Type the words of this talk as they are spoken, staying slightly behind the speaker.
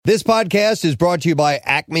This podcast is brought to you by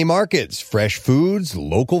Acme Markets, fresh foods,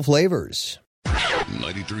 local flavors.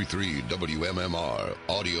 93.3 WMMR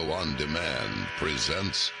Audio on Demand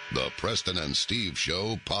presents the Preston and Steve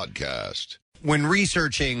Show podcast. When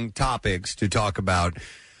researching topics to talk about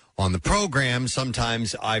on the program,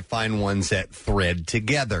 sometimes I find ones that thread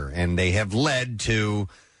together, and they have led to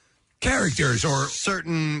characters or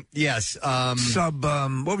certain,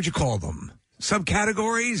 what would you call them?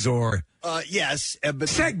 Subcategories or? Yes. But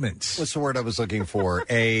segments. What's the word I was looking for?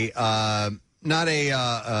 Not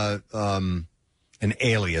an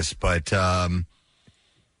alias, but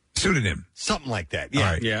pseudonym, something like that.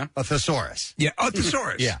 Yeah, right. Yeah, a thesaurus. Yeah, a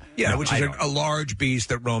thesaurus. Yeah, yeah, no, which is a large beast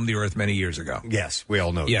that roamed the earth many years ago. Yes, we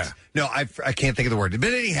all know. Yeah, this. No, I can't think of the word.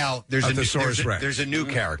 But anyhow, there's a new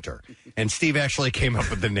character, and Steve actually came up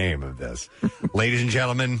with the name of this. Ladies and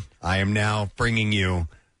gentlemen, I am now bringing you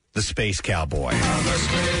the Space Cowboy.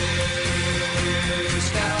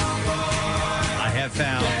 I have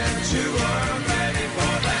found.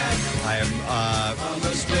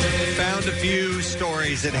 Found a few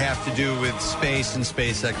stories that have to do with space and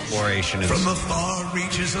space exploration. From the far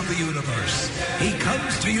reaches of the universe, he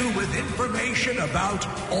comes to you with information about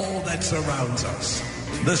all that surrounds us.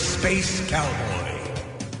 The Space Cowboy.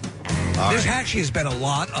 There's actually has been a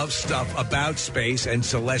lot of stuff about space and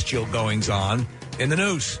celestial goings-on in the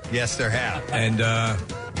news. Yes, there have. And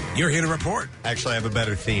you're here to report. Actually, I have a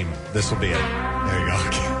better theme. This will be it. There you go.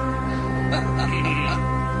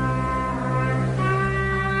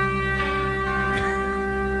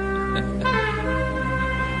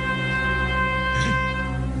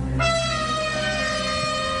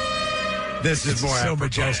 This is more so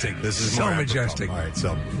majestic. This is so more majestic. All right,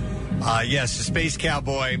 so yes, the Space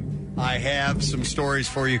Cowboy. I have some stories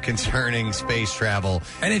for you concerning space travel,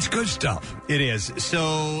 and it's good stuff. It is.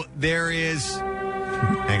 So there is.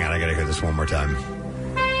 Hang on, I gotta hear this one more time.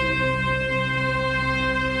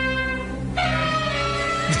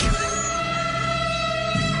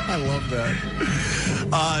 I love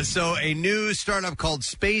that. So a new startup called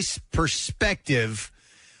Space Perspective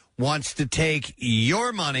wants to take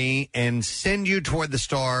your money and send you toward the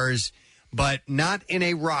stars, but not in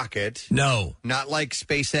a rocket. No. Not like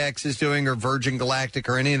SpaceX is doing or Virgin Galactic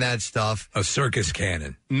or any of that stuff. A circus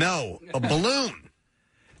cannon. No, a balloon.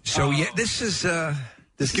 So, this is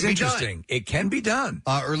interesting. It can be done.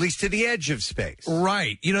 Or at least to the edge of space.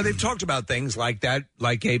 Right. You know, they've talked about things like that,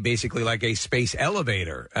 basically like a space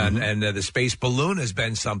elevator. And the space balloon has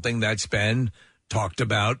been something that's been talked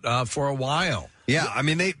about for a while. Yeah, I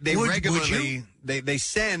mean, they regularly they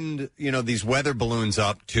send, these weather balloons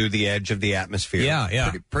up to the edge of the atmosphere.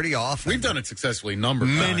 Yeah. Pretty often. We've done it successfully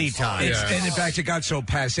many times. Yeah. And in fact, it got so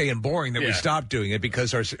passé and boring that we stopped doing it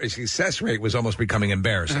because our success rate was almost becoming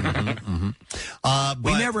embarrassing.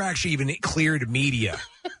 We never actually even cleared media.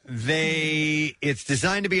 It's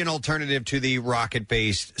designed to be an alternative to the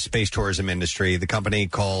rocket-based space tourism industry. The company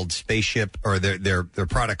called Spaceship, or their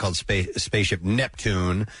product called Spaceship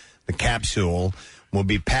Neptune, the capsule, will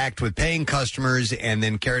be packed with paying customers and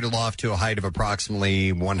then carried aloft to a height of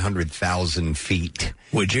approximately 100,000 feet.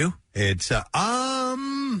 Would you? It's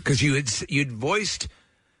because you'd voiced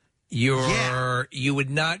you would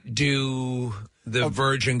not do the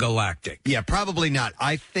Virgin Galactic. Yeah, probably not.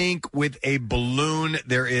 I think with a balloon,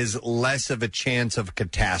 there is less of a chance of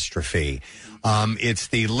catastrophe. It's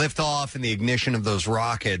the liftoff and the ignition of those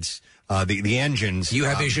rockets. The engines. You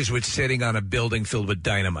have issues with sitting on a building filled with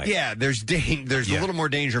dynamite. Yeah, there's a little more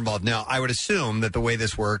danger involved. Now, I would assume that the way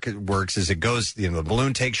this works is it goes, the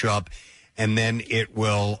balloon takes you up, and then it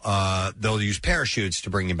will, they'll use parachutes to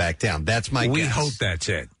bring you back down. That's my guess. We hope that's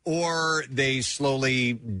it. Or they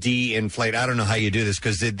slowly de-inflate. I don't know how you do this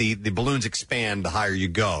because the balloons expand the higher you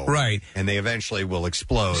go. Right. And they eventually will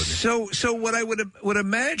explode. So what I would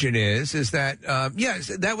imagine is that, yes,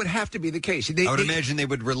 that would have to be the case. I would imagine they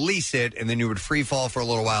would release it, and then you would free fall for a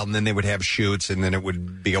little while, and then they would have chutes, and then it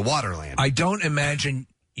would be a water land. I don't imagine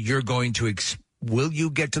you're going to will you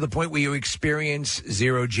get to the point where you experience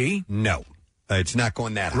zero G? No. It's not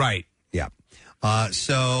going that high. Right. Yeah.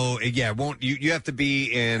 It won't. You have to be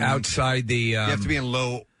in outside the. You have to be in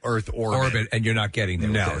low Earth orbit, and you're not getting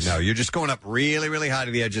there. No, you're just going up really, really high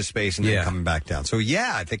to the edge of space and then coming back down. So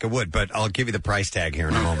I think it would, but I'll give you the price tag here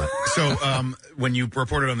in a moment. So when you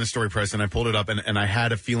reported on this story, Preston, I pulled it up and I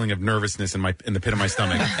had a feeling of nervousness in the pit of my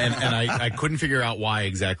stomach, and I couldn't figure out why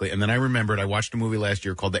exactly. And then I remembered I watched a movie last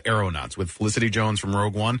year called The Aeronauts with Felicity Jones from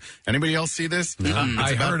Rogue One. Anybody else see this?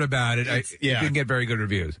 I heard about it. It didn't get very good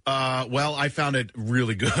reviews. Well, I found it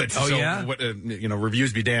really good. Oh, so, yeah?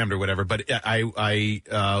 Reviews be damned or whatever. But I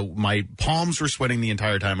my palms were sweating the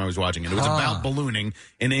entire time I was watching it. It was about ballooning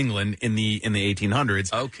in England in the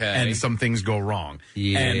 1800s. Okay, and some things go wrong.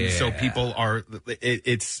 Yeah, and so people are.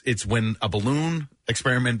 It's when a balloon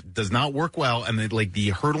experiment does not work well, and the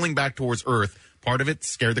hurtling back towards Earth. Part of it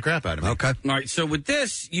scared the crap out of me. Okay. All right, so with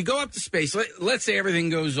this, you go up to space. Let's say everything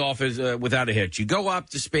goes off as without a hitch. You go up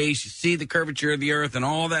to space, you see the curvature of the Earth and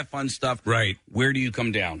all that fun stuff. Right. Where do you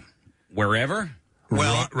come down? Wherever?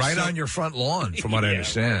 Well, right on your front lawn, from what I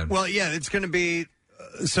understand. Well, yeah, it's going to be.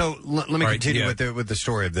 So let me continue with the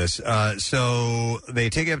story of this. So they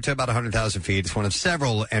take it up to about 100,000 feet. It's one of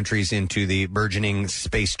several entries into the burgeoning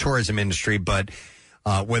space tourism industry, but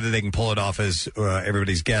whether they can pull it off is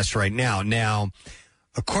everybody's guess right now. Now,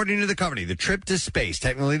 according to the company, the trip to space,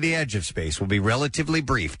 technically the edge of space, will be relatively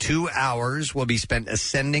brief. 2 hours will be spent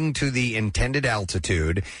ascending to the intended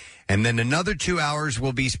altitude, and then another 2 hours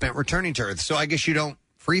will be spent returning to Earth. So I guess you don't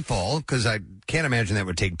free fall, because I can't imagine that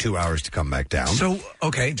would take 2 hours to come back down. So,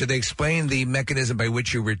 okay, do they explain the mechanism by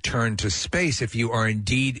which you return to space if you are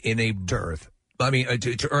indeed in a... To Earth. I mean,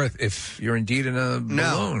 to Earth, if you're indeed in a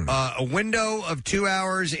balloon. No. A window of 2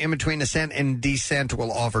 hours in between ascent and descent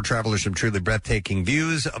will offer travelers some truly breathtaking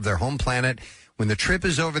views of their home planet. When the trip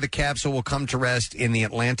is over, the capsule will come to rest in the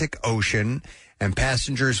Atlantic Ocean, and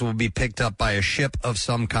passengers will be picked up by a ship of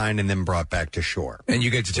some kind and then brought back to shore. And you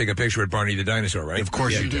get to take a picture with Barney the dinosaur, right? Of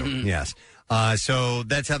course you do, yes. So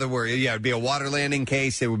that's how they work. Yeah, it would be a water landing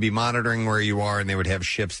case. They would be monitoring where you are, and they would have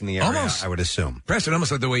ships in the area, almost, I would assume. Preston,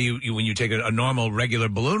 almost like the way you when you take a normal, regular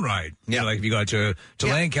balloon ride. You know, like if you go to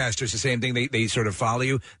Lancaster, it's the same thing. They sort of follow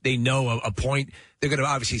you. They know a point. They're going to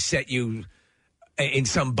obviously set you in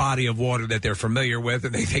some body of water that they're familiar with,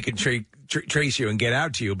 and they can trace you and get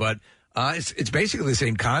out to you. But it's basically the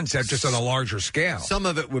same concept, just on a larger scale. Some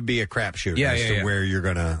of it would be a crapshoot as to yeah. where you're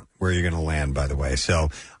gonna land. By the way, so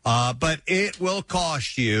but it will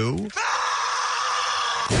cost you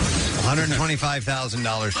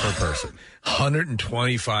 $125,000 per person.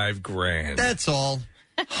 $125,000. That's all.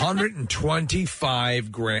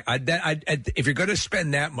 $125,000. If you're going to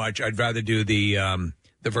spend that much, I'd rather do the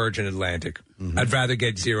Virgin Atlantic. Mm-hmm. I'd rather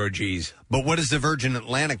get 0 G's. But what is the Virgin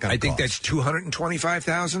Atlantic going to cost? I think that's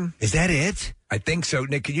 $225,000. Is that it? I think so.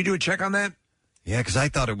 Nick, can you do a check on that? Yeah, because I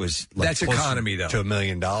thought it was that's economy, though. To $1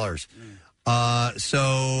 million.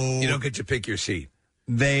 So you don't get to pick your seat.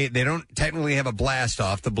 They don't technically have a blast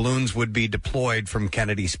off. The balloons would be deployed from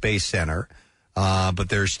Kennedy Space Center, but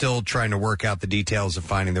they're still trying to work out the details of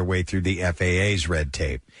finding their way through the FAA's red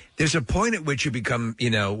tape. There's a point at which you become,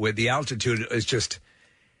 where the altitude is just.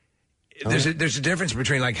 There's a difference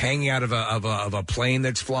between like hanging out of a plane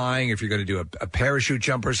that's flying. If you're going to do a parachute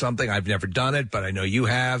jump or something, I've never done it, but I know you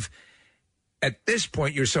have. At this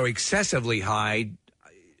point, you're so excessively high.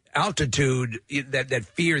 Altitude, that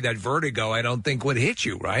fear, that vertigo, I don't think would hit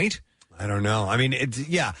you, right? I don't know. I mean,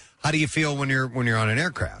 how do you feel when you're on an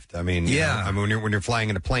aircraft? I mean, when you're flying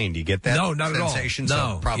in a plane, do you get that? No, not sensation? at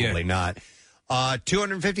all. No, probably not.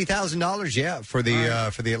 $250,000, for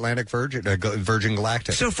the Atlantic Virgin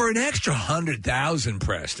Galactic. So for an extra $100,000,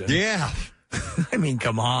 Preston. Yeah, I mean,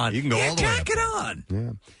 come on, you can go all the way. Tack it on.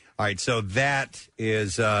 Yeah. All right, so that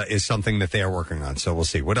is something that they are working on. So we'll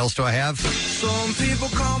see. What else do I have? Some people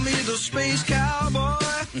call me the space cowboy.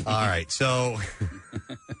 All right, so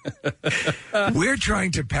we're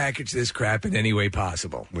trying to package this crap in any way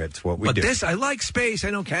possible. It's what we do. But this, I like space.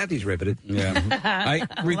 I know Kathy's riveted. Yeah, I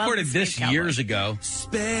recorded this years ago.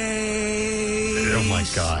 Space. Oh my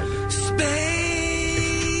God. Space.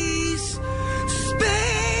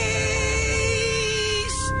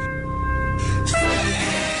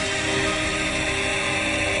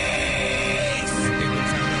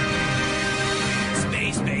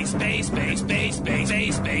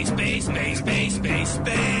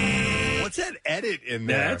 Space. What's that edit in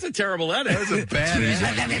there? Yeah, that's a terrible edit. That was a bad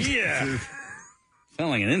edit. Yeah. Sound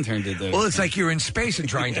like an intern did there. Well, it's like you're in space and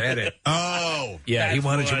trying to edit. Oh. Yeah, he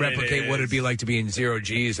wanted to replicate what it'd be like to be in 0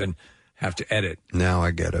 G's and have to edit. Now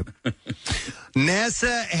I get it.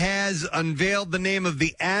 NASA has unveiled the name of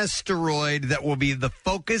the asteroid that will be the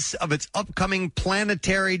focus of its upcoming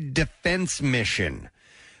planetary defense mission.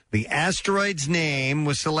 The asteroid's name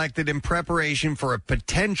was selected in preparation for a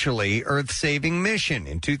potentially Earth-saving mission.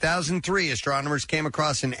 In 2003, astronomers came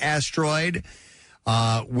across an asteroid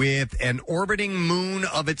with an orbiting moon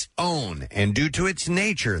of its own. And due to its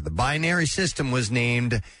nature, the binary system was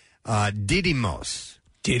named Didymos.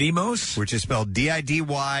 Didymos? Which is spelled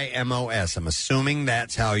Didymos. I'm assuming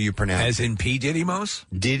that's how you pronounce it. As in P. Didymos?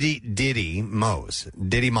 Didymos,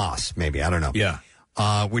 maybe. I don't know. Yeah.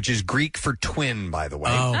 Which is Greek for twin, by the way.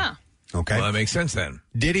 Oh. Okay. Well, that makes sense then.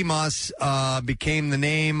 Didymos became the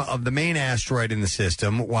name of the main asteroid in the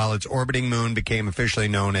system, while its orbiting moon became officially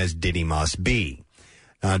known as Didymos B.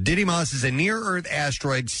 Didymos is a near-Earth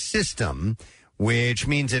asteroid system, which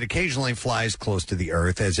means it occasionally flies close to the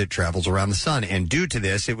Earth as it travels around the sun. And due to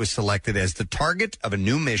this, it was selected as the target of a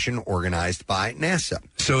new mission organized by NASA.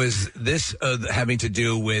 So is this having to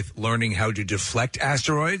do with learning how to deflect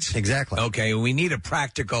asteroids? Exactly. Okay, we need a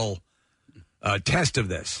practical test of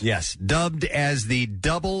this. Yes, dubbed as the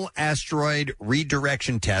Double Asteroid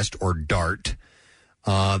Redirection Test, or DART.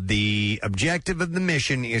 The objective of the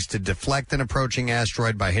mission is to deflect an approaching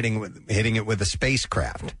asteroid by hitting it with a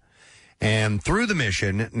spacecraft. And through the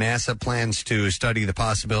mission, NASA plans to study the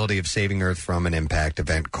possibility of saving Earth from an impact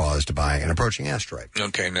event caused by an approaching asteroid.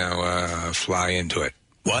 Okay, now fly into it.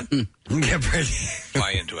 What? Get ready.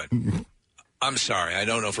 Fly into it. I'm sorry, I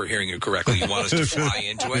don't know if we're hearing you correctly. You want us to fly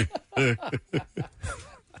into it?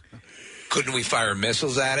 Couldn't we fire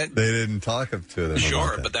missiles at it? They didn't talk to them.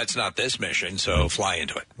 Sure, but that's not this mission, so fly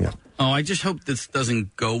into it. Yeah. Oh, I just hope this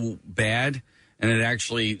doesn't go bad and it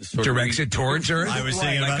actually sort directs it towards Earth. I was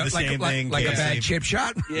thinking about the same thing. Like a bad chip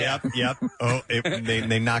shot? Yep. Oh,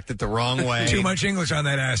 they knocked it the wrong way. Too much English on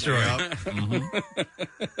that asteroid. Yep.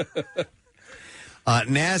 Mm-hmm.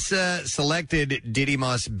 NASA selected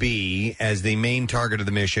Didymos B as the main target of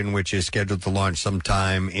the mission, which is scheduled to launch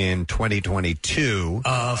sometime in 2022.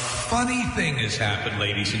 A funny thing has happened,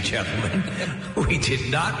 ladies and gentlemen. We did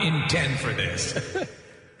not intend for this.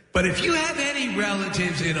 But if you have any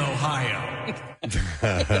relatives in Ohio...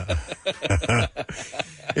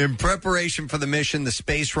 In preparation for the mission, the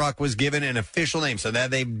space rock was given an official name, so that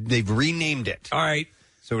they've renamed it. All right.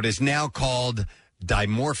 So it is now called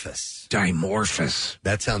Dimorphos. Dimorphos.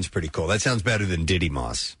 That sounds pretty cool. That sounds better than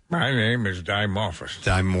Didymos. My name is Dimorphos.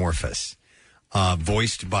 Dimorphos.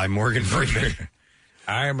 Voiced by Morgan Freeman.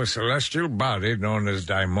 I am a celestial body known as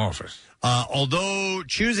Dimorphos. Although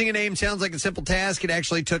choosing a name sounds like a simple task, it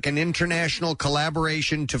actually took an international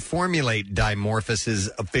collaboration to formulate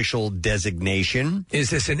Dimorphos's official designation.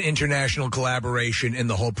 Is this an international collaboration in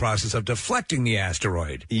the whole process of deflecting the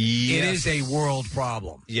asteroid? Yes. It is a world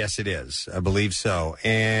problem. Yes, it is. I believe so.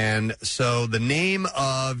 And so the name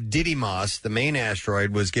of Didymos, the main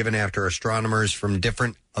asteroid, was given after astronomers from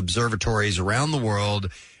different observatories around the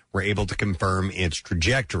world were able to confirm its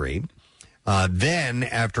trajectory. Then,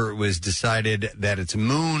 after it was decided that its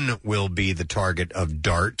moon will be the target of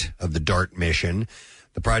the DART mission,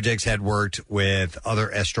 the projects had worked with other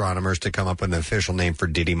astronomers to come up with an official name for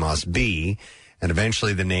Didymos B, and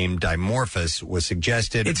eventually the name Dimorphos was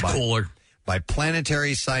suggested by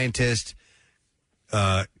planetary scientist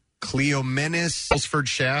Cleomenes Pulsford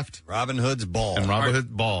Shaft, Robin Hood's ball, and Robin Hood's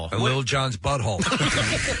ball, and Little John's butthole.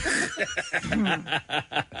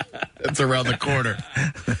 It's around the corner.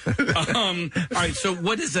 All right, so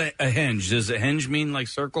what is a henge? Does a henge mean like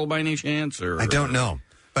circle by any chance? Or I don't know.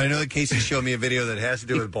 But I know that Casey showed me a video that has to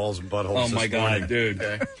do with balls and buttholes. Oh, my God, dude.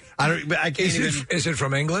 Okay. I can't Is it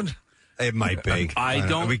from England? It might be. I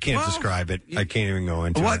don't. We can't describe it. I can't even go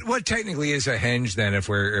into it. What technically is a henge then? If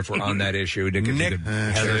we're on that issue, Nick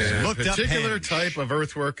a particular type of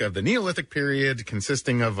earthwork of the Neolithic period,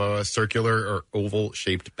 consisting of a circular or oval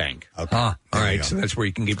shaped bank. Okay. All right, so that's where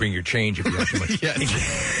you can bring your change if you have too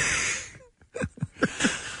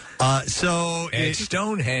much. So at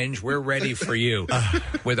Stonehenge, we're ready for you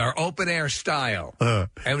with our open air style, and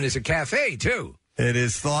there's a cafe too. It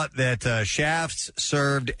is thought that shafts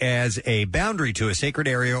served as a boundary to a sacred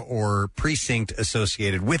area or precinct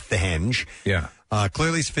associated with the henge. Yeah.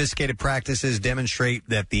 Clearly sophisticated practices demonstrate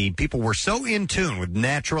that the people were so in tune with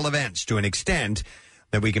natural events to an extent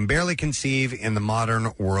that we can barely conceive in the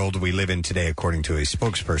modern world we live in today, according to a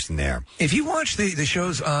spokesperson there. If you watch the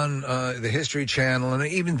shows on the History Channel and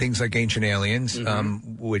even things like Ancient Aliens,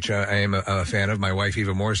 which I am a fan of, my wife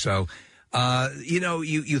even more so,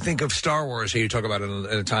 you think of Star Wars, you talk about it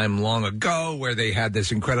at a time long ago where they had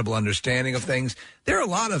this incredible understanding of things. There are a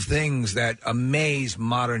lot of things that amaze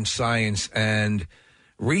modern science and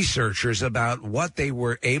researchers about what they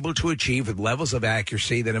were able to achieve with levels of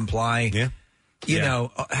accuracy that imply,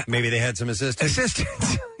 maybe they had some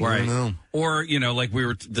assistance. Right. Or, like we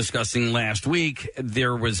were discussing last week,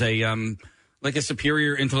 there was a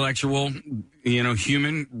superior intellectual,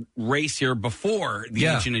 human race here before the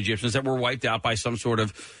ancient Egyptians that were wiped out by some sort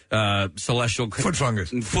of celestial foot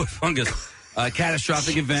fungus,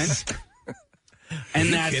 catastrophic event.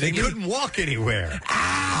 And that they couldn't walk anywhere.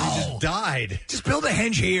 Ow! They just died. Just build a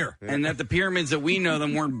henge here. And that the pyramids that we know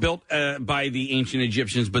them weren't built by the ancient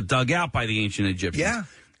Egyptians, but dug out by the ancient Egyptians. Yeah.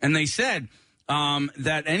 And they said,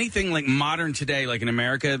 That anything like modern today, like in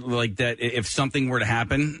America, like that, if something were to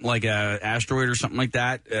happen, like a asteroid or something like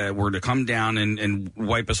that, were to come down and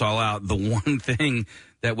wipe us all out, the one thing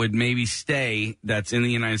that would maybe stay that's in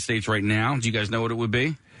the United States right now, do you guys know what it would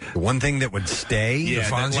be? The one thing that would stay? Yeah,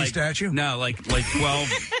 the Fonzie statue? No, like 12,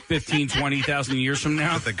 15, 20,000 years from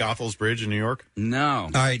now. At the Goethals Bridge in New York? No.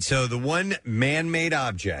 All right, so the one man-made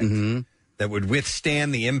object that would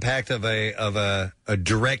withstand the impact of a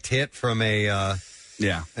direct hit from an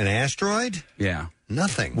asteroid? Yeah.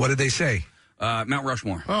 Nothing. What did they say? Mount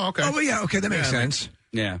Rushmore. Oh, okay. Oh, well, yeah, okay, that makes sense.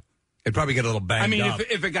 Yeah. It'd probably get a little banged up.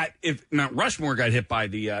 if Mount Rushmore got hit by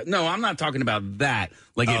the no, I'm not talking about that.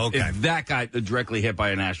 Like if that got directly hit by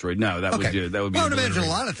an asteroid, no, that would be. Well, I would imagine a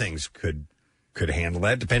lot of things could handle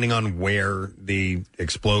that, depending on where the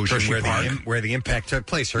explosion, where the impact took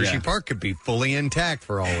place. Hershey Park could be fully intact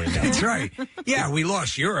for all we know. That's right. Yeah, we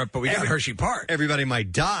lost Europe, but we got Hershey Park. Everybody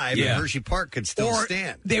might die, but Hershey Park could still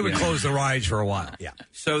stand. They would close the rides for a while. Yeah.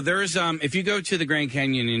 So there's if you go to the Grand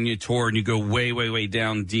Canyon and you tour and you go way, way, way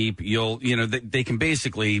down deep, they can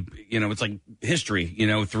basically, it's like history,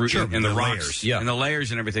 through in the rocks, and the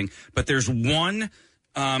layers and everything. But there's one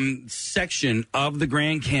section of the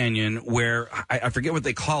Grand Canyon where I forget what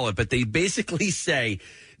they call it, but they basically say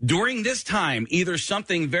during this time either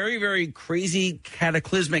something very, very crazy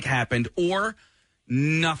cataclysmic happened or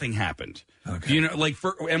nothing happened. Okay.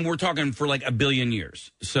 And we're talking for like 1 billion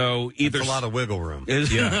years. So either that's a lot of wiggle room. A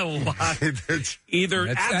lot.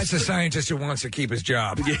 That's a scientist who wants to keep his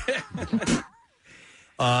job. Yeah.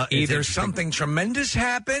 Either something tremendous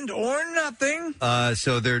happened or nothing.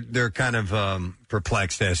 So they're kind of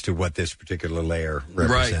perplexed as to what this particular layer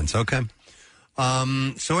represents. Right. Okay.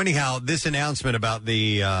 So anyhow, this announcement about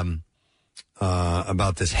the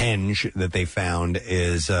about this henge that they found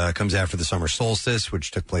comes after the summer solstice,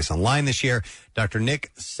 which took place online this year. Dr.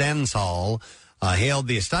 Nick Sansall hailed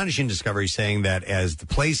the astonishing discovery, saying that as the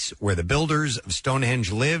place where the builders of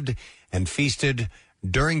Stonehenge lived and feasted,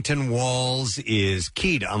 Durrington Walls is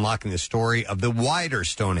key to unlocking the story of the wider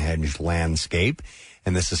Stonehenge landscape,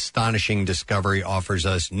 and this astonishing discovery offers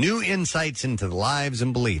us new insights into the lives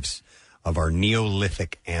and beliefs of our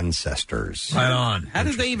Neolithic ancestors. Right on. How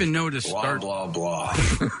did they even know to start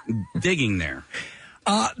digging there?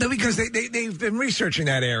 Because they've been researching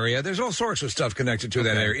that area. There's all sorts of stuff connected to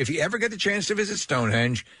that area. If you ever get the chance to visit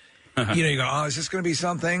Stonehenge, you go, oh, is this going to be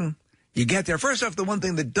something? You get there. First off, the one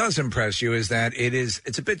thing that does impress you is that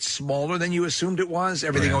it's a bit smaller than you assumed it was.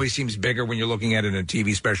 Everything always seems bigger when you're looking at it in a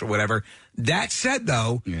TV special, whatever. That said,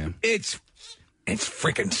 though, it's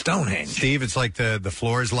freaking Stonehenge. Steve, it's like the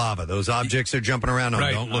floor is lava. Those objects are jumping around on.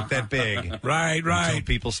 Don't look that big. Right. Until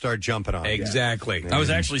people start jumping on. Exactly. I was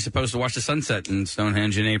actually supposed to watch the sunset in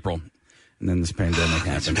Stonehenge in April, and then this pandemic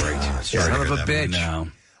happened. Son of a bitch. No.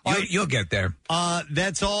 You'll get there.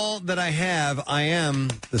 That's all that I have. I am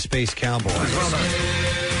the Space Cowboy. I'm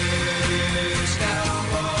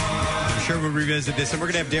sure we'll revisit this, and we're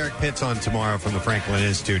going to have Derek Pitts on tomorrow from the Franklin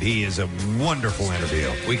Institute. He is a wonderful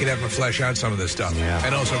interview. We could have him flesh out some of this stuff. Yeah.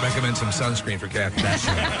 And also recommend some sunscreen for Kathy.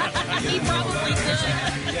 He probably could.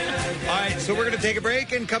 All right, so we're going to take a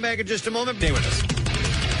break and come back in just a moment. Stay with us.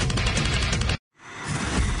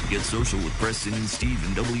 Get social with Preston and Steve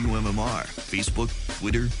and WMMR. Facebook,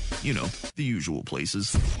 Twitter, the usual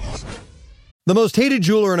places. The most hated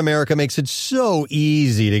jeweler in America makes it so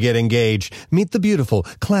easy to get engaged. Meet the beautiful,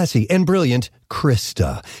 classy, and brilliant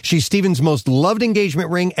Krista. She's Steven's most loved engagement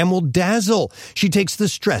ring and will dazzle. She takes the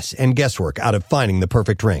stress and guesswork out of finding the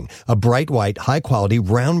perfect ring. A bright white, high-quality,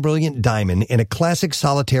 round brilliant diamond in a classic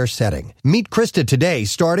solitaire setting. Meet Krista today,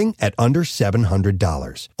 starting at under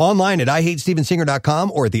 $700. Online at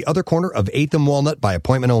IHateStevenSinger.com or at the other corner of 8th and Walnut by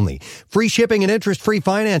appointment only. Free shipping and interest-free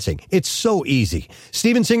financing. It's so easy.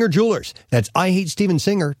 Steven Singer Jewelers. That's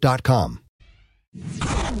IHateStevenSinger.com.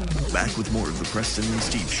 Back with more of the Preston and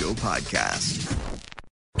Steve Show podcast.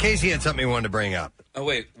 Casey had something he wanted to bring up. Oh,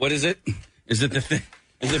 wait. What is it? Is it the thing?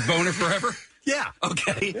 Is it Boner Forever? Yeah.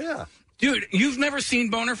 Okay. Yeah. Dude, you've never seen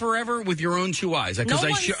Boner Forever with your own two eyes.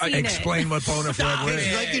 Explain what Boner Forever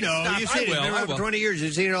is. Like, you've seen it for 20 years.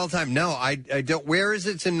 You've seen it all the time. No, I don't. Where is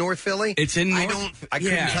it? It's in North Philly? It's in North. I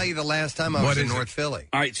couldn't tell you the last time I was in North Philly.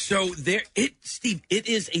 All right. So Steve, it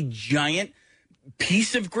is a giant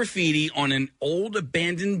piece of graffiti on an old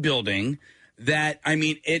abandoned building that,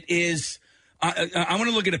 it is, I want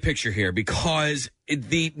to look at a picture here because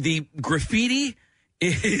the graffiti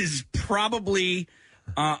is probably,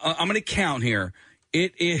 I'm going to count here.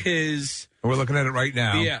 It is We're looking at it right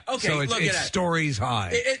now. Yeah. Okay, So it's, look at it's that. stories high.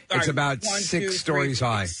 It's It's about 6 stories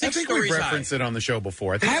high. I think we've referenced it on the show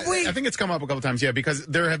before. Have we? I think it's come up a couple times, yeah, because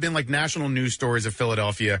there have been like national news stories of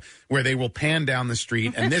Philadelphia where they will pan down the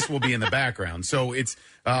street and this will be in the background. So it's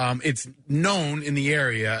known in the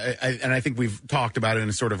area, and I think we've talked about it in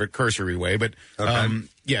a sort of a cursory way, but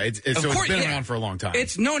yeah, it's been around for a long time.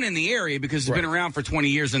 It's known in the area because it's been around for 20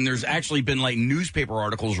 years, and there's actually been like newspaper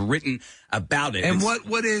articles written about it. And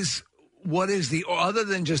what is the, other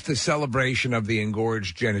than just the celebration of the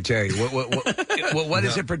engorged genitalia, what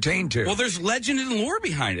does it pertain to? Well, there's legend and lore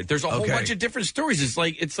behind it. There's a whole bunch of different stories. It's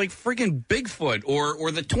like freaking Bigfoot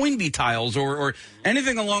or the Toynbee tiles or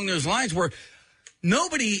anything along those lines where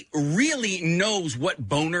nobody really knows what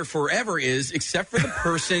Boner Forever is except for the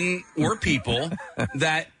person or people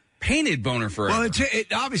that painted Boner Forever. Well,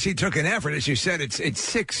 it obviously took an effort. As you said, it's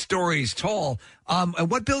 6 stories tall.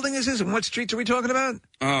 And what building is this, and what streets are we talking about?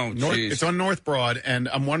 Oh, it's on North Broad, and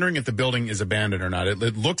I'm wondering if the building is abandoned or not. It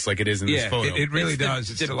looks like it is in this photo. It really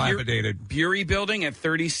does. It's dilapidated. Bury Building at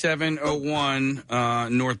 3701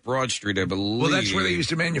 North Broad Street, I believe. Well, that's where they used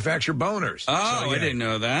to manufacture boners. Oh, I didn't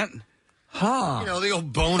know that. Huh. You know, the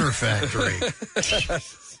old boner factory.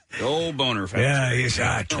 The old boner factory. Yeah, he's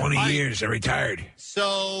 20 years. I retired.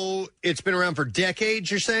 So it's been around for decades,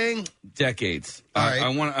 you're saying? Decades. All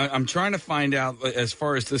right. I'm trying to find out, as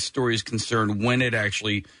far as this story is concerned, when it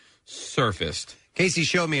actually surfaced. Casey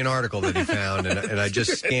showed me an article that he found, and I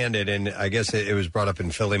just scanned it, and I guess it was brought up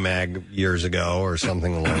in Philly Mag years ago or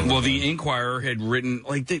something along those lines. Well, the Inquirer had written,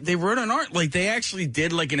 like, they wrote an art, like, they actually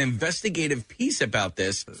did, like, an investigative piece about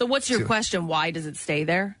this. So what's your question? Why does it stay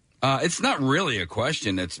there? It's not really a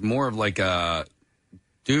question. It's more of like a,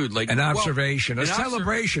 dude, like... An observation, a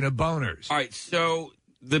celebration of boners. All right, so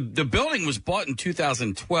the building was bought in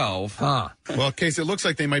 2012. Huh. Well, Case, it looks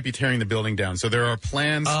like they might be tearing the building down. So there are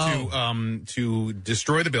plans to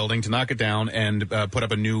destroy the building, to knock it down, and put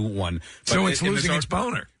up a new one. So it's losing its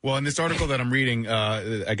boner. Well, in this article that I'm reading,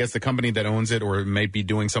 I guess the company that owns it or might be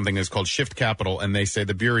doing something is called Shift Capital, and they say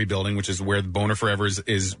the Bury Building, which is where the Boner Forever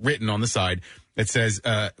is written on the side. It says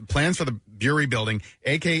plans for the Bury Building,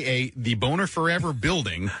 a.k.a. the Boner Forever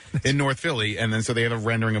Building in North Philly. And then so they have a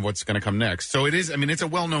rendering of what's going to come next. So it is, I mean, it's a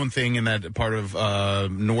well-known thing in that part of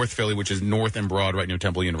North Philly, which is North and Broad, right near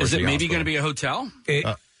Temple University. Is it maybe going to be a hotel?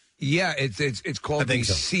 Yeah, it's called the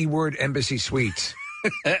Seaward Embassy Suites.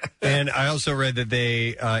 And I also read that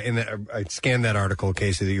they, I scanned that article,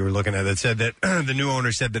 Casey, that you were looking at, that said that the new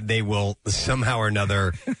owner said that they will somehow or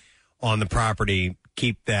another on the property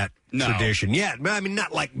keep that tradition. Yeah, I mean,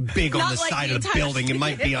 not like big on the side of the building. It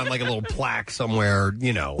might be on like a little plaque somewhere,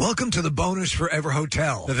 you know. Welcome to the Boners Forever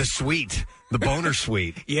Hotel. The suite. The Boner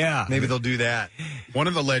Suite. Yeah. Maybe they'll do that. One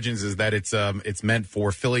of the legends is that it's meant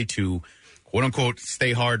for Philly to, quote unquote,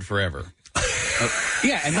 stay hard forever.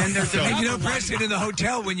 Yeah, and then there's Preston, in the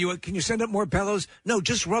hotel, can you send up more pillows? No,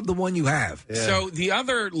 just rub the one you have. Yeah. So the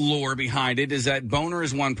other lore behind it is that Boner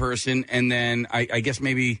is one person, and then I guess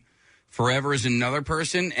maybe Forever is another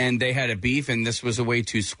person, and they had a beef, and this was a way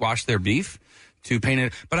to squash their beef, to paint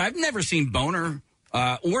it. But I've never seen Boner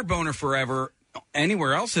or Boner Forever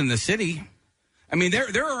anywhere else in the city. I mean,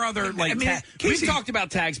 there are other, like, we've talked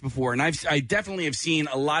about tags before, and I definitely have seen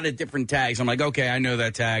a lot of different tags. I'm like, okay, I know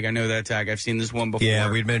that tag. I've seen this one before.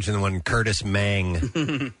 Yeah, we'd mentioned the one Curtis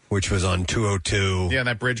Mang, which was on 202. Yeah,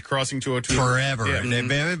 that bridge crossing 202. Forever. Yeah.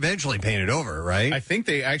 They eventually painted over, right? I think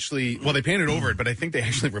they actually, they painted over it, but I think they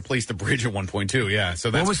actually replaced the bridge at one point, too. Yeah.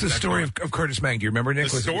 So that's, what was the story of Curtis Mang? Do you remember,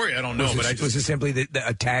 Nick? The story, I don't know. Was it simply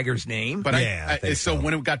a tagger's name? But yeah, so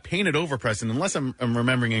when it got painted over, Preston, unless I'm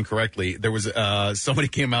remembering incorrectly, there was somebody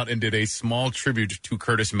came out and did a small tribute to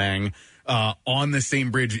Curtis Mang on the same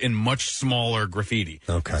bridge in much smaller graffiti.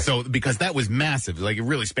 Okay. So, because that was massive. Like, it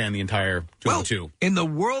really spanned the entire 202. Well, in the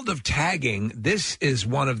world of tagging, this is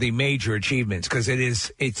one of the major achievements because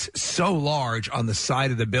it's so large on the side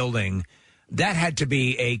of the building. That had to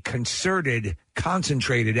be a concerted,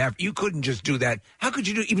 concentrated effort. You couldn't just do that. How could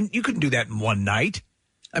you you couldn't do that in one night.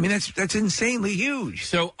 I mean, that's insanely huge.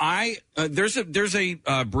 So there's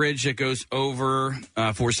a bridge that goes over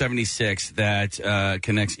 476 that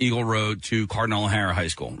connects Eagle Road to Cardinal O'Hara High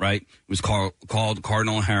School, right? It was called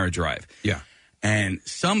Cardinal O'Hara Drive. Yeah. And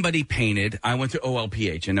somebody painted, I went to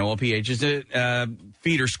OLPH, and OLPH is a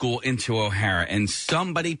feeder school into O'Hara, and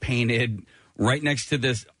somebody painted right next to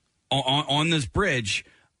this, on this bridge,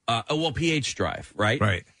 OLPH Drive, right?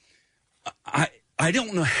 Right. I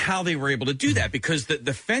don't know how they were able to do that because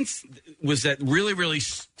the fence was that really, really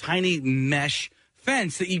tiny mesh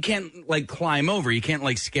fence that you can't, like, climb over. You can't,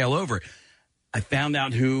 like, scale over. I found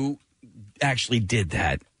out who actually did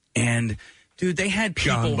that. And Dude, they had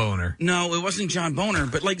people. John Boner. No, it wasn't John Boner,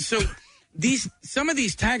 but like so. Some of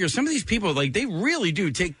these taggers, some of these people, like they really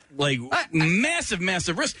do take like massive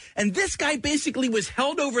risks. And this guy basically was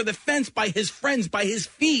held over the fence by his friends, by his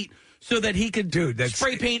feet, so that he could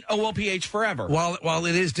spray paint OLPH forever. While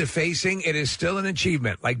it is defacing, it is still an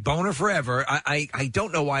achievement. Like Boner Forever, I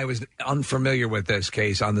don't know why I was unfamiliar with this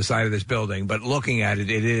case on the side of this building, but looking at it,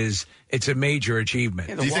 it's a major achievement.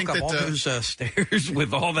 Yeah, to walk up all those stairs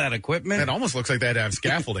with all that equipment. It almost looks like they had to have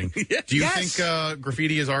scaffolding. Do you think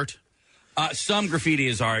graffiti is art? Some graffiti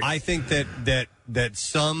is art. I think that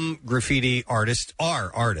some graffiti artists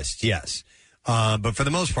are artists, yes. But for the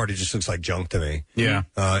most part, it just looks like junk to me. Yeah.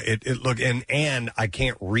 It look and I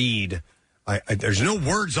can't read. There's no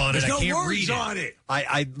words on it. I can't read it.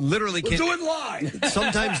 I literally can't. Do it live.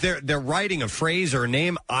 Sometimes they're writing a phrase or a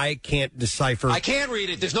name. I can't decipher. I can't read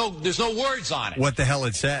it. There's no words on it. What the hell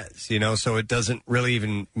it says, so it doesn't really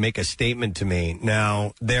even make a statement to me.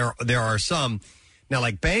 Now there are some. Now,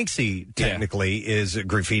 like Banksy, technically, is a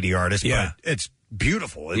graffiti artist, but it's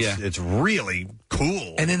beautiful. It's really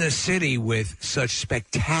cool. And in a city with such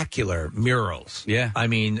spectacular murals. Yeah. I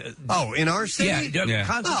mean... in our city? Yeah.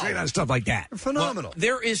 Concentrate on stuff like that. Phenomenal. Well,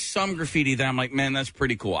 there is some graffiti that I'm like, man, that's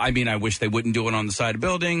pretty cool. I mean, I wish they wouldn't do it on the side of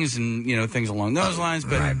buildings and, things along those lines,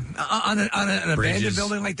 but... On an abandoned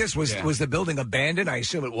building like this, was the building abandoned? I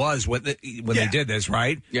assume it was when they did this,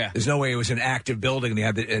 right? Yeah. There's no way it was an active building,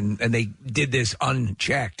 and they did this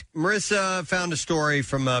unchecked. Marissa found a story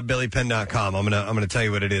from BillyPenn.com. I'm gonna tell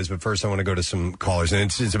you what it is, but first I want to go to some callers, and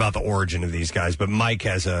it's about the origin of these guys. But Mike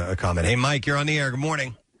has a comment. Hey, Mike, you're on the air. Good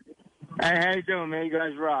morning. Hey, how you doing, man? You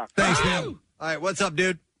guys rock. Thanks, man. All right, what's up,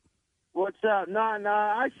 dude? What's up? No,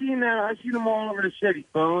 I seen them all over the city.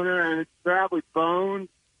 Boner, and it's probably Bone,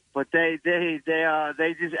 but they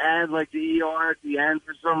just add like the ER at the end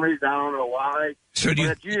for some reason. I don't know why. So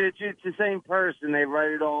it's the same person. They write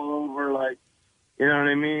it all over, like, you know what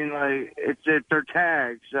I mean? Like it's their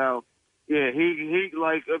tag. So. Yeah, he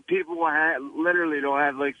like people will literally they'll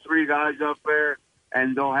have like three guys up there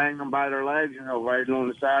and they'll hang them by their legs and they'll write it on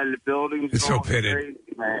the side of the building. It's so pitted, crazy,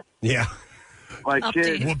 man. Yeah, like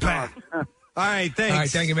kids. All right, thanks. All right,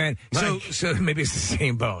 thank you, man. So maybe it's the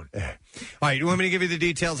same Bone. All right, you want me to give you the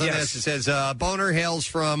details on this? It says Boner hails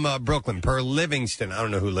from Brooklyn per Livingston. I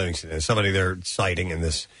don't know who Livingston is. Somebody they're citing in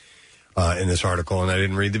this article, and I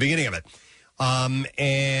didn't read the beginning of it.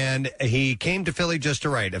 And he came to Philly just to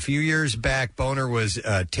write. A few years back, Boner was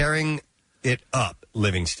tearing it up,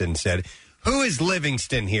 Livingston said. Who is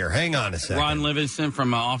Livingston here? Hang on a second. Ron Livingston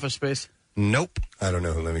from Office Space? Nope. I don't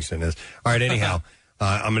know who Livingston is. All right, anyhow,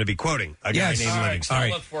 I'm going to be quoting a guy named Livingston. All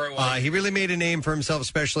right. Look for it, he really made a name for himself,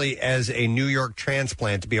 especially as a New York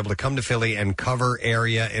transplant, to be able to come to Philly and cover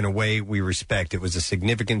area in a way we respect. It was a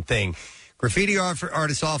significant thing. Graffiti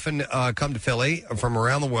artists often come to Philly from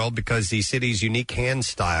around the world because the city's unique hand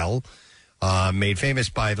style, made famous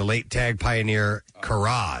by the late tag pioneer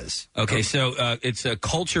Karaz. Okay, so it's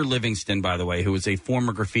Culture Livingston, by the way, who was a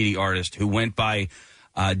former graffiti artist who went by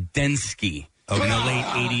Densky in the late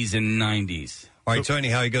 80s and 90s. All right, so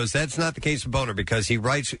anyhow, he goes, that's not the case with Boner because he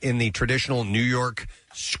writes in the traditional New York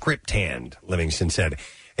script hand, Livingston said.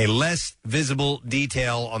 A less visible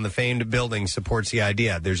detail on the famed building supports the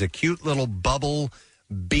idea. There's a cute little bubble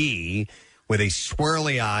bee with a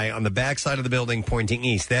swirly eye on the backside of the building pointing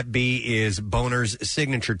east. That bee is Boner's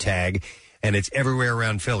signature tag, and it's everywhere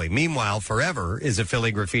around Philly. Meanwhile, Forever is a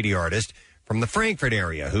Philly graffiti artist from the Frankfurt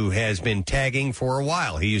area who has been tagging for a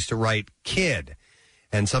while. He used to write Kid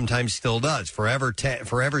and sometimes still does.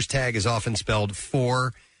 Forever's tag is often spelled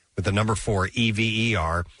for with the number 4,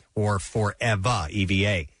 E-V-E-R, or Forever,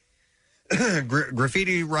 E-V-A.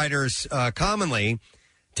 Graffiti writers commonly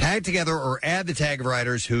tag together or add the tag of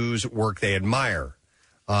writers whose work they admire.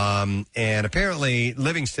 And apparently,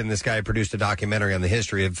 Livingston, this guy, produced a documentary on the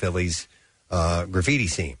history of Philly's graffiti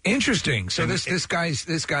scene. Interesting. So this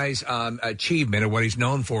guy's achievement, or what he's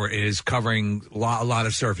known for, is covering a lot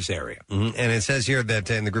of surface area. Mm-hmm. And it says here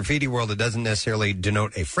that in the graffiti world, it doesn't necessarily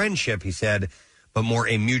denote a friendship, he said, but more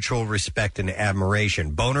a mutual respect and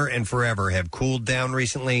admiration. Boner and Forever have cooled down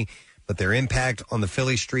recently, but their impact on the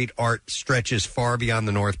Philly street art stretches far beyond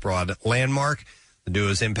the North Broad landmark. The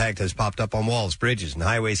duo's impact has popped up on walls, bridges, and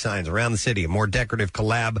highway signs around the city. A more decorative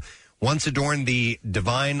collab once adorned the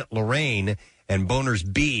Divine Lorraine, and Boner's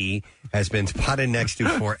Bee has been spotted next to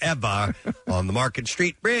Forever on the Market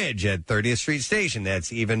Street Bridge at 30th Street Station.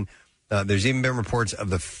 That's even... there's even been reports of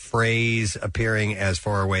the phrase appearing as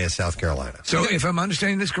far away as South Carolina. So, if I'm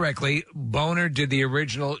understanding this correctly, Boner did the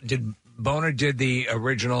original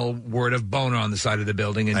word of Boner on the side of the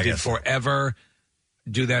building, and did Forever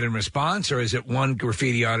do that in response, or is it one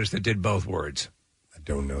graffiti artist that did both words? I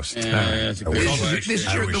don't know. This is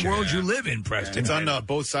the world you live in, Preston. It's on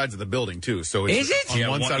both sides of the building, too. So it's Is it? on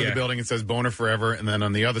one side of the building, it says Boner Forever, and then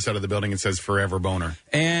on the other side of the building, it says Forever Boner.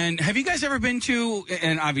 And have you guys ever been to,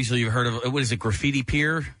 and obviously you've heard of, what is it, Graffiti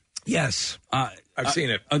Pier? Yes. I've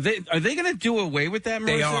seen it. Are they going to do away with that, Marissa?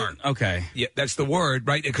 They are. Okay. Yeah, that's the word,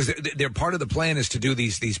 right? Because they're part of the plan is to do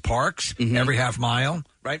these parks every half mile.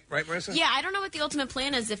 Right, Marissa? Yeah, I don't know what the ultimate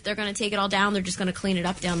plan is. If they're going to take it all down, they're just going to clean it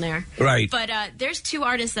up down there. Right. But there's two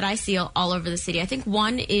artists that I see all over the city. I think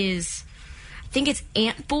one is, it's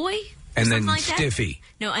Ant Boy. And then like Stiffy.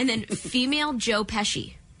 That. No, and then female Joe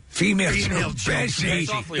Pesci. Female Joe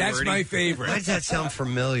Pesci. That's my favorite. Why does that sound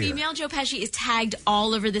familiar? Female Joe Pesci is tagged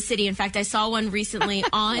all over the city. In fact, I saw one recently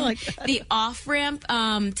on the off-ramp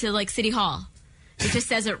to, City Hall. It just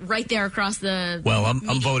says it right there across the... Well, I'm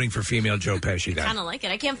voting for female Joe Pesci. I kind of like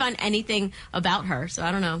it. I can't find anything about her, so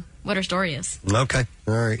I don't know what her story is. Okay.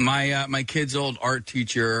 All right. My kid's old art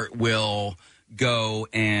teacher will go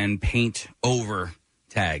and paint over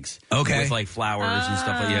tags. Okay. With flowers and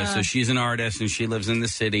stuff like that. So she's an artist and she lives in the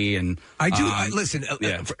city. And I do listen.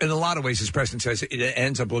 In a lot of ways, as Preston says, it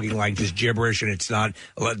ends up looking like just gibberish, and it's not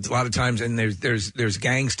a lot of times. And there's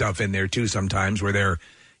gang stuff in there too. Sometimes where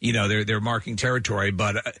they're marking territory.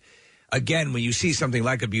 But again, when you see something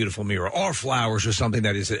like a beautiful mural or flowers or something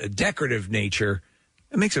that is a decorative nature,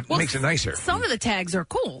 it makes it nicer. Some of the tags are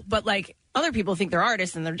cool, but other people think they're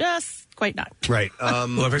artists and they're just quite not. Right. By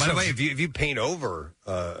the way, if you paint over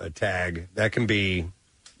a tag, that can be...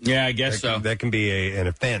 Yeah, I guess so. That can be an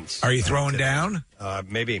offense. Are you throwing down?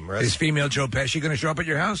 Maybe. Marissa. Is female Joe Pesci going to show up at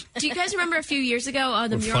your house? Do you guys remember a few years ago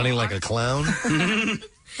the mural funny art? like a clown?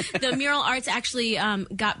 The mural arts actually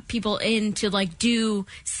got people in to do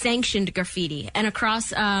sanctioned graffiti, and across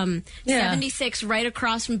 76, right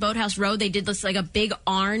across from Boathouse Road, they did this a big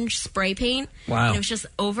orange spray paint. Wow! And it was just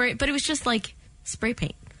over it, but it was just spray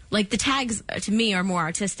paint. The tags to me are more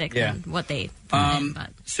artistic than what they.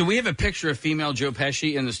 So we have a picture of female Joe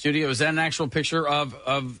Pesci in the studio. Is that an actual picture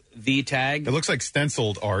of the tag? It looks like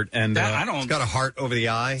stenciled art, and it's got a heart over the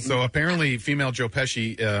eye. So apparently, female Joe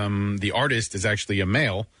Pesci, the artist, is actually a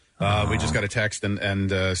male. We just got a text,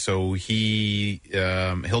 and so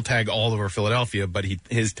he'll tag all over Philadelphia, but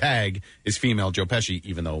his tag is female Joe Pesci,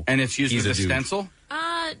 even though it's used he's with a dude. stencil.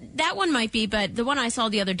 That one might be, but the one I saw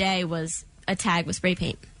the other day was a tag with spray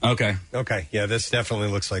paint. Okay. Yeah, this definitely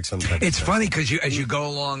looks like something. It's funny because as you go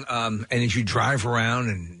along and as you drive around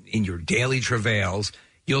and in your daily travails,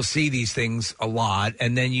 you'll see these things a lot,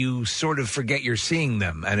 and then you sort of forget you're seeing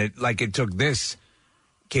them. And it took this,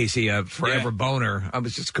 Casey, Forever Boner. I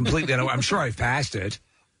was just completely. I'm sure I've passed it.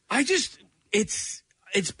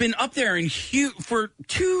 It's been up there for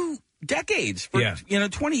 2 decades. For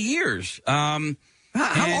 20 years.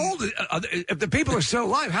 How old? If the people are still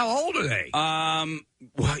alive, how old are they?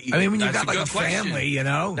 When you've got a family,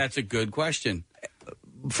 That's a good question.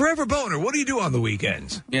 Forever Boner, what do you do on the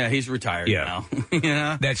weekends? Yeah, he's retired now.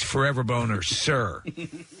 That's Forever Boner, sir.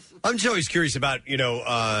 I'm just always curious about,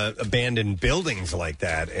 abandoned buildings like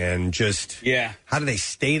that, and just how do they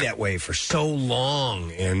stay that way for so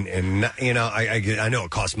long? And I know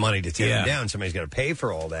it costs money to tear them down. Somebody's got to pay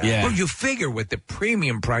for all that. Yeah. Well, you figure with the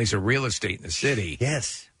premium price of real estate in the city.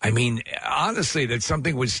 Yes. Honestly, that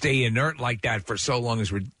something would stay inert like that for so long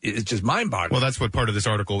it's just mind-boggling. Well, that's what part of this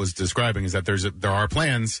article was describing, is that there are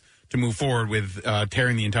plans to move forward with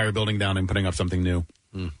tearing the entire building down and putting up something new.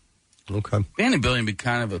 Okay. Abandoned building would be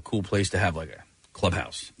kind of a cool place to have a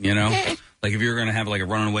clubhouse, if you were going to have a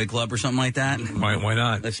run away club or something like that. Why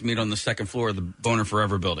not? Let's meet on the second floor of the Boner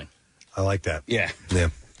Forever building. I like that. Yeah.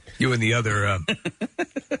 You and the other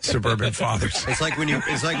suburban fathers. It's like when you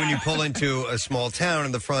pull into a small town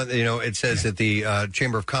in the front. It says that the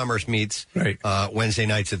Chamber of Commerce meets Wednesday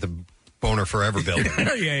nights at the Boner Forever building.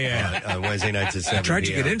 Wednesday nights at 7 I tried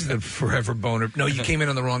to p.m. get into the Forever Boner. No, you came in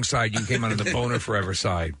on the wrong side. You came on the Boner Forever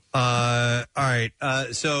side. All right.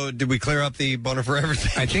 So did we clear up the Boner Forever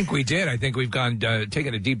thing? I think we did. I think we've gone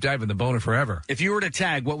taken a deep dive in the Boner Forever. If you were to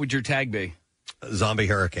tag, what would your tag be? Zombie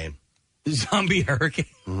hurricane. Zombie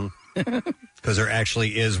hurricane? Because there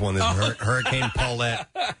actually is one. Hurricane Paulette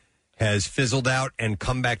has fizzled out and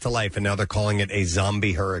come back to life, and now they're calling it a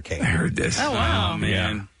zombie hurricane. I heard this. Oh, wow. Man.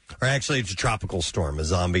 Yeah. Or actually, it's a tropical storm, a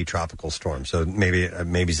zombie tropical storm. So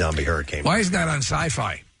maybe zombie hurricane. Why isn't that on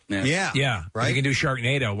Sci-Fi? Yeah. Right. You can do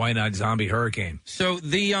Sharknado. Why not zombie hurricane? So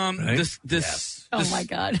the Oh my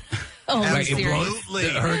God!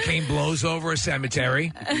 The hurricane blows over a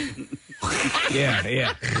cemetery.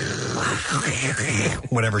 Yeah.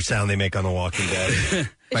 Whatever sound they make on The Walking Dead.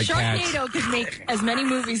 If Sharknado could make as many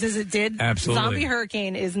movies as it did, Absolutely. Zombie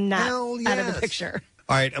Hurricane is not out of the yes. picture.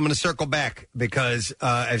 All right, I'm going to circle back because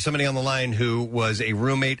I have somebody on the line who was a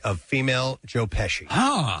roommate of female Joe Pesci.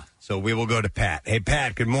 So we will go to Pat. Hey,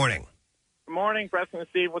 Pat, good morning. Good morning, Preston and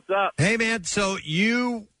Steve. What's up? Hey, man, so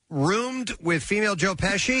you roomed with female Joe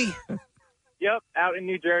Pesci? Yep, out in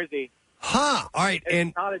New Jersey. Huh. All right.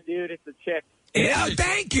 It's not a dude, it's a chick. Yeah,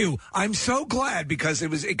 thank you. I'm so glad because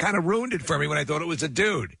it kind of ruined it for me when I thought it was a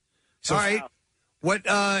dude. So, all right. What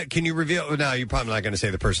can you reveal? No, you're probably not going to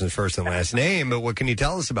say the person's first and last name, but what can you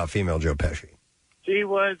tell us about female Joe Pesci? She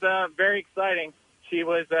was very exciting. She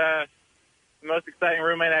was the most exciting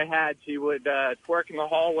roommate I had. She would twerk in the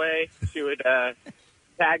hallway. She would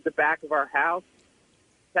tag the back of our house,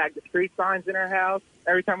 tag the street signs in her house.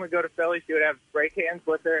 Every time we go to Philly, she would have spray cans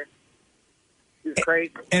with her. She was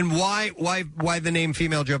crazy. And why the name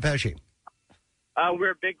female Joe Pesci?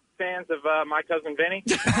 We're big fans of My Cousin Vinny.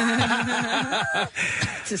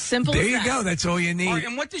 It's as simple there as you that. go. That's all you need. All right,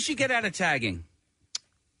 and what did she get out of tagging?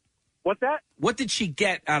 What's that? What did she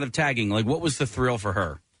get out of tagging? Like, what was the thrill for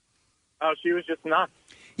her? Oh, she was just nuts.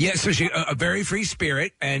 Yeah, so she a very free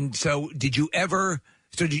spirit. And so did you ever...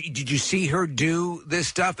 So did you see her do this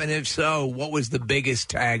stuff? And if so, what was the biggest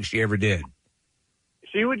tag she ever did?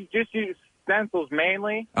 She would just use stencils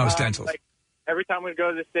mainly. Oh, stencils. Like every time we'd go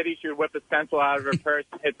to the city, she would whip a stencil out of her purse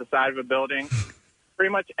and hit the side of a building.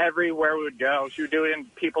 Pretty much everywhere we would go. She would do it in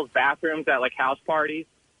people's bathrooms at, like, house parties.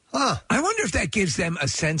 Huh. I wonder if that gives them a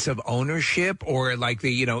sense of ownership or like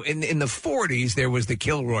the, in the 40s, there was the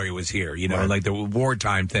Kilroy was here, like the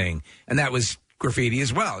wartime thing. And that was graffiti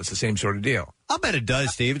as well. It's the same sort of deal. I'll bet it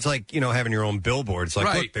does, Steve. It's like, having your own billboard. It's like,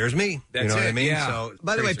 Right. look, there's me. That's you know what it, I mean? yeah. So,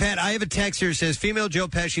 by the way, Pat, I have a text here that says, female Joe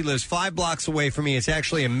Pesci lives 5 blocks away from me. It's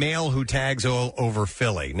actually a male who tags all over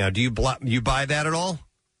Philly. Now, do you buy that at all?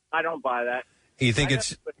 I don't buy that. You think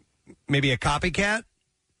it's maybe a copycat?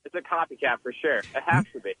 It's a copycat for sure. It has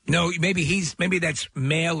to be. No, maybe that's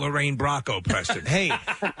male Lorraine Bracco, Preston. Hey,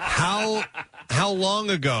 how long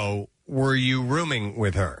ago were you rooming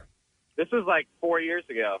with her? This was like 4 years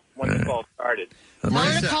ago when this all started. Tell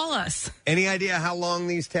her to call us. Any idea how long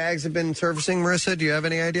these tags have been surfacing, Marissa? Do you have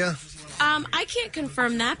any idea? I can't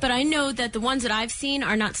confirm that, but I know that the ones that I've seen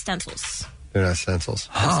are not stencils. They're not stencils.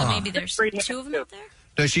 So maybe there's 2 of them out there.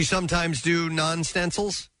 Does she sometimes do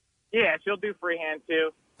non-stencils? Yeah, she'll do freehand too.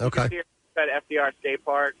 Okay. You can see her at FDR Skate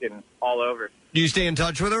Park and all over. Do you stay in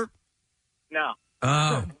touch with her? No.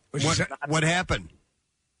 Oh. What happened?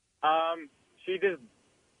 She just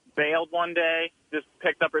bailed one day, just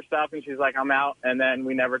picked up her stuff, and she's like, "I'm out." And then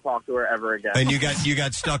we never talked to her ever again. And you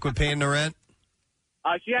got stuck with paying the rent?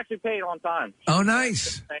 She actually paid on time. Oh,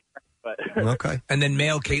 nice. But Okay. And then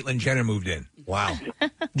male Caitlyn Jenner moved in. Wow.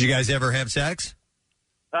 Did you guys ever have sex?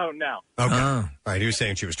 Oh, no. Okay. All right. He was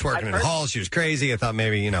saying she was twerking in the hall. She was crazy. I thought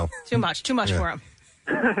maybe, Too much Yeah. for him.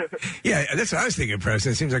 Yeah, that's what I was thinking,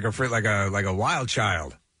 Preston. It seems like a wild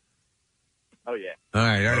child. Oh, yeah. All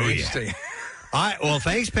right. Oh, Interesting. yeah. All right. Well,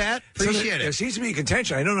 thanks, Pat. Appreciate There it. seems to be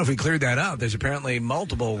contention. I don't know if we cleared that up. There's apparently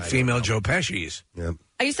multiple female Joe Pesci's. Yep.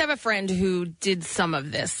 I used to have a friend who did some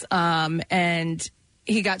of this, and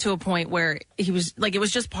he got to a point where he was like, it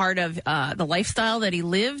was just part of the lifestyle that he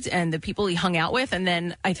lived and the people he hung out with. And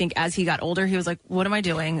then I think as he got older, he was like, what am I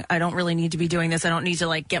doing? I don't really need to be doing this. I don't need to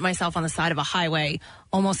like get myself on the side of a highway,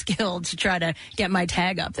 almost killed, to try to get my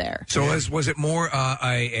tag up there. So was it more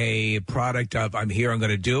a product of I'm here, I'm going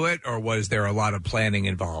to do it, or was there a lot of planning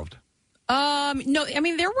involved? No, I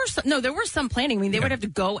mean, there were some planning. I mean, they would have to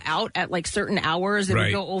go out at like certain hours. They Right.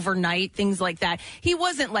 would go overnight, things like that. He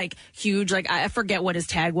wasn't like huge. Like I forget what his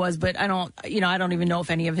tag was, but I don't even know if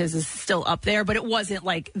any of his is still up there, but it wasn't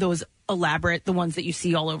like those elaborate, the ones that you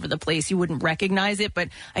see all over the place. You wouldn't recognize it, but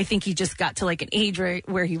I think he just got to like an age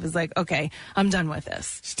where he was like, okay, I'm done with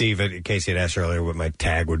this. Steve, in case you had asked earlier what my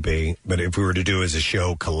tag would be, but if we were to do as a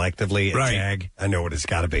show collectively, a tag, I know what it's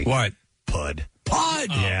got to be. What? Pud. Pud.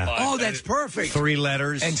 Yeah. Oh, that's perfect. 3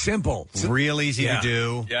 letters. And simple. Real easy Yeah. to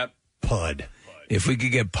do. Yep. Pud. If we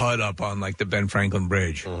could get Pud up on like the Ben Franklin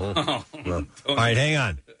Bridge. All right, hang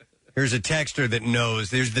on. Here's a texter that knows.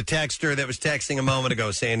 There's the texter that was texting a moment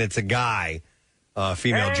ago saying it's a guy,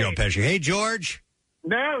 female Hey. Joe Pesci. Hey, George.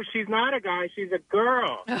 No, she's not a guy. She's a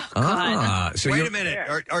girl. So Wait a minute.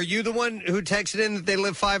 Are you the one who texted in that they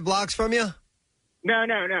live 5 blocks from you? No.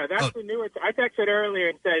 That's the newest. I texted earlier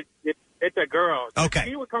and said it's a girl. Okay.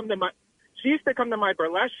 She used to come to my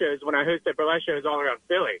burlesque shows when I hosted burlesque shows all around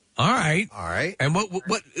Philly. All right. All right. And what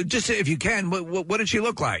just if you can, what did she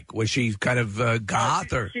look like? Was she kind of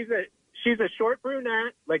goth or? She's a short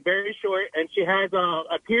brunette, like very short, and she has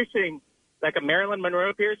a piercing, like a Marilyn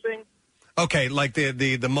Monroe piercing. Okay, like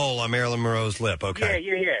the mole on Marilyn Monroe's lip. Okay.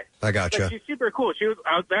 Yeah. I gotcha. Like, she's super cool.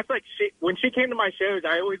 That's like when she came to my shows,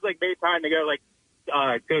 I always like made time to go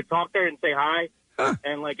go talk to her and say hi,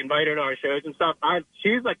 and like invite her to our shows and stuff.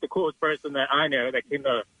 She's like the coolest person that I know that came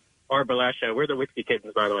to our burlesque show. We're the Whiskey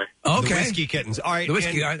Kittens, by the way. Okay. The Whiskey Kittens. All right. The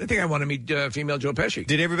Whiskey. I think I want to meet female Joe Pesci.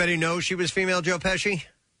 Did everybody know she was female Joe Pesci?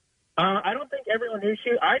 I don't think everyone knew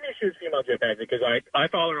I knew she was female Joe Pesci because I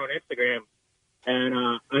follow her on Instagram, and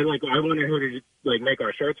I wanted her to like make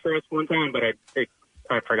our shirts for us one time, but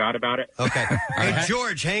I forgot about it. Okay. Hey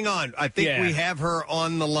George, hang on. I think we have her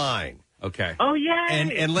on the line. Okay. Oh yeah.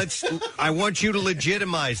 And I want you to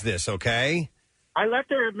legitimize this, okay? I left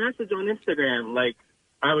her a message on Instagram. Like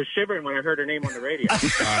I was shivering when I heard her name on the radio.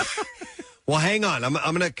 Well, hang on. I'm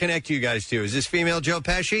going to connect you guys to. Is this female Joe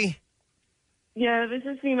Pesci? Yeah, this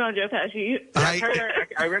is female Joe Pesci.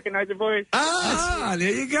 I recognize the voice. Ah,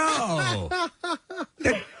 there you go.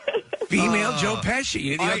 Female Joe Pesci.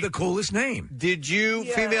 You have the coolest name. Did you,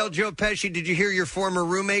 female Joe Pesci, did you hear your former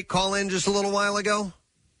roommate call in just a little while ago?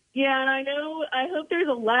 Yeah, and I hope there's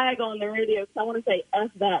a lag on the radio because I want to say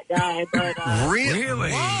F that guy. But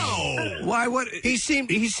Really? Whoa. Why? What? He seemed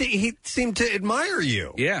to admire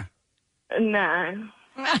you. Yeah. Nah.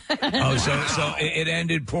 So it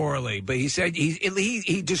ended poorly. But he said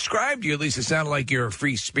he described you. At least it sounded like you're a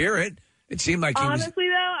free spirit. It seemed like he was. Honestly,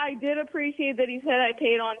 though, I did appreciate that he said I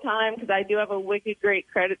paid on time because I do have a wicked great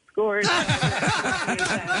credit score. Is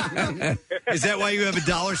that why you have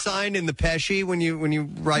a $sign in the Pesci when you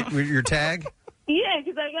write your tag? Yeah,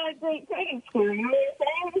 because I got a great credit score. You know what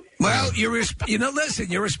I'm saying? Well, listen,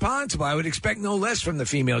 you're responsible. I would expect no less from the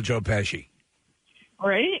female Joe Pesci.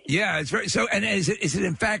 Right? Yeah, it's very so. And is it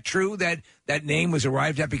in fact true that name was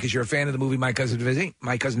arrived at because you're a fan of the movie My Cousin Vinny?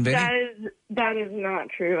 That is not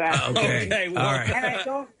true. Actually. Okay. All right. And I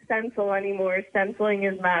don't stencil anymore. Stenciling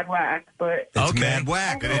is mad whack, but It's mad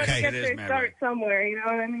whack. I Okay. get their start somewhere. You know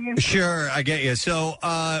what I mean? Sure, I get you. So,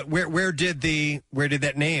 where did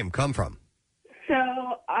that name come from? So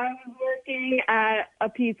I was working at a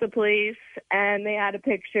pizza place, and they had a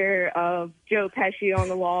picture of Joe Pesci on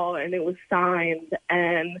the wall, and it was signed.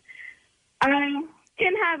 And I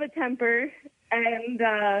can have a temper, and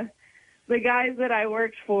the guys that I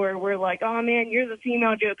worked for were like, "Oh man, you're the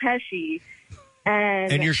female Joe Pesci,"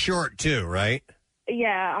 and you're short too, right?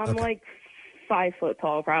 Yeah, I'm like 5 foot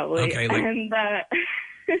tall, probably. Okay, and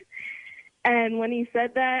and when he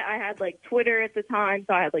said that, I had like Twitter at the time,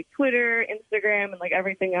 so I had like Twitter, Instagram, and like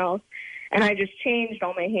everything else. And I just changed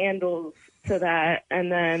all my handles to that,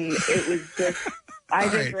 and then it was just I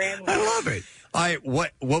just ran with it. I love it. All right,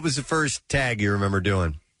 what was the first tag you remember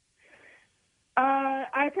doing?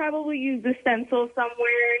 I probably used a stencil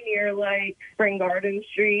somewhere near like Spring Garden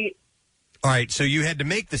Street. All right, so you had to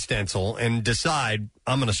make the stencil and decide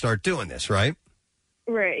I'm going to start doing this, right?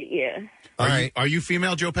 Right, yeah. Are you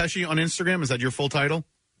female Joe Pesci on Instagram? Is that your full title?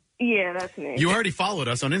 Yeah, that's me. You already followed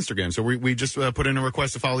us on Instagram, so we just put in a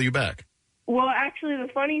request to follow you back. Well, actually, the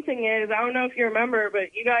funny thing is, I don't know if you remember,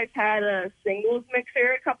 but you guys had a singles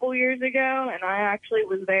mixer a couple years ago, and I actually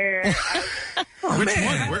was there. Which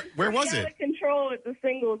one? Where was Out it? of control with the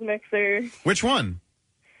singles mixer. Which one?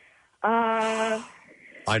 I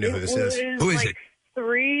know who this is. Who Who is like it?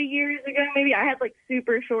 3 years ago, maybe. I had like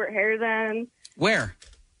super short hair then. Where?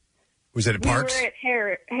 Was it at Parks? We were at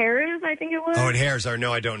Harris, I think it was. Oh, at Harris.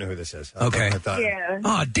 No, I don't know who this is. Okay. I thought. Yeah.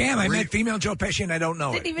 Oh, damn, I met female Joe Pesci and I don't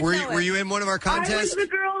know it. Were you in one of our I was contests? the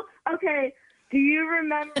girl. Okay. Do you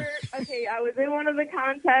remember? Okay, I was in one of the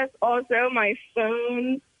contests. Also, my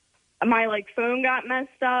phone got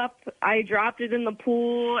messed up. I dropped it in the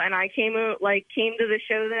pool, and I came to the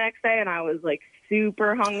show the next day, and I was like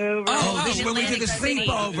super hungover. Oh, this is when we did the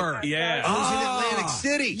sleepover. Yeah. I was in Atlantic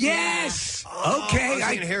City. Yes. I Okay.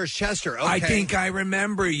 was in Harris Chester. Okay. I think I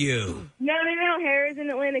remember you. No, Harris in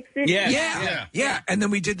Atlantic City. Yeah. And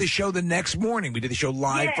then we did the show the next morning. We did the show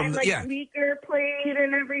live Yeah, from and the like Leaker played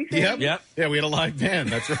and everything. Yep. Yeah, we had a live band.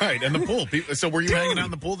 That's right. And the pool. So were you hanging out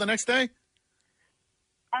in the pool the next day?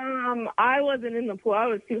 I wasn't in the pool. I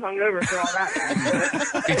was too hungover for all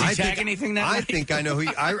that. Did you tag anything that I night? think I know who.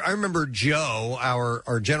 I remember Joe,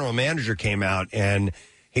 our general manager, came out and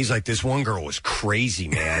he's like, "This one girl was crazy,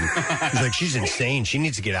 man." He's like, "She's insane. She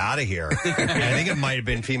needs to get out of here." And I think it might have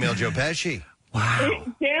been female Joe Pesci. Wow. It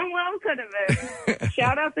damn well could have been.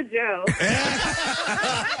 Shout out to Joe.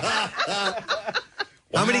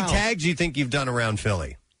 How many tags do you think you've done around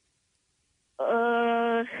Philly?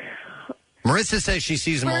 Marissa says she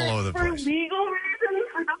sees them all over the For place. legal reasons,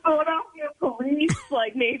 for the Philadelphia police,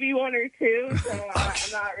 like maybe one or two, so I'm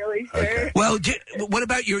not really sure. Well, what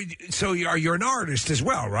about your? So you're an artist as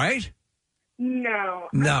well, right? No.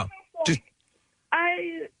 No.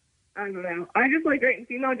 I don't know. I just like writing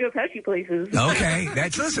female Joe Pesci places. Okay,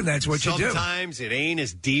 that's what you do. Sometimes it ain't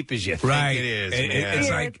as deep as you think Right. it is, It- man. it's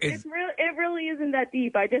Yeah, like it really isn't that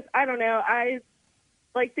deep. I don't know. I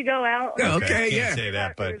like to go out. Can't say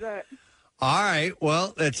that, but all right.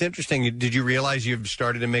 Well, that's interesting. Did you realize you've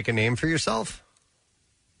started to make a name for yourself?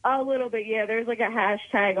 A little bit, yeah. There's like a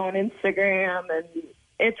hashtag on Instagram, and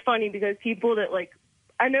it's funny because people that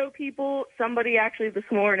I know people. Somebody actually this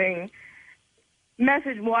morning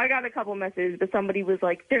messaged. Well, I got a couple messages, but somebody was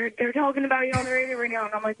like, "They're talking about you on the radio right now,"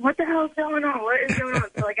 and I'm like, "What the hell is going on? What is going on?"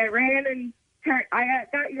 So I ran and I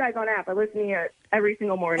got you guys on app. I listen to you every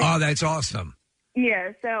single morning. Oh, that's awesome.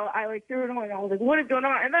 Yeah, so I threw it on and I was like, what is going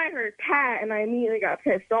on? And then I heard Pat and I immediately got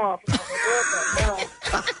pissed off. And I was like,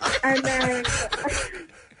 what the hell? And then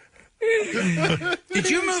Did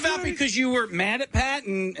you move out because you were mad at Pat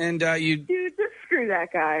and you? Dude, just screw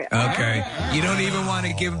that guy. Okay. You don't even want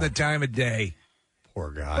to give him the time of day.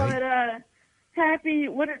 Poor guy. But happy,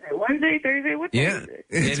 what is it? Wednesday, Thursday? What day is it?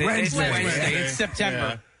 It's Wednesday. It's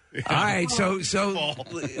September. All right, so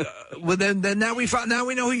well then now we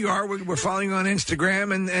know who you are. We're following you on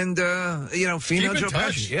Instagram and female Keep in Joe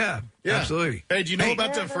touch. Pesci. Yeah, absolutely. Hey, do you know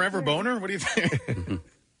about the Forever Boner? What do you think?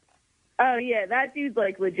 Oh, yeah, that dude's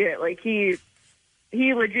legit. He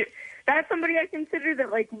legit. That's somebody I consider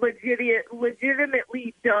that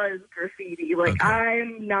legitimately does graffiti.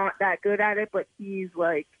 I'm not that good at it, but he's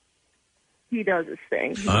he does his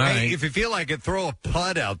thing. Hey, if you feel like it, throw a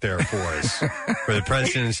PUD out there for us for the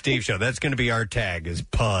Preston and Steve show. That's going to be our tag is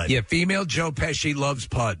PUD. Yeah, female Joe Pesci loves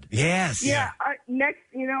PUD. Yes. Yeah.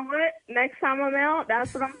 You know what? Next time I'm out,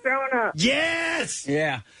 that's what I'm throwing up. Yes.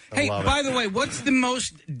 Yeah. Hey, by the way, what's the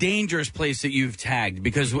most dangerous place that you've tagged?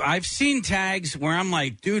 Because I've seen tags where I'm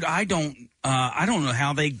like, dude, I don't know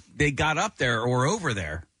how they got up there or over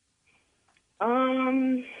there.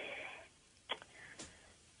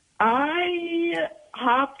 I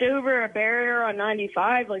hopped over a barrier on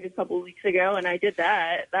 95 a couple of weeks ago, and I did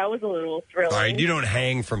that. That was a little thrilling. All right, you don't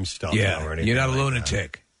hang from stuff. Yeah, or anything you're not a like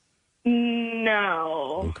lunatic.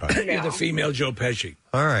 No. Okay. No. You're the female Joe Pesci.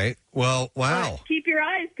 All right. Well, wow. But keep your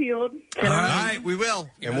eyes peeled. All right, we will.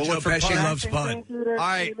 And we'll Joe look for Pesci PUD. loves PUD. All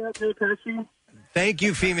right. Thank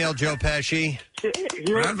you, female Joe Pesci.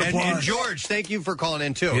 Round of And applause. George, thank you for calling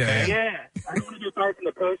in, too, okay? Yeah, I wanted to start from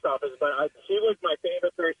the post office, but she was my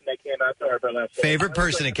favorite person that came out to our burlesque show. Favorite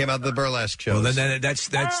person that came out of the burlesque show. Well, then that's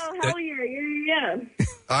Oh, hell yeah.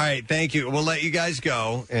 All right, thank you. We'll let you guys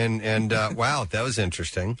go. And wow, that was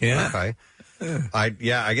interesting. Yeah. Okay. I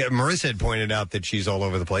get Marissa had pointed out that she's all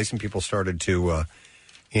over the place, and people started to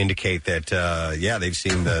indicate that they've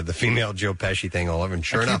seen the female Joe Pesci thing all over. And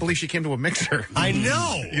sure I can't enough, believe she came to a mixer. I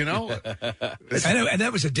know. You know? I know, and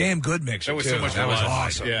that was a damn good mixer. That was too. so much That was fun.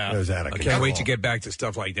 awesome. Yeah. It was out of I can't control. wait to get back to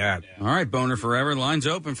stuff like that. All right, Boner Forever. Line's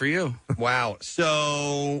open for you. Wow.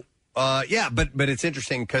 So but it's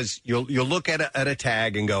interesting because you'll look at a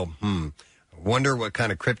tag and go, I wonder what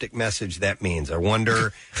kind of cryptic message that means. I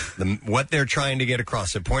wonder what they're trying to get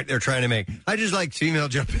across, the point they're trying to make. I just like female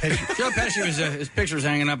Joe Pesci. Joe Pesci was his picture's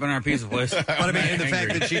hanging up in our pizza place. But I mean, and the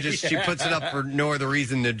fact that she puts it up for no other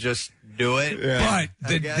reason than just do it. But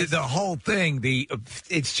the whole thing,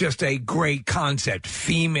 it's just a great concept.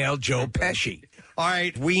 Female Joe Pesci. All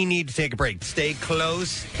right, we need to take a break. Stay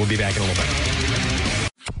close. We'll be back in a little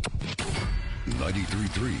bit.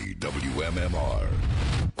 93.3 WMMR.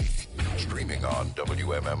 Streaming on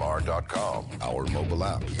WMMR.com, our mobile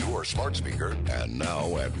app, your smart speaker, and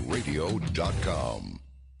now at radio.com.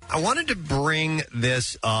 I wanted to bring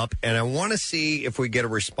this up, and I want to see if we get a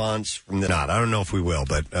response from the... Not, I don't know if we will,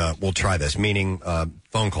 but we'll try this, meaning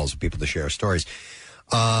phone calls with people to share stories.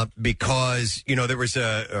 Because, there was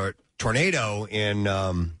a tornado in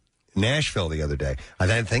Nashville the other day.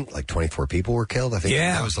 I think 24 people were killed. I think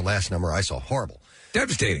that was the last number I saw. Horrible.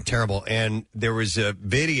 Devastating. Terrible. And there was a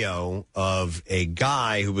video of a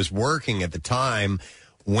guy who was working at the time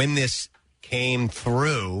when this came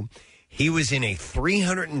through. He was in a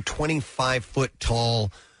 325-foot tall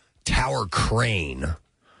tower crane.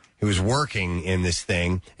 He was working in this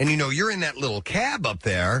thing. And, you're in that little cab up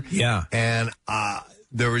there. Yeah. And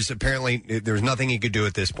there was nothing he could do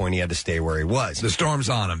at this point. He had to stay where he was. The storm's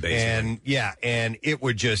on him, basically. And it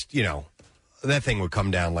would just, that thing would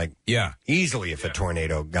come down easily if a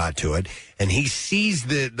tornado got to it. And he sees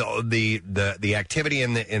the activity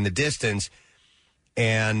in the distance,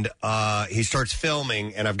 and he starts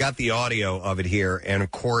filming. And I've got the audio of it here. And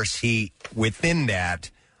of course, he within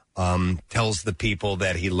that tells the people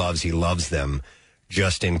that he loves them,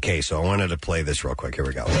 just in case. So I wanted to play this real quick. Here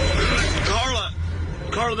we go.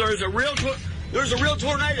 Carla, there's a real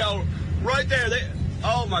tornado right there.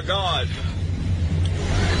 Oh my God.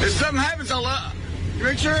 If something happens, I'll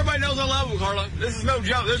make sure everybody knows I love them, Carla. This is no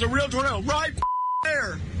joke. There's a real tornado right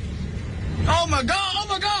there. Oh, my God. Oh,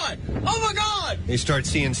 my God. Oh, my God. You start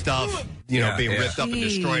seeing stuff, being ripped up and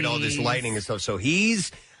destroyed, all this lightning and stuff. So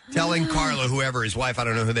he's telling Carla, whoever, his wife, I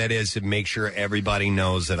don't know who that is, to make sure everybody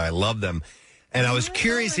knows that I love them. And I was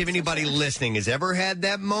curious if anybody listening has ever had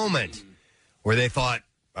that moment where they thought,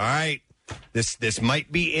 all right, this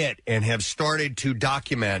might be it, and have started to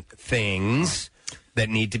document things that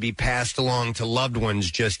need to be passed along to loved ones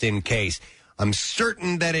just in case. I'm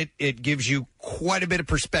certain that it gives you quite a bit of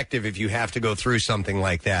perspective if you have to go through something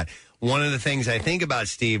like that. One of the things I think about,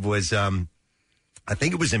 Steve, was I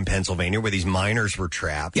think it was in Pennsylvania where these miners were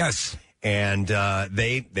trapped. Yes. And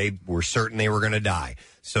they were certain they were going to die.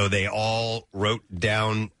 So they all wrote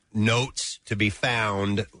down notes to be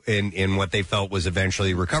found in what they felt was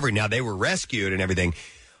eventually recovery. Now, they were rescued and everything,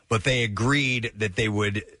 but they agreed that they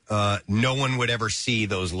would no one would ever see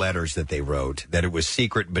those letters that they wrote, that it was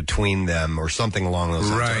secret between them or something along those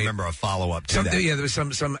lines. Right. I remember a follow-up to that. Yeah, there was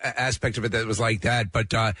some aspect of it that was like that,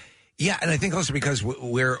 but yeah, and I think also because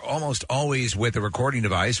we're almost always with a recording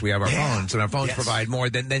device. We have our phones, and our phones provide more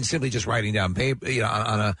than simply just writing down paper,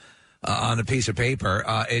 on a piece of paper.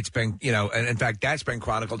 It's been, and in fact, that's been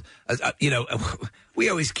chronicled. We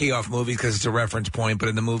always key off movies because it's a reference point, but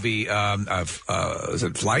in the movie, is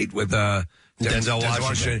it Flight with Denzel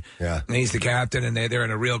Washington. Yeah, and he's the captain, and they're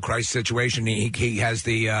in a real crisis situation. He has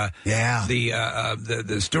the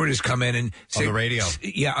stewardess come in and say, on the radio,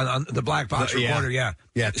 on the black box recorder,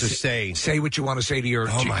 to say what you want to say to your.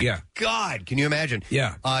 Oh my God, can you imagine?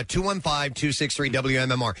 Yeah,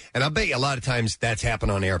 215-263-WMMR, and I'll bet you a lot of times that's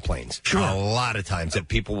happened on airplanes. Sure, a lot of times that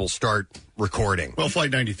people will start recording. Well,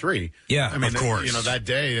 Flight 93. Yeah, I mean, of course. That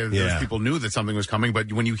day, those people knew that something was coming,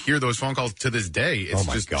 but when you hear those phone calls to this day, it's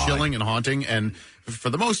just chilling and haunting. And for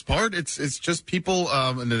the most part, it's just people,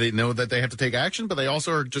 and they know that they have to take action, but they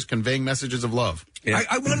also are just conveying messages of love. Yeah.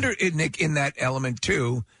 I wonder, Nick, in that element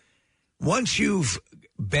too, once you've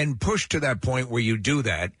been pushed to that point where you do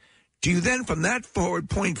that, do you then, from that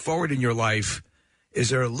point forward in your life, is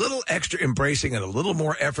there a little extra embracing and a little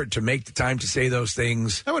more effort to make the time to say those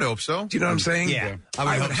things? I would hope so. Do you know what I'm saying? Yeah.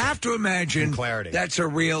 I would have to imagine that's a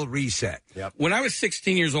real reset. Yep. When I was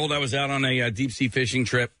 16 years old, I was out on a deep sea fishing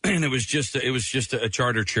trip, and it was just a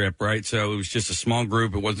charter trip, right? So it was just a small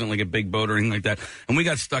group. It wasn't like a big boat or anything like that. And we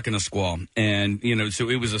got stuck in a squall, and so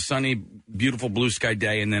it was a sunny, beautiful blue sky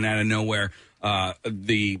day, and then out of nowhere,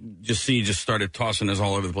 the sea just started tossing us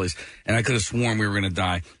all over the place, and I could have sworn we were going to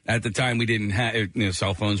die. At the time, we didn't have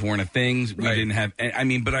cell phones weren't a thing. We didn't have.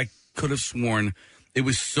 But I could have sworn it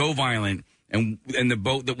was so violent, and the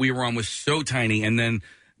boat that we were on was so tiny. And then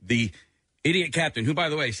the idiot captain, who by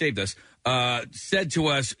the way saved us, said to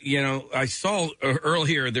us, I saw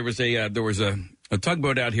earlier there was a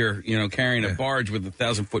tugboat out here, carrying a barge with a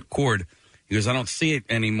 1,000-foot cord. He goes, I don't see it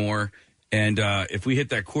anymore, and if we hit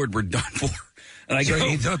that cord, we're done for. And I so go,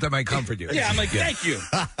 he thought that might comfort you. Yeah, I'm like, thank you.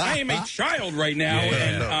 I am a child right now,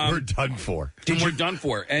 and we're done for. We're done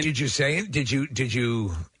for. And did you say it? Did you? Did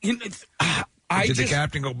the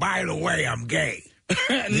captain go? By the way, I'm gay.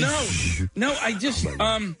 No. I just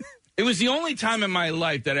it was the only time in my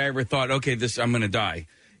life that I ever thought, okay, I'm going to die,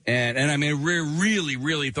 and I mean, really,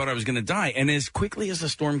 really thought I was going to die. And as quickly as the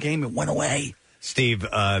storm came, it went away. Steve,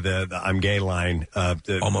 the I'm gay line,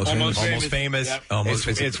 almost famous. Yep.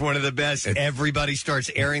 It's one of the best. Everybody starts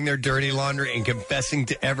airing their dirty laundry and confessing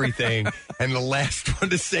to everything. And the last one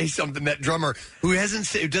to say something, that drummer who doesn't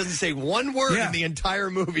say one word in the entire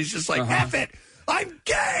movie, is just like, F it, I'm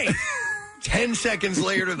gay. 10 seconds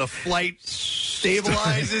later, the flight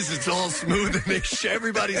stabilizes. It's all smooth, and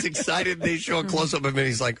everybody's excited. They show a close up of him, and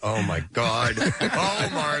he's like, "Oh my God, oh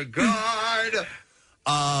my God."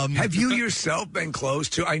 Have you yourself been close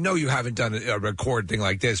to? I know you haven't done a record thing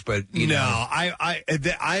like this, but I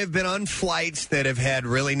have been on flights that have had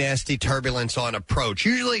really nasty turbulence on approach.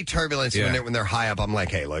 Usually turbulence when they're high up, I'm like,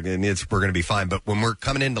 hey, look, we're going to be fine. But when we're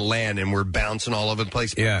coming into land and we're bouncing all over the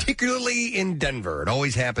place, particularly in Denver, it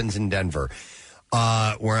always happens in Denver,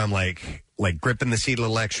 where I'm like gripping the seat a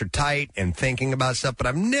little extra tight and thinking about stuff. But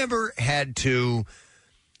I've never had to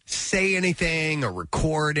say anything or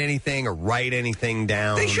record anything or write anything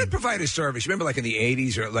down. They should provide a service. Remember, like in the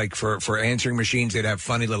 80s, or like for answering machines, they'd have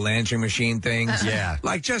funny little answering machine things. Yeah.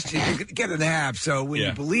 Like just you get an app, so when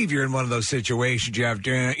you believe you're in one of those situations, you have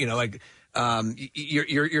to,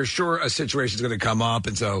 you're sure a situation's going to come up,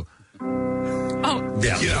 and so.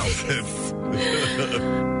 Yeah.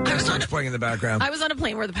 Song's playing in the background. I was on a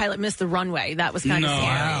plane where the pilot missed the runway. That was kind of scary.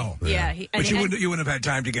 Wow. Yeah. But you wouldn't have had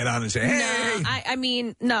time to get on and say,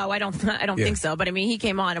 hey. No, I don't think so. But I mean, he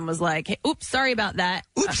came on and was like, hey, oops, sorry about that.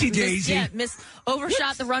 Oopsie daisy.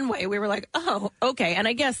 Overshot the runway. We were like, oh, okay. And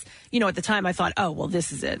I guess, at the time I thought, oh, well,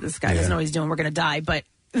 this is it. This guy doesn't know what he's doing. We're going to die. But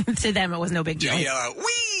to them, it was no big deal.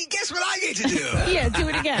 Guess what I get to do? Yeah, do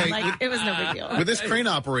it again. It was no big deal. With this crane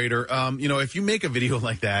operator, if you make a video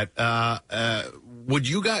like that, would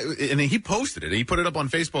you guys, and he posted it, he put it up on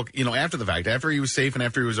Facebook, after the fact, after he was safe and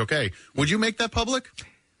after he was okay. Would you make that public?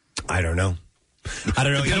 I don't know.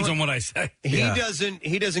 Depends on what I say. He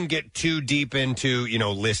doesn't get too deep into,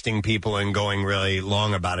 listing people and going really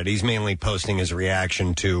long about it. He's mainly posting his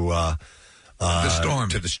reaction to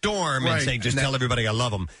the storm, and saying, just tell everybody I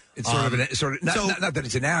love them. It's not that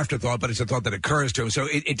it's an afterthought, but it's a thought that occurs to him. So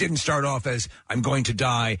it didn't start off as I'm going to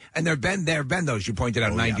die. And there have been those you pointed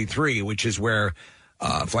out, 93, which is where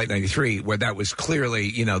Flight 93, where that was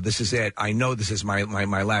clearly, this is it. I know this is my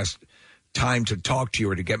last time to talk to you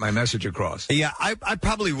or to get my message across. Yeah, I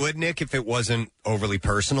probably would, Nick, if it wasn't overly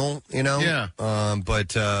personal, Yeah.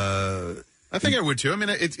 But I think I would too. I mean,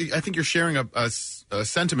 I think you're sharing a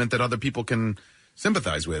sentiment that other people can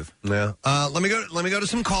sympathize with. Yeah. Let me go to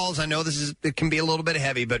some calls. I know it can be a little bit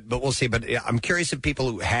heavy, but we'll see. But I'm curious if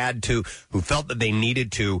people who felt that they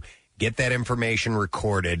needed to get that information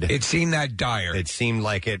recorded. It seemed that dire. It seemed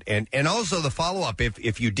like it, and also the follow up.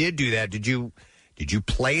 If you did do that, did you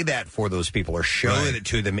play that for those people or show it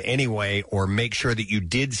to them anyway, or make sure that you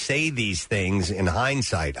did say these things in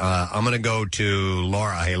hindsight? I'm going to go to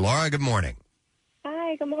Laura. Hey, Laura. Good morning.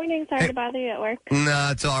 Hi. Good morning. Sorry to bother you at work. No,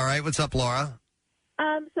 it's all right. What's up, Laura?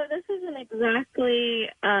 So this isn't exactly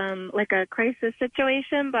like a crisis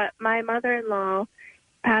situation, but my mother-in-law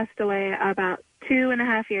passed away about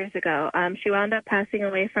 2.5 years ago. She wound up passing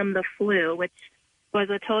away from the flu, which was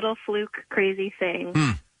a total fluke, crazy thing.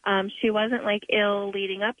 She wasn't ill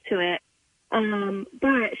leading up to it,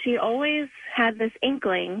 but she always had this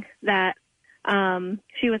inkling that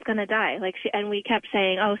she was going to die. And we kept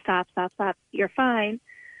saying, "Oh, stop, you're fine."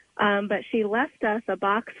 But she left us a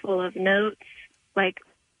box full of notes,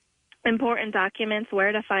 important documents,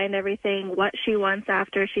 where to find everything, what she wants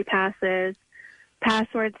after she passes,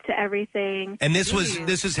 passwords to everything. And this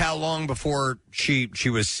is how long before she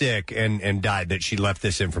was sick and died that she left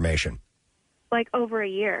this information? Over a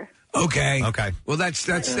year. Okay. Well, that's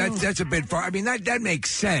a bit far. I mean, that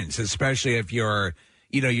makes sense, especially if you're.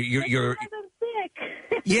 I wasn't sick.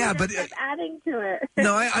 Yeah, but adding to it.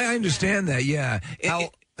 No, I understand that. Yeah.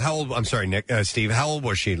 How old? I'm sorry, Nick. Steve. How old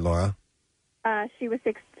was she, Laura? She was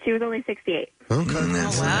only 68. Okay.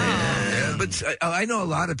 Wow. But I know a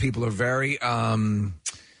lot of people are very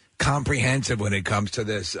comprehensive when it comes to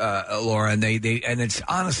this, Laura, and it's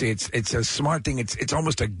honestly it's a smart thing. It's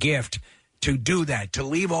almost a gift to do that, to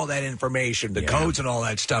leave all that information, the codes and all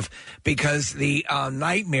that stuff, because the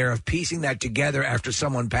nightmare of piecing that together after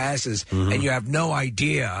someone passes and you have no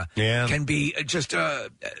idea can be just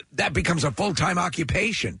that becomes a full-time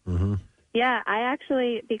occupation. Yeah, I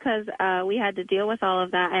actually, because we had to deal with all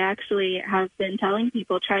of that, I actually have been telling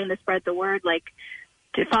people, trying to spread the word,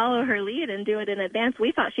 to follow her lead and do it in advance.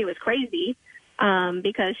 We thought she was crazy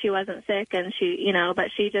because she wasn't sick, and but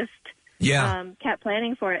she just kept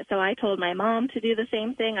planning for it. So I told my mom to do the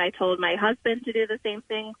same thing. I told my husband to do the same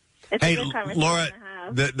thing. It's a good conversation Laura, to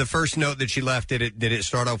have. the first note that she left, did it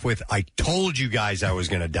start off with, "I told you guys I was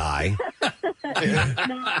going to die"? No,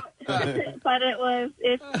 but it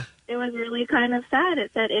was really kind of sad.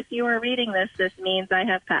 It said, "If you are reading this, this means I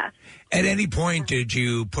have passed." At any point, did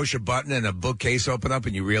you push a button and a bookcase open up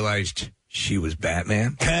and you realized she was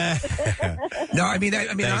Batman? No, I mean,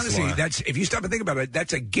 Thanks, honestly, Laura. That's, if you stop and think about it,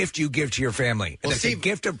 that's a gift you give to your family. Well, that's a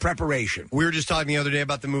gift of preparation. We were just talking the other day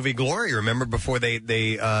about the movie Glory. Remember, before they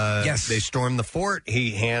stormed the fort,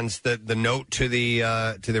 he hands the note to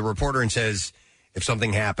the reporter and says, "If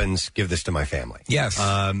something happens, give this to my family." Yes.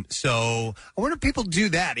 So I wonder if people do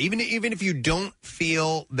that, even if you don't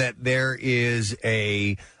feel that there is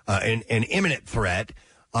an imminent threat.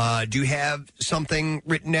 Do you have something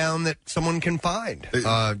written down that someone can find,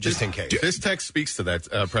 just in case? This text speaks to that,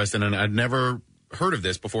 Preston, and I'd never heard of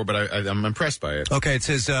this before, but I'm impressed by it. Okay, it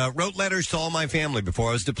says, wrote letters to all my family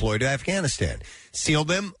before I was deployed to Afghanistan. Sealed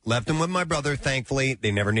them, left them with my brother. Thankfully,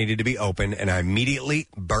 they never needed to be opened, and I immediately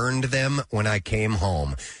burned them when I came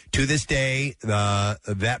home. To this day,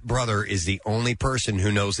 that brother is the only person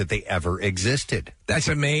who knows that they ever existed. That's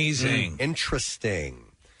amazing. Interesting.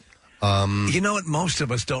 You know what? Most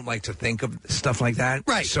of us don't like to think of stuff like that.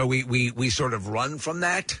 Right. So we sort of run from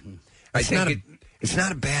that. It's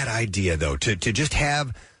not a bad idea, though, to just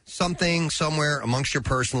have something somewhere amongst your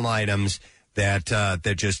personal items that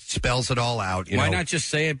just spells it all out. Why not just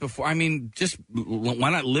say it before? I mean, why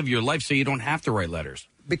not live your life so you don't have to write letters?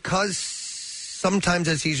 Because sometimes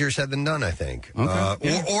it's easier said than done, I think.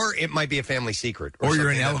 Okay. Or it might be a family secret. Or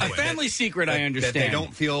you're something an elephant. A family secret, I understand. That they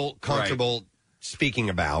don't feel comfortable speaking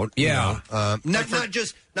about. Yeah. Not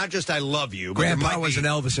just I love you. But Grandpa was an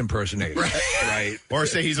Elvis impersonator. Right. Or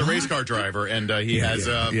say he's a race car driver and he has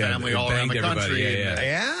a family all around the country.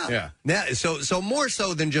 Yeah. So more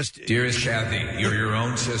so than just... Dearest Kathy, you're your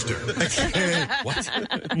own sister.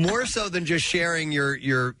 What? More so than just sharing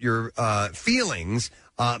your feelings...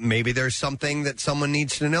 maybe there's something that someone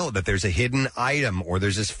needs to know, that there's a hidden item or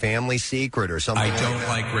there's this family secret or something. I don't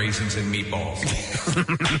like raisins and meatballs.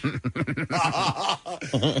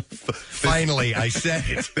 Finally, I said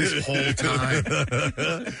it this whole time.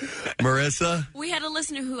 Marissa? We had a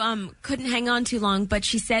listener who couldn't hang on too long, but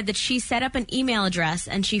she said that she set up an email address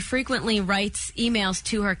and she frequently writes emails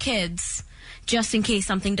to her kids just in case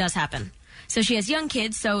something does happen. So she has young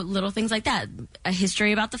kids, so little things like that, a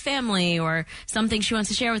history about the family or something she wants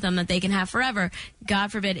to share with them that they can have forever.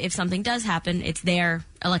 God forbid, if something does happen, it's there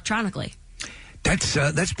electronically.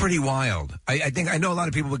 That's pretty wild. I know a lot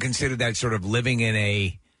of people would consider that sort of living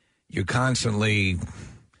in you're constantly,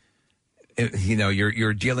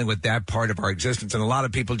 you're dealing with that part of our existence, and a lot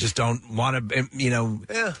of people just don't want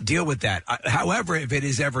to, deal with that. However, if it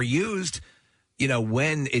is ever used,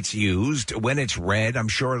 when it's used, when it's read, I'm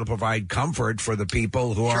sure it'll provide comfort for the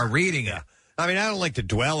people who are reading it. I mean, I don't like to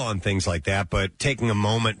dwell on things like that, but taking a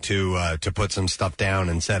moment to put some stuff down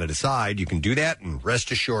and set it aside, you can do that, and rest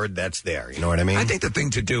assured that's there. You know what I mean? I think the thing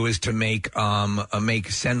to do is to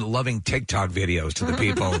send loving TikTok videos to the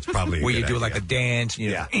people. It's probably where you do idea. like a dance.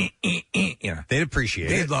 They'd appreciate it.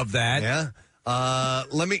 They'd love that. Yeah.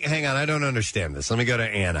 Let me hang on. I don't understand this. Let me go to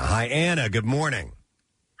Anna. Hi, Anna. Good morning.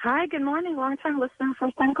 Hi, good morning. Long-time listener,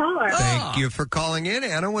 first-time caller. Thank you for calling in,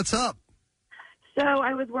 Anna. What's up? So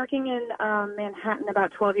I was working in Manhattan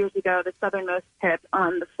about 12 years ago, the southernmost tip,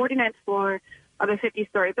 on the 49th floor of a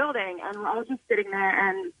 50-story building. And I was just sitting there,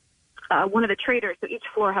 and one of the traders, so each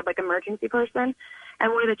floor had like an emergency person,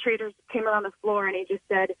 and one of the traders came around the floor, and he just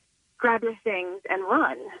said, grab your things and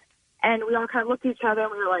run. And we all kind of looked at each other,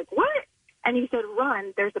 and we were like, what? And he said,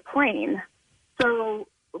 run, there's a plane. So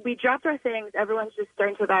we dropped our things. Everyone's just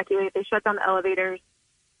starting to evacuate. They shut down the elevators.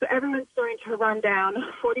 So everyone's starting to run down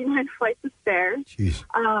 49 flights of stairs.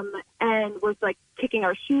 And we're like kicking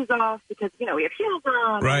our shoes off because, we have heels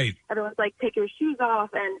on. Right. Everyone's like, take your shoes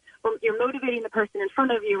off. And you're motivating the person in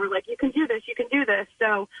front of you. We're like, you can do this. You can do this.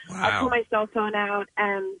 So I pulled my cell phone out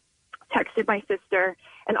and texted my sister.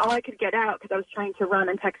 And all I could get out, because I was trying to run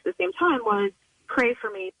and text at the same time, was pray for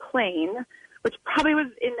me, plane. Which probably was,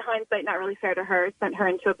 in hindsight, not really fair to her. It sent her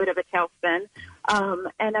into a bit of a tailspin.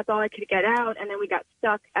 And that's all I could get out. And then we got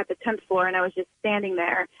stuck at the 10th floor, and I was just standing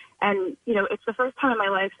there. And, it's the first time in my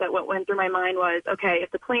life that what went through my mind was, okay,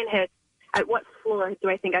 if the plane hits, at what floor do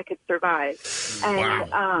I think I could survive?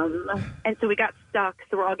 And, and so we got stuck.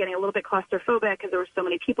 So we're all getting a little bit claustrophobic because there were so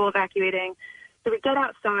many people evacuating. So we get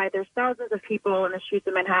outside. There's thousands of people in the streets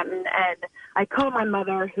of Manhattan. And I call my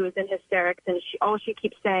mother, who is in hysterics, and all she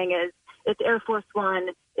keeps saying is, it's Air Force One.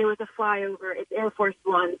 It was a flyover. It's Air Force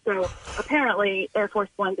One. So apparently Air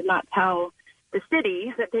Force One did not tell the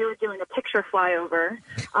city that they were doing a picture flyover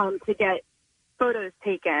to get photos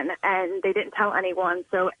taken, and they didn't tell anyone.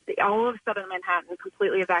 So all of southern Manhattan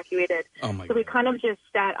completely evacuated. Oh my so we kind of just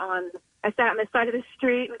I sat on the side of the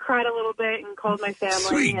street and cried a little bit and called my family.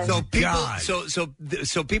 Sweet. And,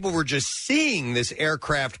 So people were just seeing this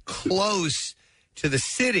aircraft close to the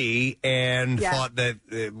city and thought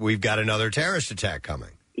that we've got another terrorist attack coming.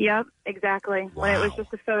 Yep, exactly. Wow. When it was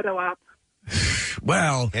just a photo op.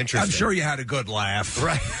 Well, I'm Interesting. sure you had a good laugh.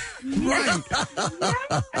 Right. Yeah.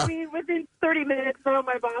 I mean, within 30 minutes, my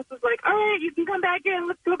boss was like, all right, you can come back in.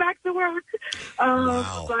 Let's go back to work.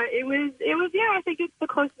 But it was, I think it's the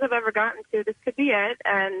closest I've ever gotten to. This could be it.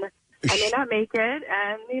 And I may not make it.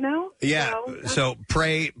 And, Yeah. So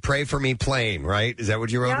pray for me, plane, right? Is that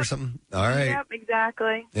what you wrote or something? All right. Yep,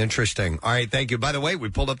 exactly. Interesting. All right. Thank you. By the way, we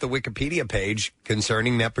pulled up the Wikipedia page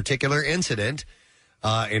concerning that particular incident.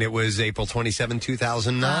 And it was April 27,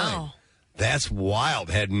 2009. Wow. That's wild.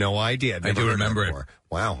 Had no idea. I do remember it.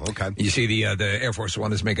 Wow. Okay. You see the Air Force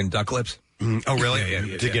One is making duck lips? Oh, really?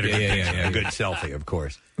 Yeah, to get a good selfie, of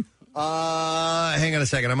course. Hang on a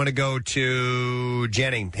second. I'm going to go to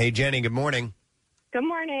Jenny. Hey, Jenny, good morning. Good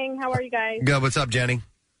morning. How are you guys? Good. What's up, Jenny?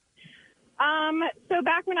 So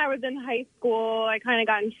back when I was in high school, I kind of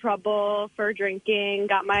got in trouble for drinking,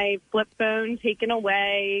 got my flip phone taken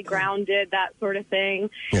away, grounded, that sort of thing.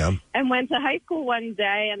 Yeah. And went to high school one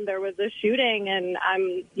day, and there was a shooting, and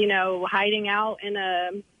I'm, hiding out in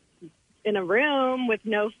a room with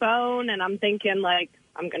no phone, and I'm thinking, like,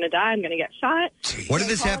 I'm going to die. I'm going to get shot. What did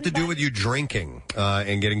this have to do with you drinking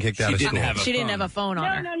and getting kicked out of school? She didn't have a phone on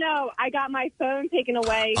her. No. I got my phone taken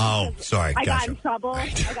away. Oh, sorry. I got Gotcha. in trouble.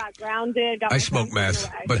 I got grounded. I smoke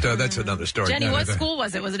meth, but that's another story. Jenny, what school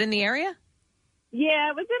was it? Was it in the area? Yeah,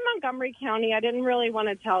 it was in Montgomery County. I didn't really want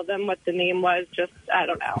to tell them what the name was. Just, I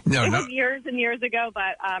don't know. It was years and years ago,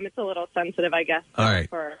 but it's a little sensitive, I guess. All right.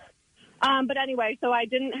 But anyway, so I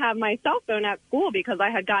didn't have my cell phone at school because I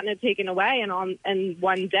had gotten it taken away. And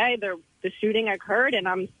one day the shooting occurred, and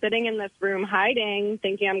I'm sitting in this room hiding,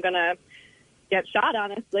 thinking I'm going to get shot,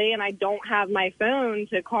 honestly, and I don't have my phone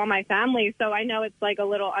to call my family. So I know it's like a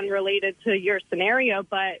little unrelated to your scenario,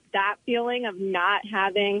 but that feeling of not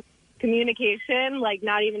having communication, like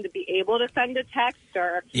not even to be able to send a text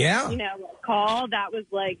or, call, that was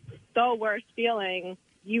like the worst feeling.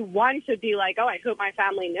 You want to be like, oh, I hope my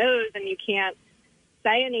family knows, and you can't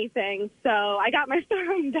say anything. So I got my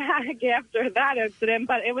phone back after that incident,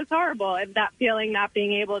 but it was horrible. And that feeling not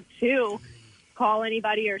being able to call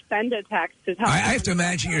anybody or send a text to tell I have to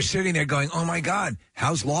imagine you're sitting there going, oh, my God,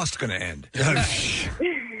 how's Lost going to end?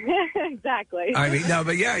 Exactly. I mean, no,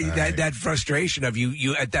 but yeah, that frustration of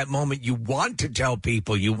you at that moment, you want to tell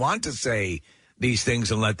people, you want to say these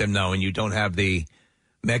things and let them know, and you don't have the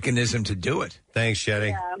mechanism to do it. Thanks, Jenny.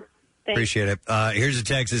 Yeah. Appreciate it. Here's a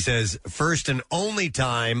text that says, first and only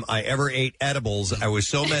time I ever ate edibles, I was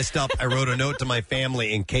so messed up, I wrote a note to my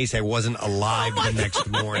family in case I wasn't alive the next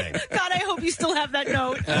morning. God, I hope you still have that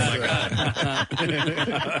note. Oh, my God.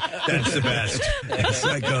 That's the best. It's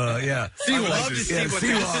like, yeah. Seahorses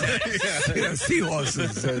and,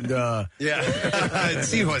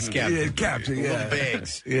 seahorse captain. Yeah, captain, yeah. Little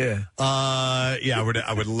bags. Yeah.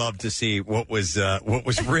 I would love to see what was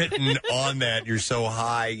written on that. You're so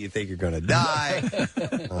high, you think you're going to die.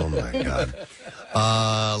 Oh, my God.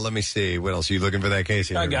 Let me see. What else? Are you looking for that,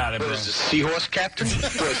 Casey? I got it, bro. Was the seahorse captain? Was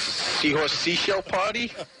the seahorse seashell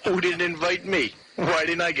party? Who didn't invite me? Why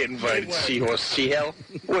didn't I get invited? Seahorse seahell?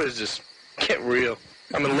 What is this? Get real.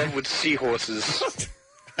 I'm in love with seahorses.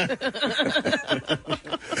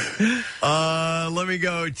 Let me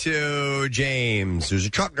go to James, who's a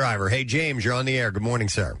truck driver. Hey, James, you're on the air. Good morning,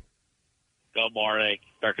 sir. Good morning.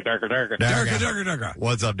 Darker.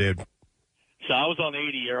 What's up, dude? So I was on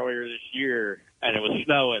 80 earlier this year, and it was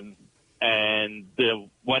snowing, and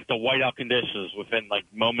went to whiteout conditions within,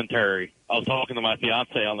 momentary. I was talking to my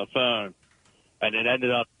fiance on the phone, and it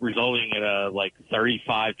ended up resulting in a,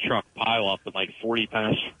 35-truck pileup and, 40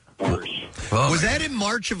 passengers. Was that in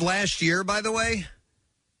March of last year, by the way?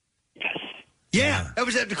 Yes. Yeah. That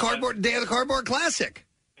was at the day of the Cardboard Classic.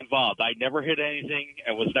 Involved. I never hit anything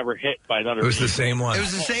and was never hit by another. It was the same one. It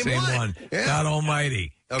was the same one. Yeah. God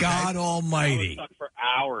Almighty. Okay. God Almighty. I was stuck for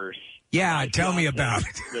hours. Yeah, tell me about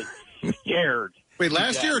it. Was scared. Wait,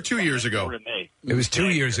 last year or 2 years ago? It was 2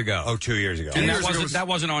 years ago. Oh, 2 years ago. And that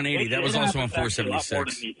wasn't on 80. That was also on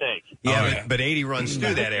 476. Yeah, but 80 runs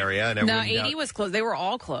through that area. And No, 80 was closed. They were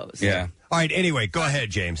all closed. Yeah. All right, anyway, go ahead,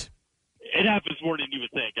 James. It happens more than you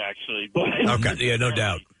would think, actually. But okay. Yeah, no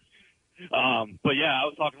doubt. But yeah, I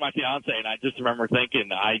was talking to my fiance, and I just remember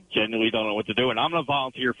thinking, I genuinely don't know what to do. And I'm a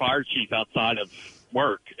volunteer fire chief outside of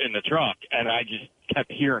work in the truck, and I just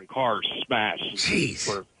kept hearing cars smash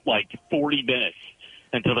for 40 minutes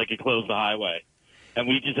until they could close the highway. And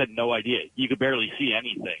we just had no idea. You could barely see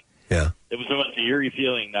anything. Yeah. It was the most eerie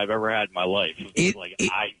feeling I've ever had in my life. It was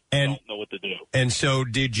I don't know what to do. And so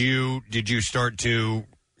did you start to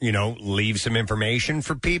leave some information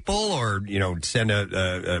for people, or send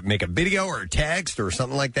make a video or a text or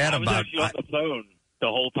something like that? I was actually on the phone the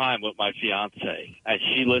whole time with my fiance, and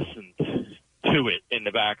she listened to it in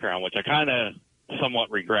the background, which I kind of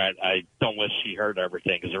somewhat regret. I don't wish she heard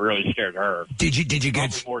everything because it really scared her. Did you get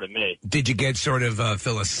probably more than me? Did you get sort of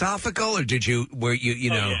philosophical, or did you Oh,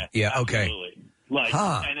 yeah, okay, absolutely.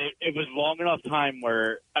 And it was long enough time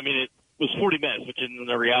where it was 40 minutes, which in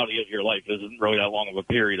the reality of your life isn't really that long of a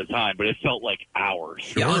period of time, but it felt like hours.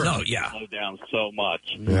 Sure. Yeah, no, yeah. Slowed down so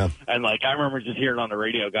much. Yeah. And I remember just hearing on the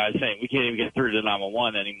radio guys saying, we can't even get through to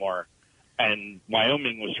 911 anymore. And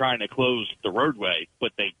Wyoming was trying to close the roadway,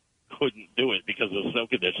 but they couldn't do it because of the snow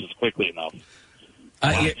conditions quickly enough.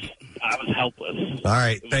 I was helpless. All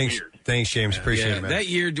right. Thanks, James. Appreciate it, man. That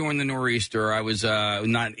year during the nor'easter, I was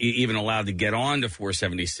not even allowed to get on to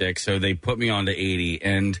 476, so they put me on to 80.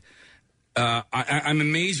 And I'm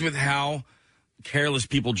amazed with how careless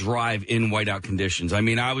people drive in whiteout conditions. I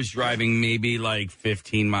mean, I was driving maybe like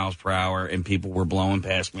 15 miles per hour, and people were blowing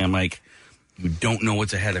past me. I'm like, you don't know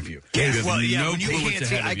what's ahead of you. Well, yeah, no when you clue can't what's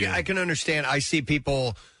see, ahead of you. I can understand. I see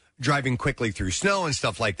people driving quickly through snow and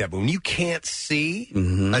stuff like that, but when you can't see,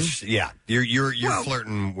 that's, you're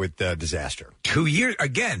flirting with disaster. 2 years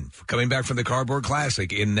again, coming back from the Cardboard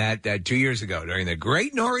Classic. In that 2 years ago, during the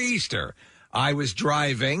Great Nor'easter, I was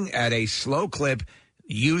driving at a slow clip,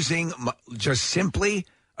 using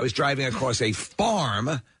I was driving across a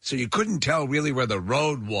farm, so you couldn't tell really where the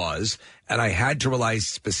road was, and I had to rely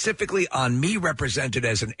specifically on me represented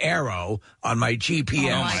as an arrow on my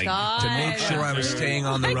GPS to make sure I was staying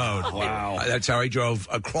on the road. Wow. That's how I drove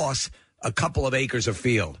across a couple of acres of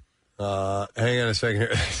field. Hang on a second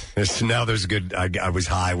here. Now there's a good. I was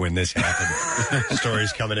high when this happened.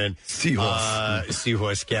 Stories coming in.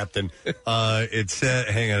 Seahorse captain. It's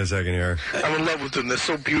hang on a second here. I'm in love with them. They're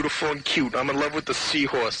so beautiful and cute. I'm in love with the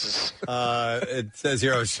seahorses. It says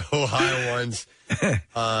here I was so high once.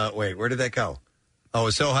 Wait, where did that go? I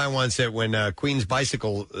was so high once that when Queen's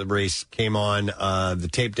bicycle race came on the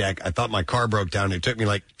tape deck, I thought my car broke down. It took me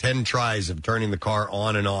like 10 tries of turning the car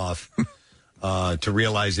on and off. To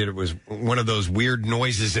realize that it was one of those weird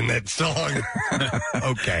noises in that song.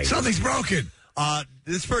 Okay. Something's broken.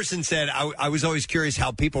 This person said, I was always curious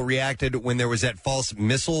how people reacted when there was that false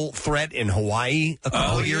missile threat in Hawaii a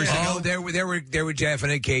couple of years ago. Oh, there were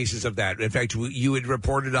definite cases of that. In fact, you had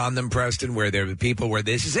reported on them, Preston, where there were people where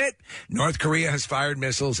this is it. North Korea has fired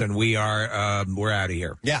missiles, and we're out of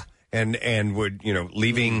here. Yeah. And would,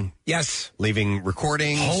 leaving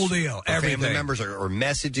recordings, whole deal, for everything, family members or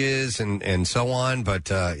messages and so on. But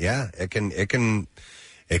it can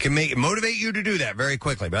motivate you to do that very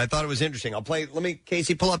quickly. But I thought it was interesting.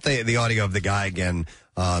 Casey, pull up the audio of the guy again.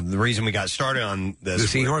 The reason we got started on this, the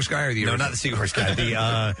seahorse guy, or no, not the seahorse guy,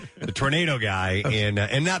 the tornado guy,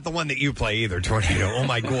 and not the one that you play either. Tornado. Oh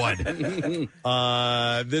my God.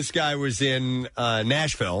 This guy was in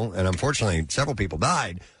Nashville, and unfortunately, several people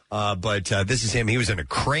died. But this is him. He was in a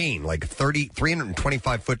crane, like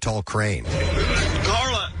 325 foot tall crane.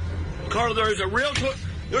 Carla, there's a real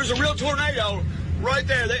tornado right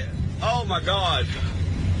there. Oh my God!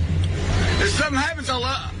 If something happens,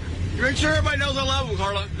 make sure everybody knows I love them,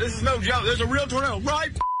 Carla. This is no joke. There's a real tornado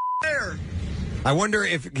right there. I wonder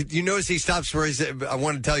if you notice he stops where he said, "I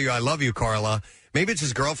want to tell you I love you, Carla." Maybe it's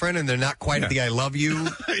his girlfriend, and they're not quite at the "I love you"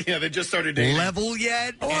 yeah, they just started dating level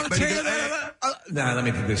yet. I want to tell you that. Nah, let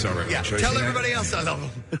me think this over. Yeah, tell everybody else I love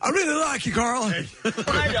them. I really like you, Carla.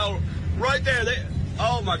 Tornado right there.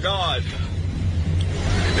 Oh my God!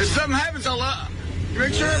 If something happens,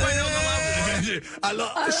 make sure everybody knows I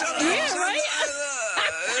love them. I love.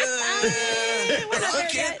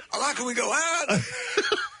 I like when we go out.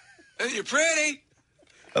 And you're pretty.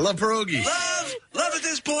 I love pierogies. Love at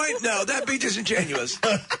this point? No, that'd be disingenuous. He's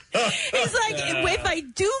like, if I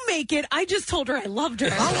do make it, I just told her I loved her.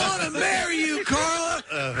 I want to marry you, Carla.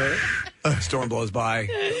 Storm blows by.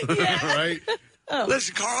 Yeah. Right? Oh.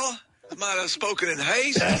 Listen, Carla, I might have spoken in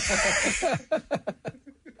haste.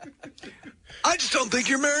 I just don't think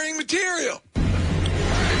you're marrying material.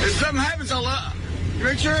 If something happens,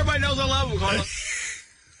 make sure everybody knows I love them, Carla.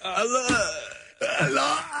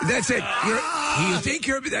 That's it. You think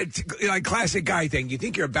you're that classic guy thing. You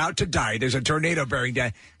think you're about to die. There's a tornado bearing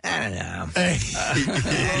down. I don't know. I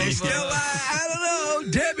don't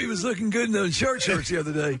know. Debbie was looking good in those short shorts the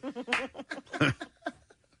other day.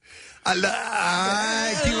 I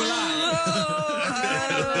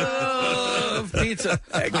love pizza.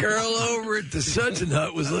 That girl over at the Suds and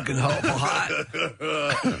Hut was looking awful hot.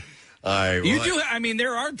 I mean,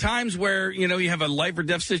 there are times where, you have a life or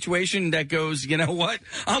death situation that goes, you know what?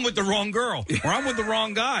 I'm with the wrong girl or I'm with the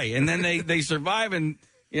wrong guy. And then they survive and,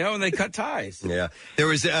 and they cut ties. Yeah. There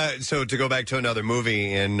was, so to go back to another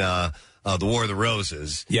movie in The War of the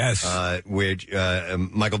Roses. Yes. Which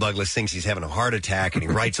Michael Douglas thinks he's having a heart attack and he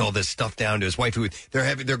writes all this stuff down to his wife.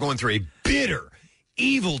 They're going through a bitter,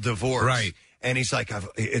 evil divorce. Right. And he's like,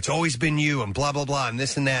 it's always been you and blah, blah, blah, and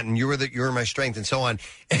this and that, and you're my strength and so on.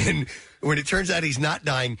 And when it turns out he's not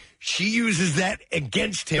dying, she uses that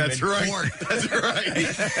against him. That's right. That's right.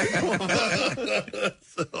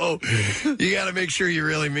 So you got to make sure you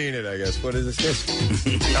really mean it, I guess. What is this?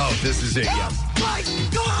 Oh, this is it, yeah. Oh, my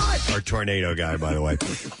God! Our tornado guy, by the way.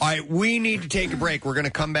 All right, we need to take a break. We're going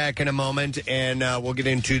to come back in a moment, and we'll get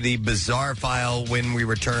into the bizarre file when we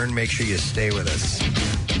return. Make sure you stay with us.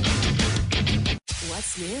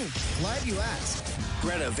 What's new? Glad you asked.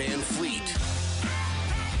 Greta Van Fleet.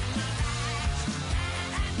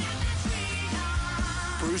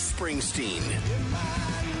 Bruce Springsteen.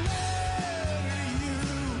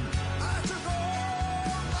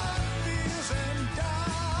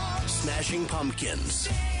 Smashing Pumpkins.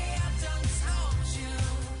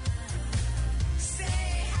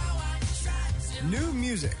 New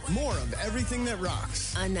music, more of everything that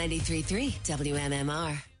rocks. On 93.3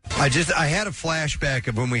 WMMR. I had a flashback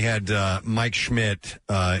of when we had Mike Schmidt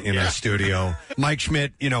in our studio. Mike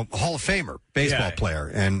Schmidt, Hall of Famer, baseball player,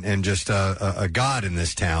 and just a god in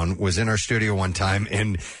this town, was in our studio one time,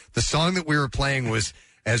 and the song that we were playing was,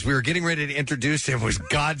 as we were getting ready to introduce him, was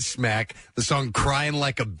Godsmack, the song Crying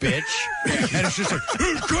Like a Bitch. And it's just like,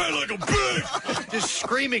 crying like a bitch! Just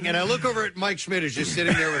screaming. And I look over at Mike Schmidt, who's just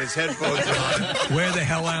sitting there with his headphones on. Where the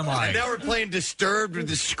hell am I? And now we're playing Disturbed with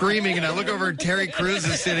the screaming, and I look over at Terry Crews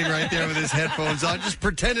is sitting right there with his headphones on, just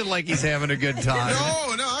pretending like he's having a good time.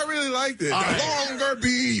 No, I really liked it. Longer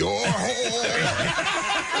be your whore.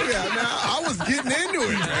 Yeah, man, I was getting into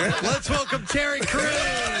it, man. Let's welcome Terry Crews.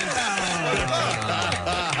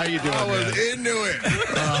 How you doing? I was into it.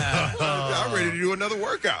 I'm ready to do another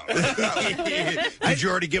workout. Did you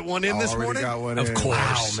already get one in this morning? Got one Of in.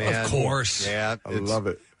 course, Wow, man. of course. Yeah, I love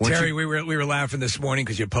it. Terry, we were laughing this morning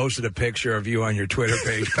because you posted a picture of you on your Twitter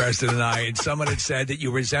page, Preston and I, and someone had said that you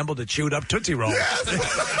resembled a chewed up Tootsie Roll. And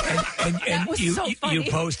That was you, so funny. you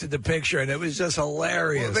posted the picture, and it was just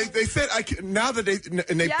hilarious. Well, they said now that they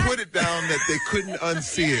put it down that they couldn't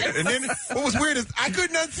unsee it, and then what was weird is I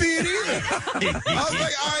couldn't unsee it either. I was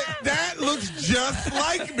like, that looks just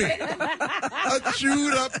like me, a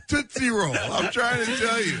chewed up Tootsie Roll. I'm trying to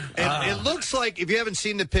tell you. It looks like, if you haven't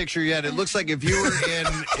seen the picture yet, it looks like if you were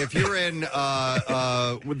in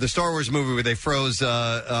the Star Wars movie where they froze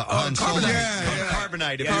Han Solo,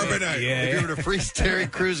 Carbonite. If you were to freeze Terry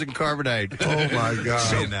Crews in Carbonite. Oh my God!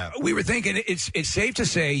 So we were thinking it's safe to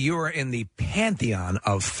say you are in the pantheon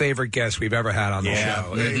of favorite guests we've ever had on the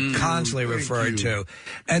show. Constantly referred to,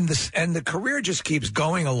 and the career just keeps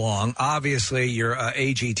going along. Obviously, your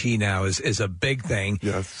AGT now is a big thing.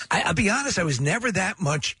 Yes, I'll be honest. I was never that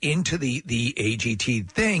much into the AGT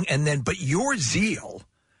thing, but your zeal.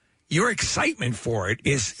 Your excitement for it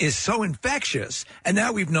is so infectious. And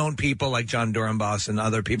now we've known people like John Dorenbos and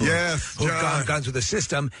other people who've gone through the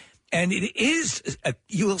system. And it is,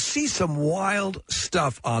 you will see some wild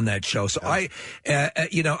stuff on that show. So through you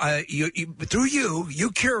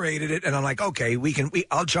curated it, and I'm like, okay,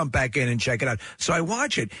 I'll jump back in and check it out. So I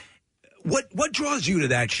watch it. What draws you to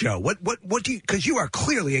that show? What do you, because you are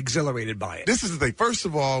clearly exhilarated by it. This is the thing. First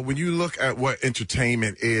of all, when you look at what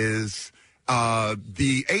entertainment is,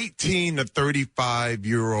 the 18 to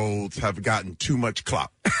 35-year-olds have gotten too much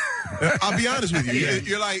clout. I'll be honest with you.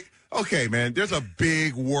 You're like, okay, man, there's a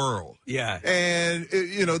big world. Yeah. And,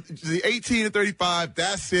 the 18 to 35,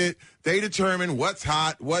 that's it. They determine what's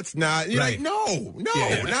hot, what's not. And you're like, no,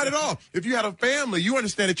 not at all. If you had a family, you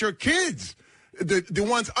understand that your kids, the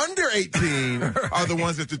ones under 18 are the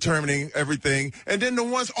ones that's determining everything. And then the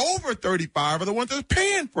ones over 35 are the ones that's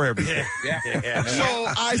paying for everything. So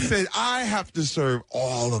I said, I have to serve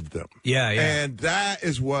all of them. And that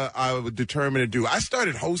is what I was determined to do. I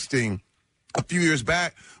started hosting a few years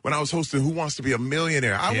back when I was hosting Who Wants to Be a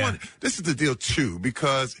Millionaire. This is the deal, too,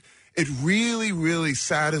 because it really, really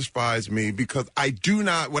satisfies me because I do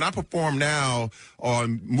not, when I perform now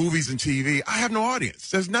on movies and TV, I have no audience.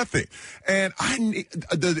 There's nothing. And I need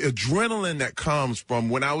the adrenaline that comes from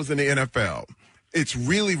when I was in the NFL. It's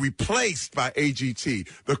really replaced by AGT.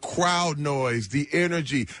 The crowd noise, the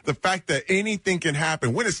energy, the fact that anything can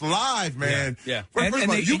happen. When it's live, man. Yeah. First of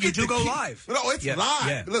all, you do go live. No, it's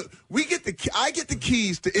live. Look, I get the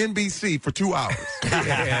keys to NBC for 2 hours.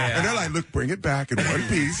 And they're like, look, bring it back in one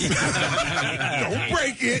piece. Don't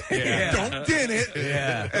break it. Don't dent it.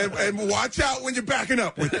 And watch out when you're backing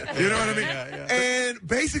up with it. You know what I mean? And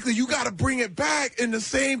basically, you got to bring it back in the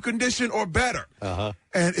same condition or better.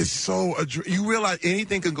 And it's so, you realize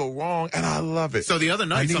anything can go wrong, and I love it. So the other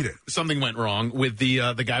night, something went wrong with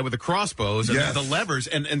the guy with the crossbows and the levers,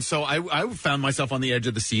 and so I found myself on the edge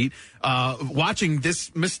of the seat watching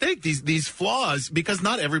this mistake, these flaws, because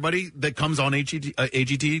not everybody that comes on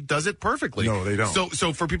AGT does it perfectly. No, they don't.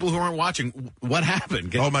 So for people who aren't watching, what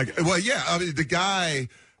happened? Oh my God! Well, yeah, I mean, the guy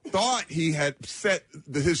thought he had set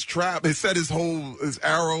his trap, he set his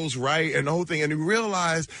arrows right and the whole thing, and he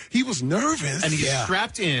realized he was nervous. And he's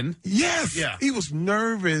strapped in. Yes. Yeah. He was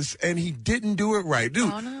nervous and he didn't do it right.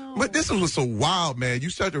 Dude, but this was so wild, man. You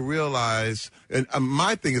start to realize, and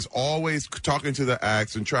my thing is always talking to the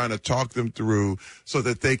acts and trying to talk them through so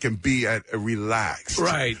that they can be relaxed.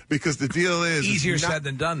 Right. Because the deal is easier said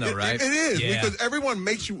than done, though, right? It is, because everyone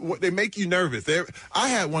makes you nervous. I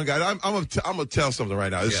had one guy, I'm gonna tell something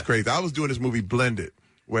right now. This is crazy. I was doing this movie Blended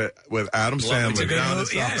with Adam Sandler down in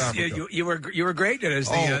South yes, Africa. you were great as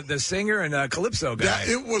the singer and Calypso guy.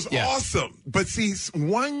 It was awesome. But see,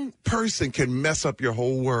 one person can mess up your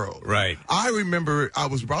whole world. Right. I remember I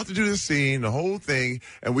was about to do the scene, the whole thing,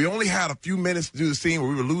 and we only had a few minutes to do the scene where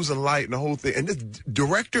we were losing light and the whole thing. And this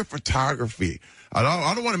director of photography, I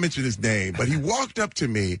don't want to mention his name, but he walked up to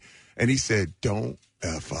me and he said, "Don't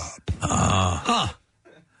F up."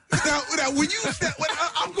 Now, when you said,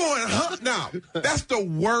 I'm going, huh? Now, that's the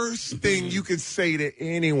worst thing you can say to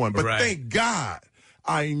anyone. But thank God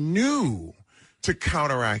I knew to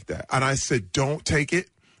counteract that. And I said, don't take it.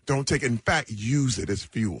 Don't take it. In fact, use it as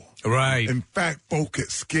fuel. Right. In fact,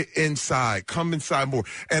 focus. Get inside. Come inside more.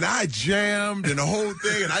 And I jammed and the whole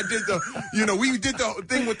thing. And I did we did the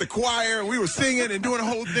thing with the choir. And we were singing and doing the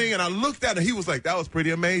whole thing. And I looked at him. He was like, that was pretty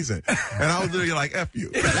amazing. And I was literally like, F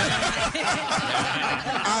you.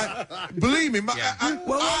 Believe me,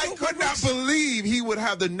 I could not believe he would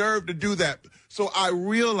have the nerve to do that. So I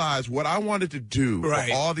realized what I wanted to do for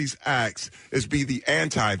all these acts is be the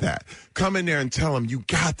anti that. Come in there and tell him, you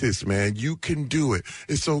got this, man. You can do it.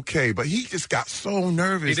 It's okay. But he just got so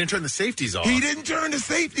nervous. He didn't turn the safeties off. He didn't turn the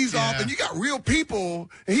safeties off. And you got real people,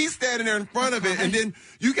 and he's standing there in front of it. And then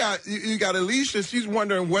you got Alicia. She's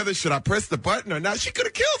wondering whether should I press the button or not. She could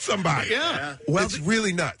have killed somebody. Yeah. Well, it's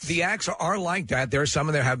really nuts. The acts are like that. There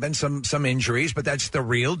have been some injuries, but that's the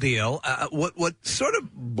real deal. What sort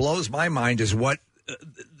of blows my mind is what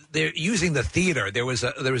they're using the theater. There was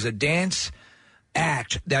a dance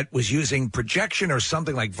act that was using projection or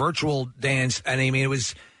something like virtual dance, and I mean it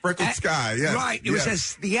was Freckled Sky. Yeah, right. It was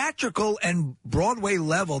as theatrical and Broadway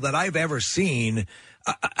level that I've ever seen.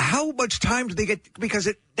 How much time do they get? Because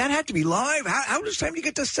that had to be live. How much time do you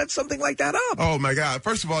get to set something like that up? Oh my God!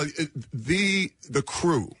 First of all, the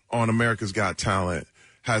crew on America's Got Talent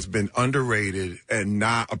has been underrated and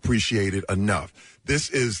not appreciated enough. This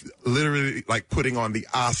is literally like putting on the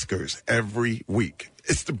Oscars every week.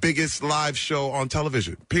 It's the biggest live show on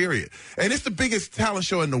television, period. And it's the biggest talent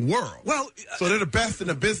show in the world. Well, so they're the best in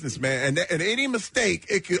the business, man. And any mistake,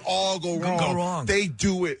 it could all go wrong. They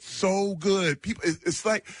do it so good. People, it's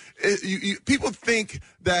like people think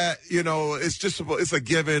that it's a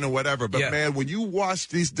given or whatever. But man, when you watch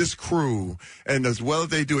this crew and as well as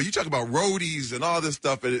they do it, you talk about roadies and all this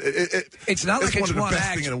stuff. It's not like one it's of the one best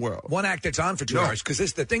act, thing in the world. One act that's on for 2 hours. Because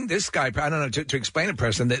this guy, I don't know to explain it,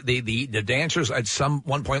 Preston. The dancers at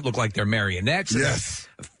one point look like they're marionettes. Yes.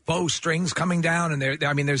 Faux strings coming down, and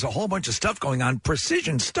there's a whole bunch of stuff going on,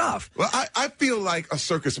 precision stuff. Well, I feel like a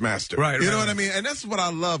circus master. Right. You know what I mean? And that's what I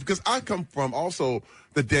love, because I come from also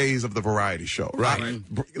the days of the variety show. Right.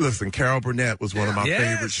 Listen, Carol Burnett was one of my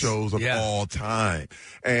favorite shows of all time.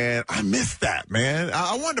 And I miss that, man.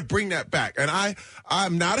 I wanted to bring that back. And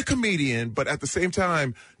I'm not a comedian, but at the same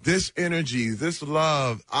time, this energy, this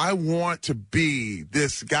love, I want to be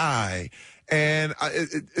this guy. And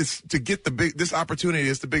it's to get this opportunity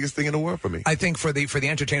is the biggest thing in the world for me. I think for the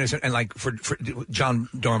entertainers and like for John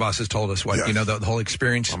Dornbos has told us what the whole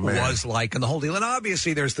experience was like and the whole deal. And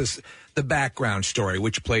obviously there's the background story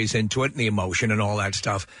which plays into it and the emotion and all that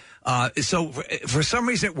stuff. So for some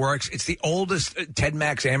reason it works. It's the oldest Ted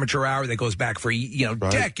Max amateur hour that goes back for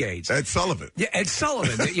decades. Ed Sullivan. Yeah, Ed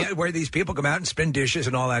Sullivan. Where these people come out and spin dishes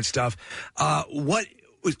and all that stuff. What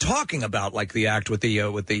was talking about like the act with the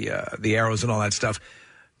arrows and all that stuff.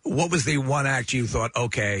 What was the one act you thought,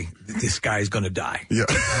 okay, this guy's going to die? Yeah.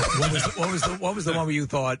 What was the one where you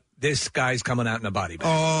thought this guy's coming out in a body bag?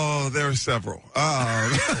 Oh, there are several.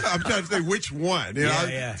 I'm trying to say which one.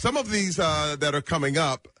 Yeah. Some of these that are coming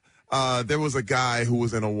up, there was a guy who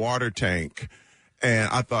was in a water tank.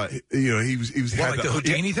 And I thought, he was had like the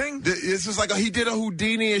Houdini thing? It's just like he did a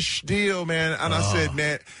Houdini-ish deal, man. And I said,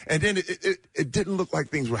 man, and then it didn't look like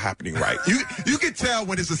things were happening right. You can tell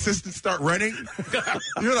when his assistants start running.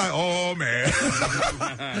 You're like, oh man.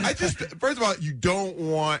 First of all, you don't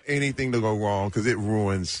want anything to go wrong because it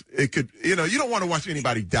ruins. It could, you don't want to watch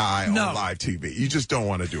anybody die on live TV. You just don't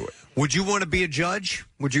want to do it. Would you want to be a judge?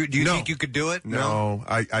 Do you think you could do it? No,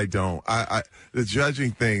 I don't. The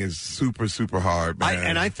judging thing is super, super hard,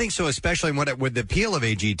 man. I think so, especially with the appeal of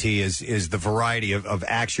AGT is the variety of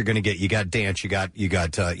acts you're going to get. You got dance, you got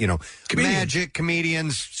magic,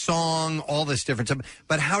 comedians, song, all this different stuff.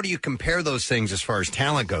 But how do you compare those things as far as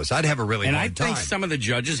talent goes? I'd have a really hard time. And I think some of the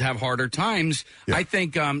judges have harder times. Yeah. I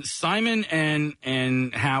think Simon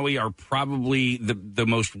and Howie are probably the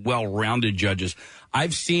most well-rounded judges.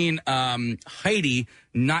 I've seen Heidi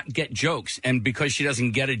not get jokes, and because she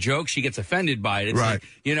doesn't get a joke, she gets offended by it. It's right.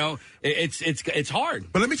 Like, it's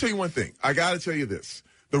hard. But let me tell you one thing. I got to tell you this.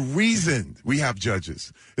 The reason we have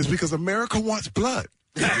judges is because America wants blood.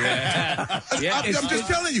 I'm just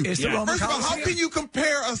telling you. First of all, how can you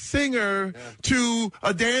compare a singer to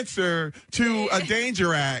a dancer to a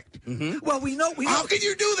danger act? Well, we know. How can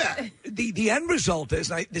you do that? The end result is,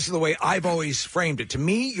 this is the way I've always framed it. To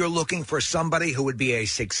me, you're looking for somebody who would be a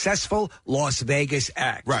successful Las Vegas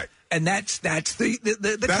act. Right. And that's the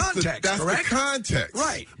context, that's correct? the context.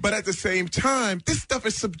 Right. But at the same time, this stuff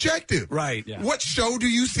is subjective. Right. Yeah. What show do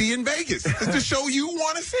you see in Vegas? It's the show you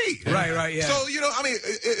want to see. Right, yeah. So,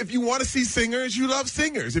 if you want to see singers, you love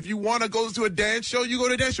singers. If you want to go to a dance show, you go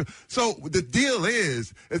to a dance show. So the deal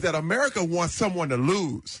is that America wants someone to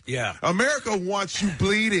lose. Yeah. America wants you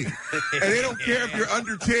bleeding. And they don't care if you're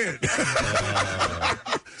under 10.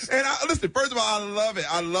 And listen, first of all, I love it.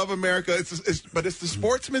 I love America. But it's the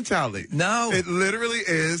sports mentality. No. It literally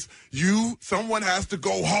is someone has to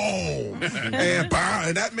go home and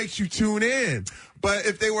that makes you tune in. But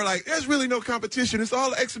if they were like, there's really no competition, it's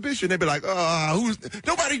all exhibition, they'd be like,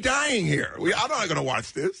 nobody dying here. I'm not going to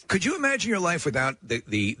watch this. Could you imagine your life without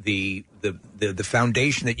the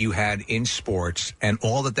foundation that you had in sports and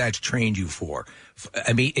all that's trained you for?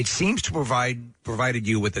 I mean, it seems to provided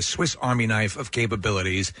you with a Swiss Army knife of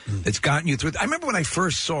capabilities that's gotten you through. I remember when I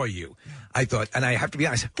first saw you, I thought, and I have to be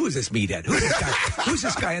honest, who is this meathead? Who's this guy? Who's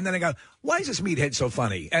this guy? And then I go, why is this meathead so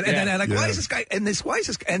funny? And then I'm like, why is this guy? Why is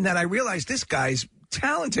this guy? And then I realized this guy's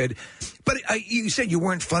talented. But you said you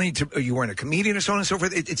weren't funny, you weren't a comedian or so on and so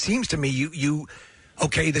forth. It seems to me you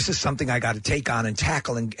okay, this is something I got to take on and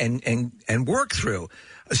tackle and work through.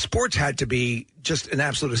 Sports had to be just an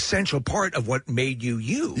absolute essential part of what made you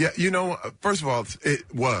you. Yeah, first of all, it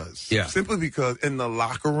was. Yeah. Simply because in the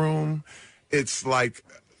locker room, it's like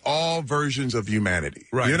all versions of humanity.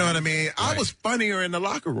 Right. You know what I mean? Right. I was funnier in the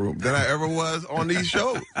locker room than I ever was on these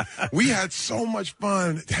shows. We had so much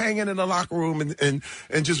fun hanging in the locker room and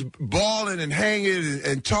just balling and hanging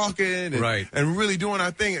and talking and really doing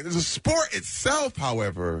our thing. The sport itself,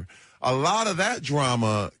 however, a lot of that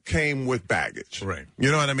drama came with baggage. Right. You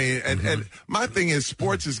know what I mean? And my thing is,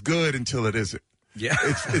 sports is good until it isn't. Yeah.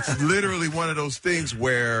 It's literally one of those things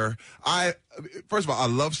where first of all, I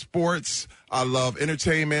love sports, I love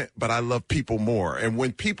entertainment, but I love people more. And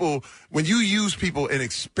when you use people in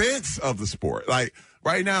expense of the sport, like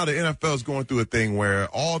right now the NFL is going through a thing where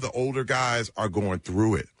all the older guys are going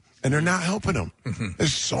through it. And they're not helping them.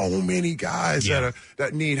 There's so many guys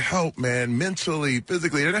that need help, man, mentally,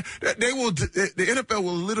 physically. The NFL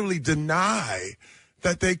will literally deny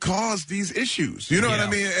that they caused these issues. You know what I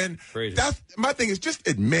mean? And that's my thing is just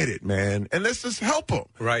admit it, man, and let's just help them.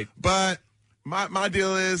 Right. But my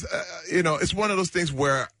deal is, it's one of those things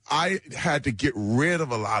where I had to get rid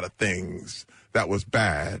of a lot of things that was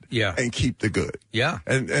bad and keep the good. Yeah.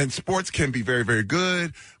 And sports can be very, very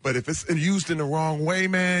good, but if it's used in the wrong way,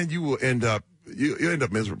 man, you will end up you end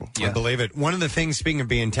up miserable. I believe it. One of the things, speaking of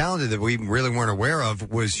being talented, that we really weren't aware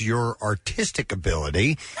of was your artistic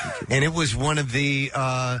ability. And it was one of the,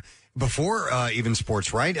 before even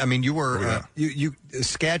sports, right? I mean, you were, you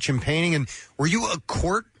sketch and painting, and were you a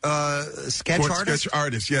court sketch artist? Sketch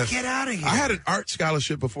artist, yes. Get out of here. I had an art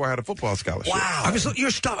scholarship before I had a football scholarship. Wow. I was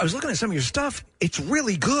looking at some of your stuff. It's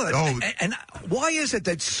really good. Oh. And why is it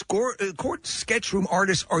that court sketch room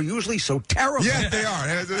artists are usually so terrible? Yes, they are.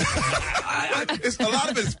 A lot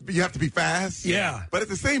of it is you have to be fast. Yeah. But at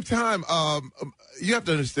the same time, you have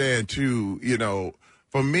to understand, too,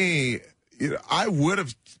 for me, I would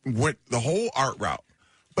have went the whole art route.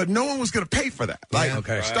 But no one was going to pay for that.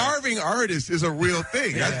 Starving artists is a real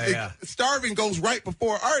thing. Starving goes right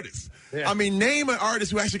before artists. Yeah. I mean, name an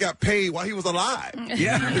artist who actually got paid while he was alive.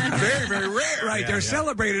 Yeah. It's very, very rare. Right. They're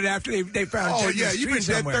celebrated after they found Oh, yeah. You've been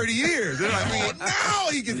dead 30 years. They're like, now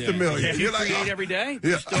he gets the million. Do you create every day?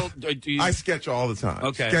 Yeah. Do you... I sketch all the time.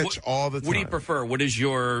 Okay. Sketch all the time. What do you prefer? What is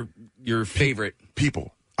your favorite?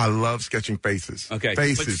 People. I love sketching faces. Okay,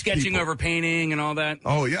 faces, but sketching people. over painting and all that.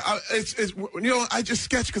 Oh yeah, I just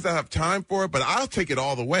sketch because I have time for it, but I'll take it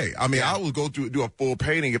all the way. I mean, I will go do a full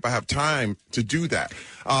painting if I have time to do that.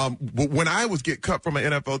 But when I get cut from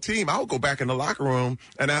an NFL team, I would go back in the locker room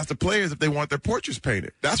and ask the players if they want their portraits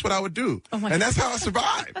painted. That's what I would do, and that's how I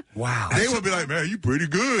survived. Wow, they would be like, "Man, you pretty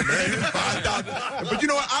good, man." But you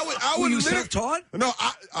know what? I would. Were you self-taught? No,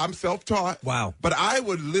 I'm self-taught. Wow. But I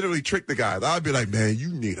would literally trick the guys. I'd be like, "Man, you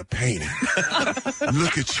need need a painting.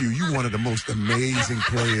 Look at you. You one of the most amazing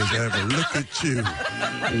players ever. Look at you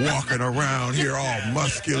walking around here all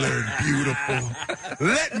muscular and beautiful.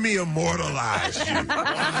 Let me immortalize you.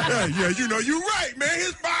 Yeah, you know, you're right, man.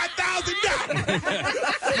 Here's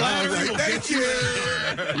 $5,000. I was like, thank you.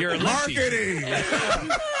 You're a lefty. Marketing.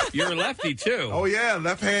 You're a lefty, too. Oh, yeah.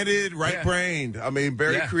 Left-handed, right-brained. I mean,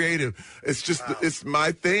 very creative. It's just, it's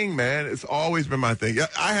my thing, man. It's always been my thing.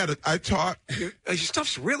 I taught. Your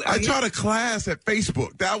stuff's really. I taught a class at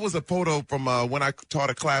Facebook. That was a photo from when I taught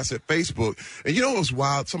a class at Facebook. And you know, it was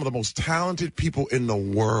wild. Some of the most talented people in the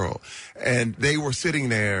world. And they were sitting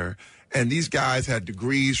there. And these guys had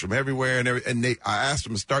degrees from everywhere. And I asked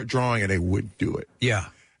them to start drawing, and they wouldn't do it. Yeah.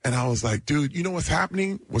 And I was like, dude, you know what's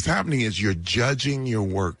happening? What's happening is you're judging your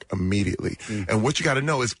work immediately. And what you got to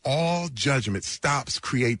know is all judgment stops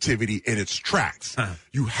creativity in its tracks.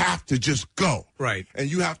 You have to just go. Right.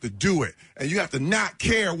 And you have to do it. And you have to not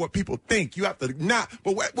care what people think. You have to not.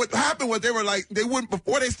 But what happened was they were like, they wouldn't,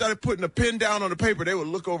 before they started putting a pen down on the paper, they would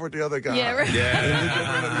look over at the other guy. Yeah, right.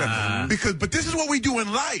 Yeah. But this is what we do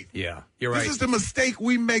in life. Yeah, you're right. This is the mistake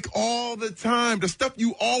we make all the time. The stuff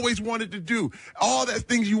you always wanted to do. All that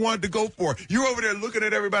things you wanted to go for. You're over there looking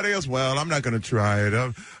at everybody else. Well, I'm not going to try it.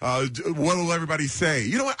 What will everybody say?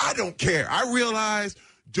 You know what? I don't care. I realize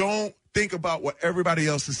don't think about what everybody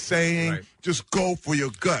else is saying. Right. Just go for your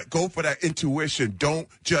gut. Go for that intuition. Don't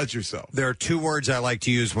judge yourself. There are two words I like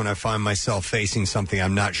to use when I find myself facing something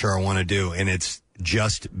I'm not sure I want to do, and it's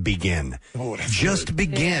just begin. Oh, that's just good.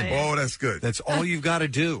 begin. Yeah. Oh, that's good. That's all you've got to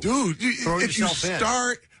do. Dude, Throw if you yourself in.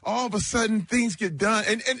 start, all of a sudden things get done.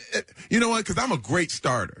 And you know what? Because I'm a great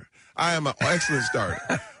starter. I am an excellent starter.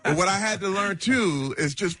 But what I had to learn, too,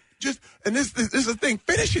 is just and this is the thing,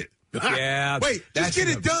 finish it. Yeah. Wait, just get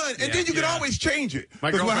it done, and then you can always change it.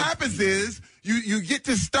 Because what happens is you get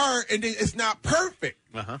to start, and then it's not perfect.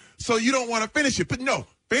 So you don't want to finish it. But no,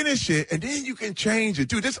 finish it, and then you can change it.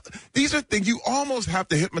 Dude, these are things you almost have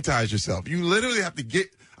to hypnotize yourself. You literally have to get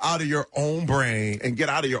out of your own brain and get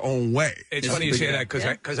out of your own way. It's funny you say that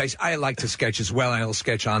because I like to sketch as well, and I'll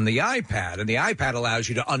sketch on the iPad, and the iPad allows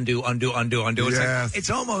you to undo. It's Yes.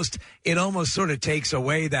 like, it almost sort of takes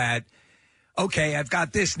away that. Okay, I've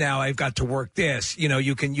got this now. I've got to work this. You know,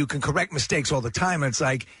 you can correct mistakes all the time. It's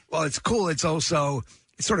like, well, it's cool. It's also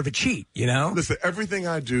sort of a cheat. You know. Listen, everything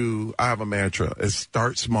I do, I have a mantra: is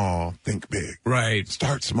start small, think big. Right.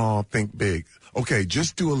 Start small, think big. Okay,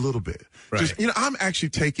 just do a little bit. Right. Just, I'm actually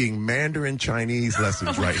taking Mandarin Chinese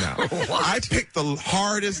lessons right now. I picked the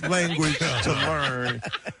hardest language to learn,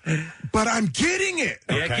 but I'm getting it.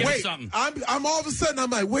 Yeah, give Wait, it something. I'm all of a sudden, I'm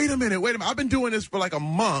like, wait a minute. I've been doing this for like a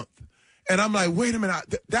month. And I'm like, wait a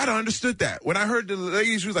minute, I understood that. When I heard the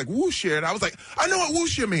lady, she was like, wuxia, and I was like, I know what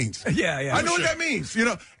wuxia means. Yeah. I know what that means, you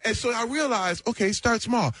know. And so I realized, okay, start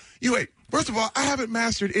small. First of all, I haven't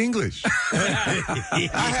mastered English. I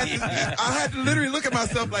had to literally look at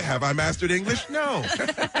myself like, have I mastered English? No.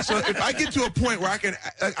 So if I get to a point where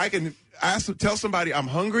I can tell somebody I'm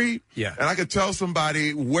hungry, and I can tell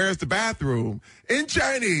somebody where's the bathroom in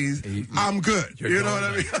Chinese, I'm good. You know what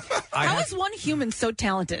I mean? How is one human so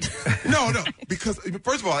talented? No, because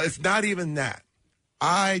first of all, it's not even that.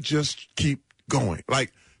 I just keep going.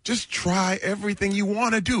 Like, just try everything you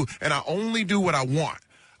want to do, and I only do what I want.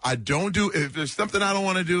 I don't do, if there's something I don't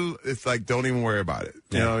want to do, it's like, don't even worry about it.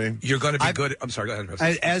 You know what I mean? You're going to be good. I'm sorry, go ahead,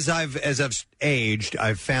 Preston. As I've aged,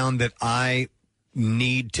 I've found that I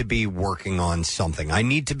need to be working on something. I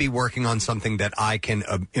need to be working on something that I can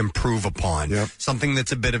improve upon, something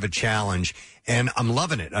that's a bit of a challenge, and I'm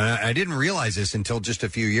loving it. I didn't realize this until just a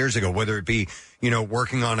few years ago, whether it be,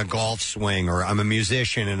 working on a golf swing, or I'm a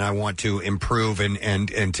musician and I want to improve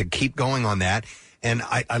and to keep going on that. And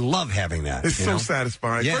I love having that. It's so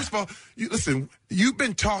satisfying. Yeah. First of all, listen, you've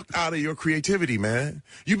been talked out of your creativity, man.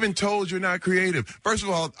 You've been told you're not creative. First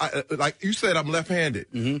of all, like you said, I'm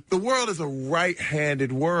left-handed. The world is a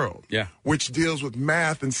right-handed world, which deals with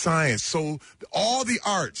math and science. So all the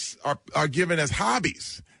arts are given as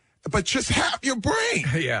hobbies, but just half your brain.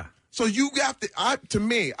 Yeah. So you have to,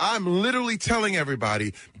 I'm literally telling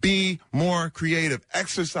everybody, be more creative,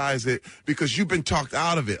 exercise it, because you've been talked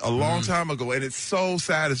out of it a long time ago, and it's so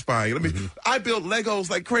satisfying. I built Legos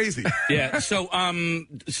like crazy. Yeah. So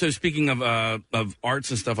speaking of arts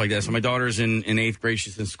and stuff like that, so my daughter's in 8th grade.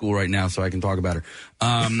 She's in school right now, so I can talk about her.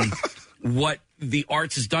 What the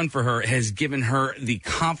arts has done for her has given her the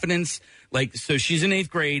confidence. So she's in 8th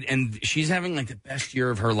grade, and she's having the best year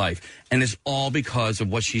of her life, and it's all because of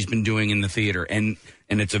what she's been doing in the theater, and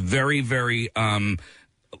it's a very, very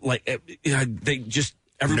they just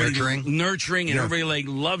everybody nurturing, and everybody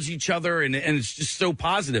loves each other, and it's just so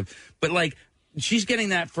positive. But she's getting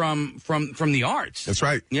that from the arts. That's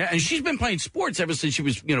right. Yeah, and she's been playing sports ever since she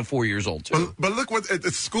was 4 years old too. But look what at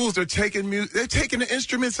the schools they're taking they're taking the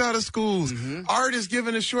instruments out of schools. Art is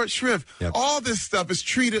given a short shrift. All this stuff is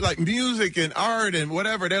treated like music and art and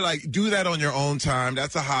whatever. They're like, do that on your own time.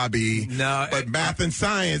 That's a hobby. No, but math and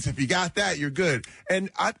science, if you got that, you're good. And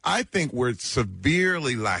I think we're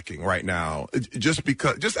severely lacking right now, just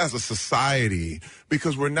as a society,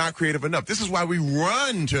 because we're not creative enough. This is why we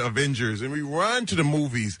run to Avengers and we run to the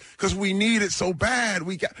movies, because we need it so bad.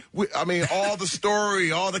 All the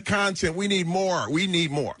story, all the content, we need more. We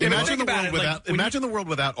need more. Imagine the world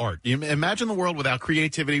without art. Imagine the world without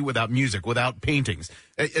creativity, without music, without paintings,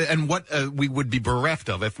 and what we would be bereft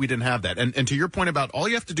of if we didn't have that. And to your point about all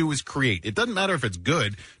you have to do is create. It doesn't matter if it's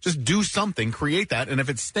good. Just do something, create that, and if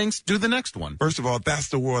it stinks, do the next one. First of all, that's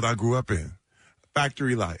the world I grew up in.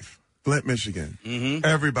 Factory life. Flint, Michigan.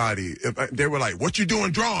 Everybody, they were like, "What you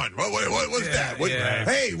doing drawing? What's that?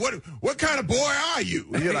 Hey, what kind of boy are you?"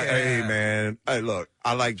 And you're like, "Hey, man, hey, look,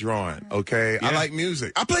 I like drawing. Okay, I like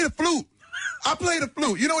music. I play the flute.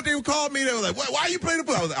 You know what they would call me? They were like, why are you playing the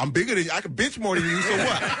flute? I was like, I'm bigger than you. I can bench more than you, so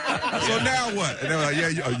what? So now what? And they were like, yeah,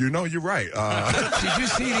 you're right. Did you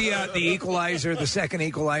see the Equalizer, the second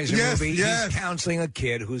Equalizer movie? Yes. He's counseling a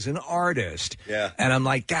kid who's an artist. Yeah. And I'm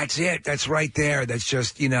like, that's it. That's right there. That's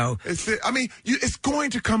just, It's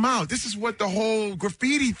going to come out. This is what the whole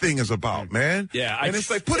graffiti thing is about, man. Yeah. And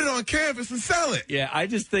it's like, put it on canvas and sell it. Yeah, I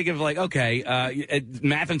just think of like, okay,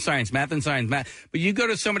 math and science. But you go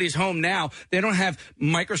to somebody's home now, they don't have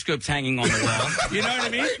microscopes hanging on the wall. You know what I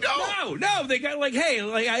mean? No. They got like, hey,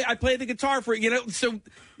 like I play the guitar for so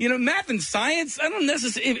math and science. I don't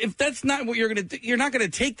necessarily. If that's not what you're not gonna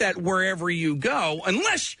take that wherever you go,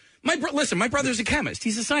 unless. My brother's a chemist.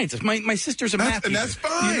 He's a scientist. My sister's a math teacher. And that's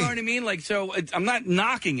fine. You know what I mean? Like, so I'm not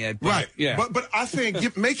knocking it. But, right. Yeah. But I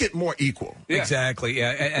think make it more equal. Yeah. Exactly.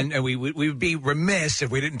 Yeah. And we would be remiss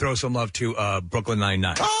if we didn't throw some love to Brooklyn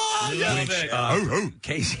Nine-Nine. Oh, yeah.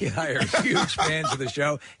 Casey and I are huge fans of the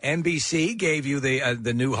show. NBC gave you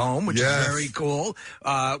the new home, which is very cool,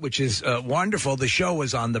 which is wonderful. The show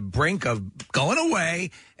was on the brink of going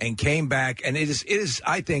away and came back, and it is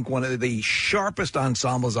I think one of the sharpest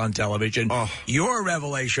ensembles on television. Your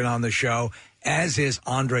revelation on the show, as is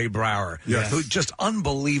Andre Braugher, who's just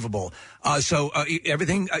unbelievable. So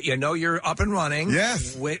everything, you're up and running.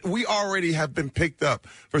 Yes, we already have been picked up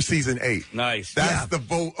for season 8. Nice. That's the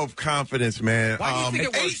vote of confidence, man. Why do you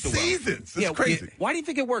think it works 8 so well? seasons. It's crazy. Why do you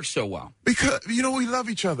think it works so well? Because we love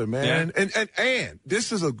each other, man. Yeah. And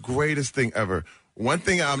this is the greatest thing ever. One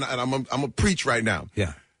thing I'm gonna preach right now.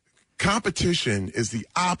 Yeah. Competition is the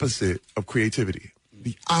opposite of creativity.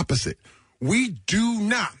 The opposite. We do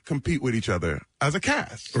not compete with each other as a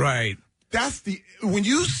cast. Right. When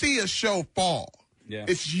you see a show fall,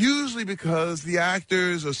 it's usually because the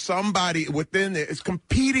actors or somebody within it is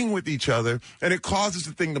competing with each other, and it causes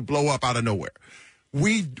the thing to blow up out of nowhere.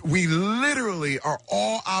 We literally are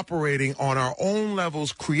all operating on our own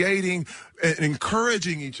levels, creating and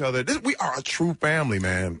encouraging each other. We are a true family,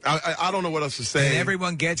 man. I don't know what else to say. And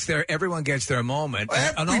everyone gets their moment.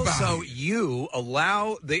 And also, you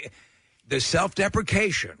allow the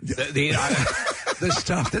self-deprecation, the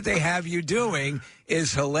stuff that they have you doing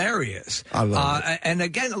is hilarious. I love it. And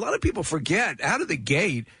again, a lot of people forget, out of the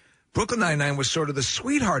gate, Brooklyn Nine-Nine was sort of the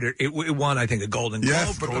sweetheart. It won, I think, a Golden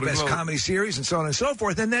Globe for the best comedy series and so on and so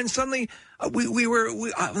forth. And then suddenly I'm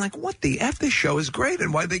like, what the F? This show is great.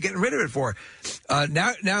 And why are they getting rid of it for?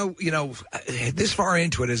 Now, this far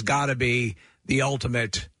into it has got to be the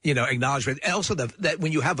ultimate, acknowledgement. And also that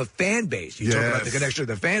when you have a fan base, you talk about the connection of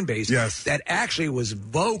the fan base, that actually was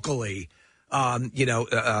vocally,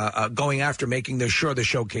 going after making sure the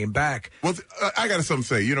show came back. Well, I got something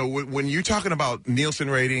to say. When you're talking about Nielsen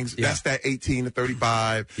ratings, that's that 18 to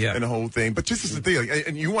 35 and the whole thing. But this is the thing,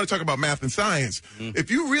 and you want to talk about math and science.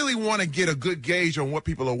 If you really want to get a good gauge on what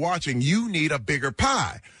people are watching, you need a bigger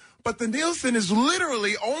pie. But the Nielsen is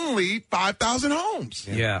literally only 5,000 homes.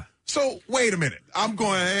 Yeah. So wait a minute. I'm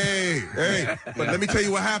going, hey. But let me tell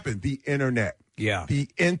you what happened. The internet. Yeah. The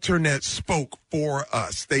internet spoke for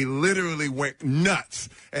us. They literally went nuts.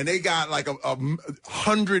 And they got like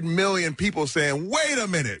 100 million people saying, wait a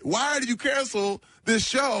minute, why did you cancel this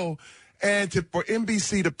show? And for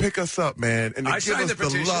NBC to pick us up, man, and to give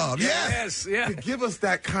us the love. Yes. To give us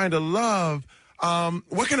that kind of love.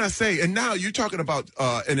 What can I say? And now you're talking about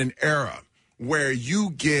in an era where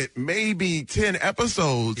you get maybe 10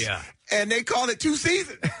 episodes and they call it 2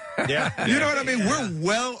 seasons. Yeah. You know what I mean? We're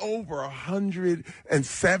well over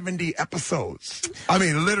 170 episodes. I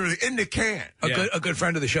mean, literally in the can. A good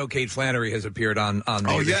friend of the show, Kate Flannery, has appeared on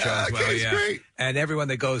the show as well. Kate's great. And everyone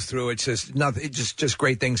that goes through it's just nothing. Just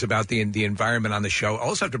great things about the environment on the show. I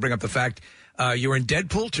also have to bring up the fact you were in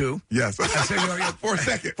Deadpool 2. Yes. For a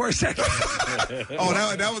second. Oh,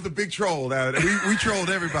 that was a big troll. We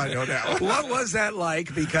trolled everybody on that one. What was that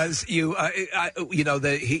like? Because he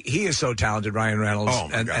is so talented, Ryan Reynolds. Oh,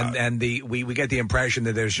 my God. And we get the impression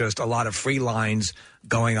that there's just a lot of free lines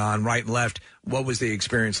going on right and left. What was the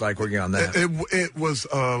experience like working on that? It was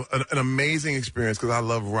an amazing experience because I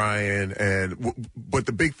love Ryan, but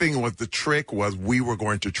the big thing was the trick was we were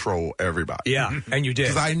going to troll everybody. Yeah, and you did.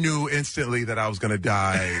 Because I knew instantly that I was going to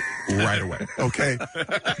die right away. Okay,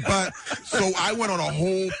 but so I went on a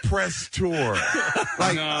whole press tour.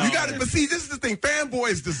 Like you got to, but see, this is the thing.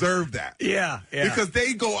 Fanboys deserve that. Yeah, because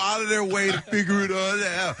they go out of their way to figure it all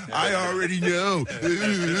out. I already know.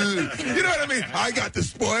 You know what I mean? I got the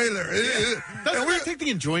spoiler. Doesn't that take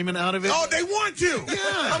the enjoyment out of it? Oh, they want to.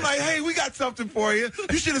 Yeah. I'm like, hey, we got something for you.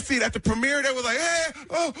 You should have seen at the premiere. They were like, hey,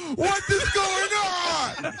 what is going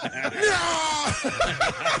on? No.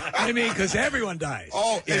 I mean, because everyone dies.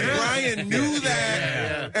 Oh, and Ryan knew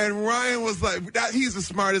that. Yeah. And Ryan was like, he's the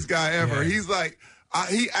smartest guy ever. Yeah. He's like,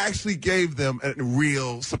 he actually gave them a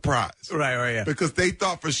real surprise. Right, yeah. Because they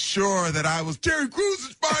thought for sure that I was, Terry Crews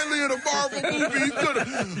is finally in a Marvel movie. He's what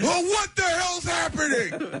the hell's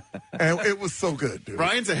happening? And it was so good, dude.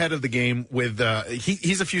 Ryan's ahead of the game with,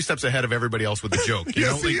 he's a few steps ahead of everybody else with the joke. You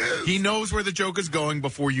know? He is. He knows where the joke is going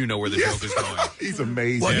before you know where the joke is going. He's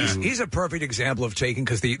amazing. Well, he's a perfect example of taking,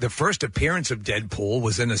 because the first appearance of Deadpool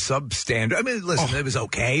was in a substandard. I mean, listen, it was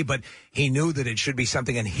okay, but he knew that it should be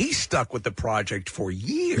something, and he stuck with the project for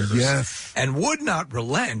years. Yes. And would not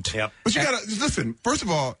relent. Yep. But you gotta listen, first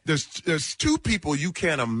of all, there's two people you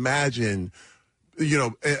can't imagine,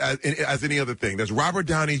 as any other thing. There's Robert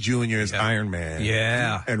Downey Jr. as Iron Man.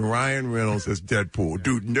 Yeah. And Ryan Reynolds as Deadpool.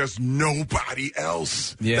 Dude, there's nobody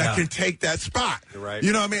else that can take that spot. You're right.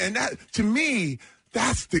 You know what I mean? And that, to me,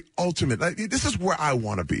 that's the ultimate. Like, this is where I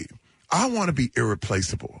want to be. I want to be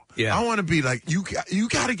irreplaceable. Yeah. I want to be like, you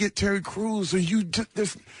got to get Terry Crews, or you're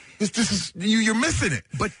missing it.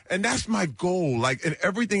 And that's my goal. Like, in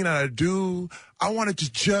everything that I do, I want it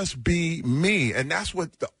to just be me. And that's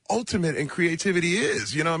what the ultimate in creativity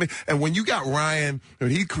is. You know what I mean? And when you got Ryan, when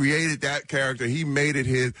he created that character, he made it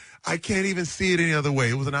his, I can't even see it any other way.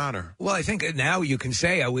 It was an honor. Well, I think now you can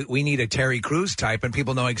say we need a Terry Crews type, and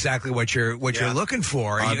people know exactly what you're looking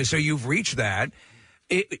for. So you've reached that.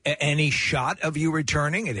 Any shot of you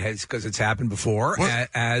returning? It has, because it's happened before,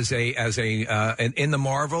 as in the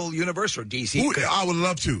Marvel universe or DC. Ooh, I would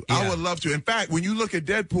love to. Yeah. I would love to. In fact, when you look at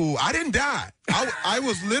Deadpool, I didn't die. I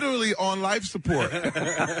was literally on life support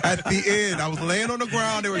at the end. I was laying on the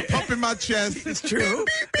ground. They were pumping my chest. It's true.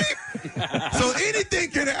 Beep, beep, beep. So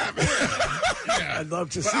anything can happen. I'd love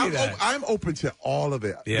to see that. I'm open to all of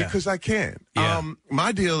it because I can. Yeah.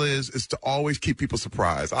 My deal is to always keep people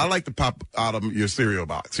surprised. I like to pop out of your cereal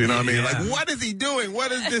box. You know what I mean? Like, what is he doing?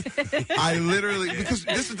 What is this? I literally, because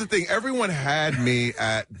this is the thing. Everyone had me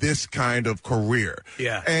at this kind of career.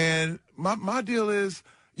 Yeah. And my deal is,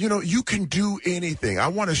 you can do anything. I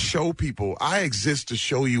want to show people I exist to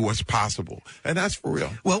show you what's possible. And that's for real.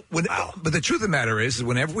 Well, but the truth of the matter is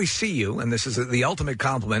whenever we see you, and this is the ultimate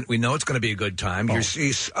compliment, we know it's going to be a good time. You're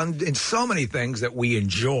in so many things that we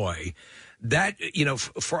enjoy. That,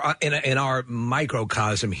 in our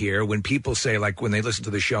microcosm here, when people say, like, when they listen to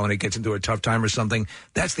the show and it gets into a tough time or something,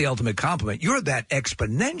 that's the ultimate compliment. You're that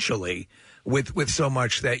exponentially with so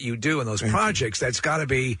much that you do in those projects. That's got to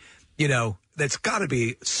be, that's got to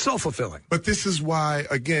be so fulfilling. But this is why,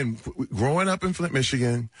 again, growing up in Flint,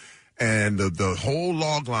 Michigan, and the whole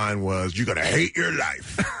log line was, you're going to hate your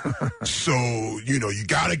life. So, you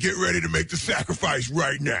got to get ready to make the sacrifice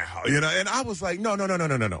right now. And I was like, no.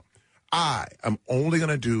 I am only going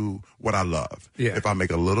to do what I love. Yeah. If I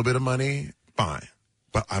make a little bit of money, fine.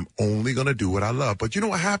 But I'm only going to do what I love. But you know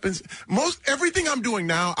what happens? Everything I'm doing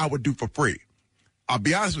now, I would do for free. I'll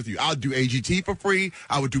be honest with you. I'll do AGT for free.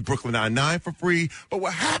 I would do Brooklyn Nine-Nine for free. But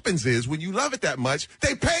what happens is, when you love it that much,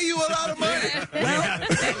 they pay you a lot of money.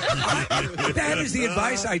 That is the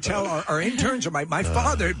advice I tell our interns. Or my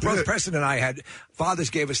father, both Preston and I fathers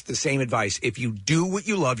gave us the same advice. If you do what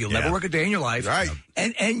you love, you'll never work a day in your life. Right.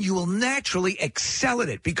 And you will naturally excel at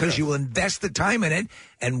it because you will invest the time in it.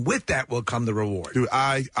 And with that will come the reward. Dude,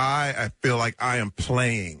 I feel like I am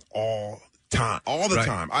playing all the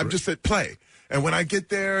time. I'm just at play. And when I get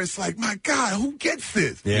there, it's like, my God, who gets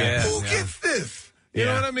this? Yeah. Who gets this? You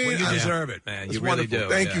know what I mean? Well, you deserve it, man. It's You really wonderful.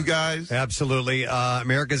 do. Thank you, guys. Absolutely.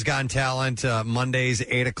 America's Got Talent, Mondays,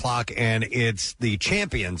 8 o'clock, and it's the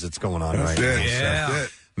Champions that's going on right now. That's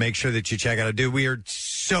it. Make sure that you check out. Dude, we've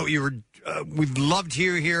loved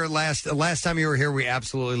you here. Last time you were here, we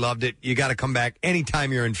absolutely loved it. You got to come back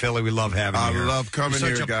anytime you're in Philly. We love having you I here. love coming You're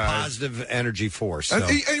here, such a guys. positive energy force. So.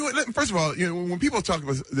 First of all, when people talk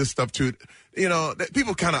about this stuff too,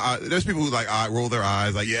 people kind of there's people who like roll their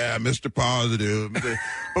eyes, like, yeah, Mr. Positive. But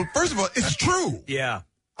first of all, it's true. Yeah,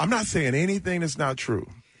 I'm not saying anything that's not true.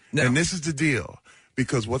 No. And this is the deal,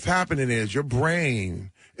 because what's happening is your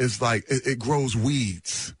brain is like it grows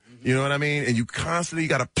weeds. You know what I mean? And you constantly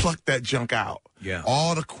got to pluck that junk out. Yeah.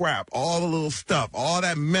 All the crap, all the little stuff, all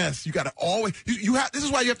that mess. You got to always, this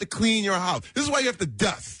is why you have to clean your house. This is why you have to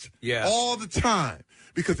dust. Yeah. All the time.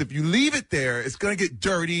 Because if you leave it there, it's going to get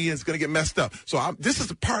dirty and it's going to get messed up. So this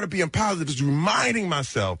is a part of being positive, is reminding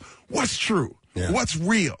myself what's true, what's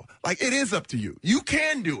real. Like, it is up to you. You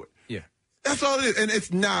can do it. That's all it is. And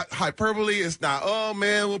it's not hyperbole. It's not, oh,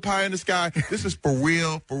 man, we're pie in the sky. This is for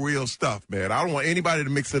real stuff, man. I don't want anybody to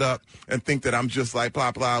mix it up and think that I'm just like,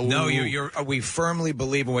 blah, blah. No, we firmly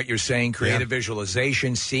believe in what you're saying, creative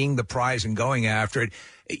visualization, seeing the prize and going after it.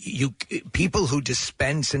 People who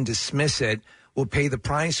dispense and dismiss it will pay the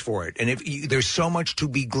price for it. And there's so much to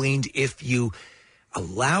be gleaned if you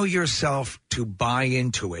allow yourself to buy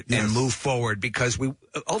into it and move forward, because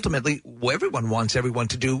ultimately everyone wants everyone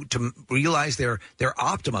to realize their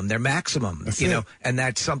optimum, their maximum, and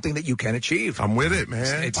that's something that you can achieve. I'm with it,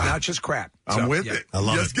 man. It's not just crap. I'm with it. I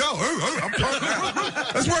love Let's go. I'm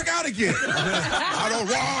Let's work out again. I don't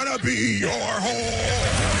want to be your whore.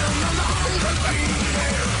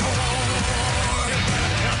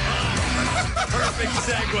 Perfect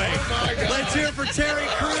segue. Let's hear it for Terry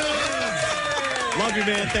Crews. Love you,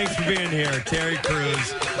 man. Thanks for being here. Terry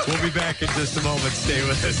Crews. We'll be back in just a moment. Stay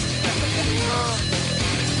with us.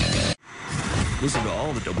 Listen to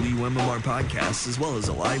all the WMMR podcasts as well as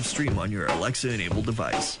a live stream on your Alexa-enabled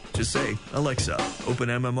device. Just say, Alexa, open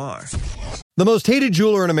MMR. The most hated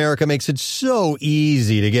jeweler in America makes it so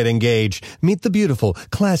easy to get engaged. Meet the beautiful,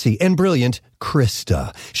 classy, and brilliant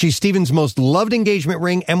Krista. She's Steven's most loved engagement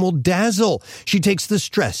ring and will dazzle. She takes the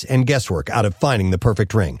stress and guesswork out of finding the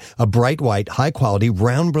perfect ring. A bright white, high-quality,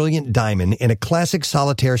 round, brilliant diamond in a classic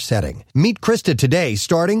solitaire setting. Meet Krista today,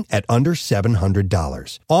 starting at under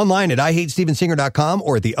 $700. Online at IHateStevenSinger.com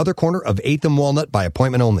or at the other corner of 8th and Walnut by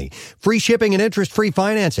appointment only. Free shipping and interest-free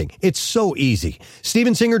financing. It's so easy.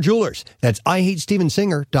 Steven Singer Jewelers. That's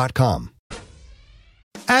IHateStevenSinger.com.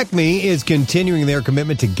 Acme is continuing their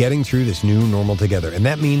commitment to getting through this new normal together, and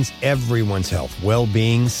that means everyone's health,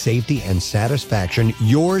 well-being, safety, and satisfaction,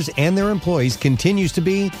 yours and their employees, continues to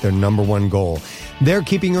be their number one goal. They're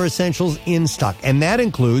keeping your essentials in stock, and that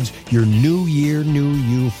includes your New Year, New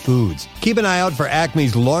You foods. Keep an eye out for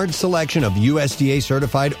Acme's large selection of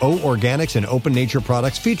USDA-certified O Organics and Open Nature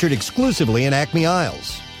products featured exclusively in Acme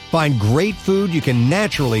aisles. Find great food you can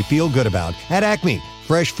naturally feel good about at Acme.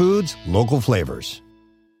 Fresh foods, local flavors.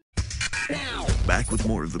 Back with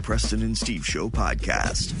more of the Preston and Steve Show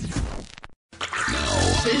podcast.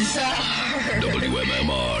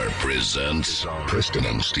 WMMR presents Preston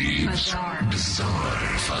and Steve's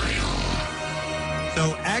Bizarre File.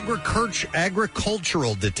 So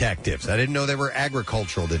agricultural detectives, I didn't know they were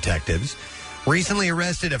agricultural detectives, recently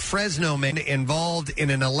arrested a Fresno man involved in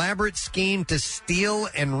an elaborate scheme to steal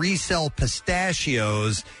and resell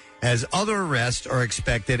pistachios, as other arrests are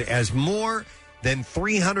expected as more than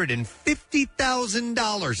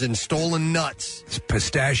 $350,000 in stolen nuts.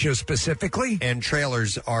 Pistachios specifically? And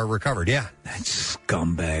trailers are recovered, yeah. That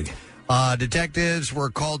scumbag. Detectives were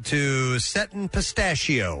called to Seton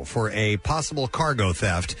Pistachio for a possible cargo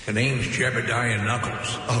theft. The name's Jebediah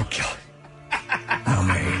Knuckles. Oh, God. I'm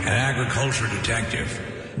an agriculture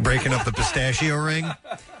detective. Breaking up the pistachio ring?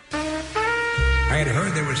 I had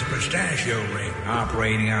heard there was a pistachio ring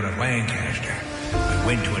operating out of Lancaster. I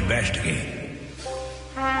went to investigate.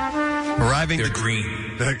 Arriving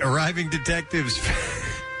green. The arriving detectives.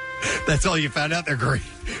 That's all you found out? They're green.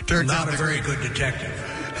 Turns Not out a very good detective.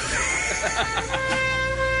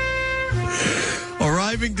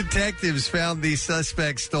 Arriving detectives found the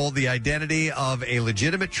suspects stole the identity of a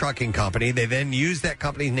legitimate trucking company. They then used that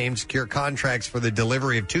company's name to secure contracts for the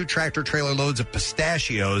delivery of 2 tractor-trailer loads of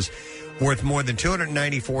pistachios worth more than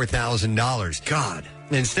 $294,000. God.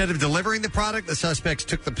 Instead of delivering the product, the suspects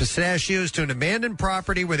took the pistachios to an abandoned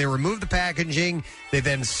property where they removed the packaging. They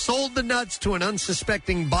then sold the nuts to an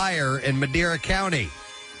unsuspecting buyer in Madera County.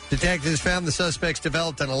 Detectives found the suspects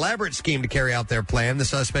developed an elaborate scheme to carry out their plan. The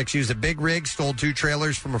suspects used a big rig, stole 2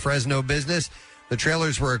 trailers from a Fresno business. The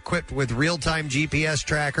trailers were equipped with real-time GPS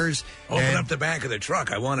trackers. Open up the back of the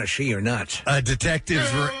truck. I want to see your nuts.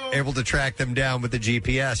 Detectives were able to track them down with the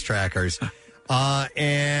GPS trackers.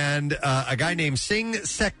 And a guy named Singh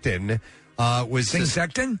Secton was... Singh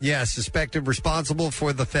Secton? Yeah, suspected responsible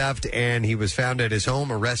for the theft, and he was found at his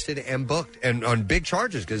home, arrested, and booked, and on big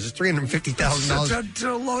charges, because it's $350,000. That's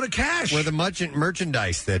a load of cash. Worth of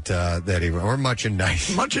merchandise that he... Or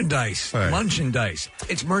merchandise. Merchandise. Right. Merchandise.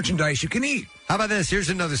 It's merchandise you can eat. How about this? Here's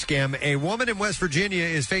another scam. A woman in West Virginia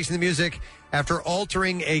is facing the music after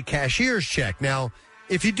altering a cashier's check. Now,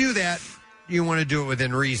 if you do that, you want to do it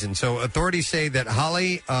within reason. So authorities say that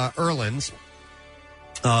Holly Erlins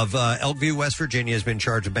of Elkview, West Virginia, has been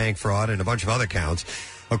charged with bank fraud and a bunch of other counts.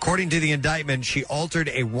 According to the indictment, she altered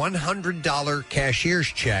a $100 cashier's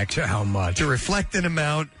check. To how much? To reflect an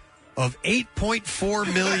amount of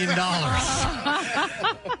 $8.4 million.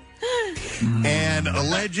 And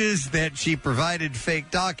alleges that she provided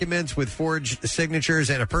fake documents with forged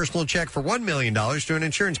signatures and a personal check for $1 million to an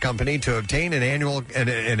insurance company to obtain an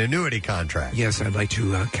annuity contract. Yes, I'd like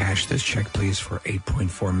to cash this check, please, for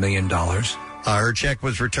 $8.4 million. Her check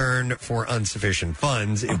was returned for insufficient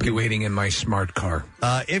funds. I'll be waiting in my smart car.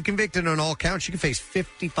 If convicted on all counts, she can face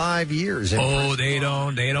 55 years. Oh, they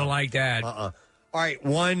don't like that. All right,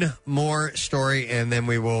 one more story, and then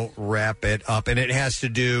we will wrap it up. And it has to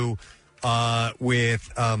do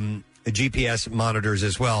with GPS monitors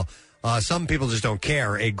as well. Some people just don't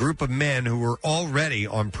care. A group of men who were already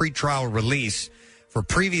on pretrial release for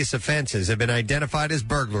previous offenses have been identified as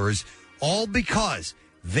burglars, all because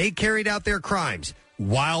they carried out their crimes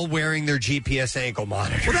while wearing their GPS ankle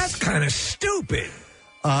monitors. Well, that's kind of stupid.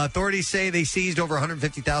 Authorities say they seized over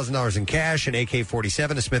 $150,000 in cash, an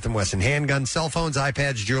AK-47, a Smith & Wesson handgun, cell phones,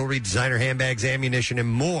 iPads, jewelry, designer handbags, ammunition, and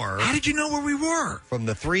more. How did you know where we were? From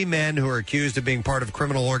the three men who are accused of being part of a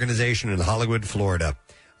criminal organization in Hollywood, Florida.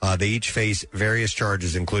 They each face various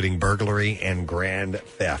charges, including burglary and grand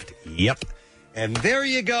theft. Yep. And there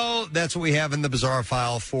you go. That's what we have in the Bizarre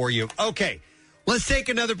File for you. Okay. Let's take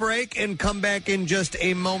another break and come back in just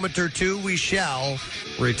a moment or two. We shall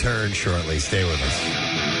return shortly. Stay with us.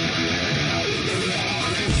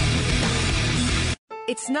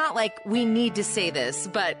 It's not like we need to say this,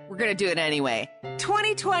 but we're going to do it anyway.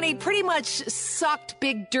 2020 pretty much sucked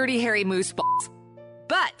big, dirty, hairy moose balls.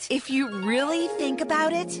 But if you really think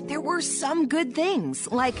about it, there were some good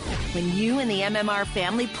things, like when you and the MMR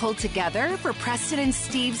family pulled together for Preston and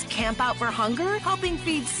Steve's Camp Out for Hunger, helping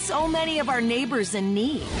feed so many of our neighbors in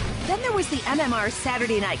need. Then there was the MMR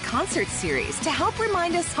Saturday Night Concert Series to help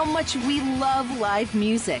remind us how much we love live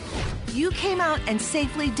music. You came out and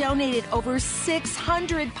safely donated over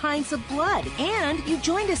 600 pints of blood. And you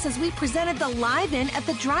joined us as we presented the Live-In at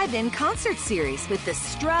the Drive-In Concert Series with the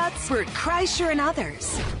Struts, Bert Kreischer, and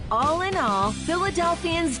others. All in all,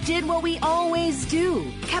 Philadelphians did what we always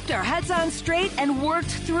do. Kept our heads on straight and worked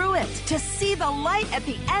through it to see the light at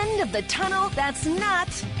the end of the tunnel that's not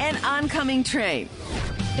an oncoming train.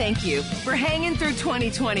 Thank you for hanging through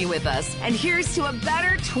 2020 with us. And here's to a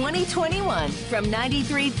better 2021 from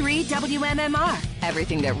 93.3 WMMR.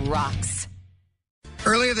 Everything that rocks.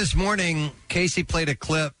 Earlier this morning, Casey played a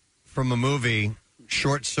clip from a movie,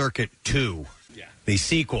 Short Circuit 2, the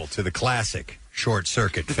sequel to the classic Short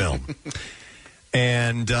Circuit film.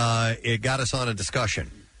 And it got us on a discussion.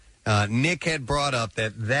 Nick had brought up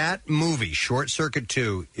that movie, Short Circuit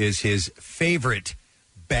 2, is his favorite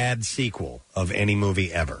bad sequel of any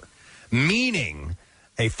movie ever, meaning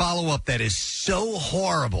a follow-up that is so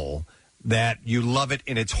horrible that you love it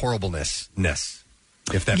in its horribleness,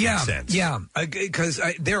 if that makes sense. Yeah, because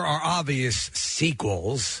there are obvious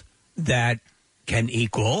sequels that can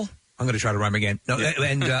equal. I'm going to try to rhyme again. No,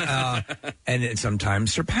 and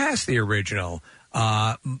sometimes surpass the original.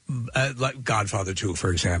 Like Godfather 2,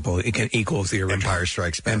 for example, it can equals the original. Empire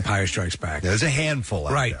Strikes Back. There's a handful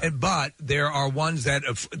out right, there. But there are ones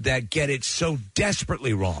that get it so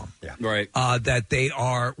desperately wrong, right, that they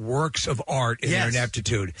are works of art in their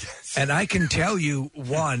ineptitude. And I can tell you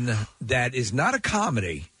one that is not a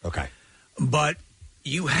comedy. Okay, but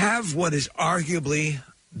you have what is arguably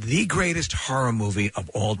the greatest horror movie of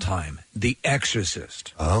all time, The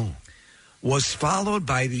Exorcist. Oh. Was followed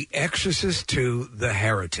by The Exorcist 2, The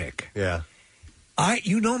Heretic. Yeah.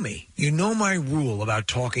 You know me. You know my rule about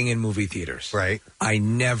talking in movie theaters. Right. I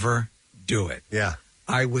never do it. Yeah.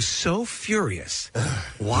 I was so furious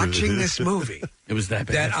watching this movie. It was that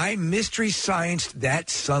bad. That I mystery scienced that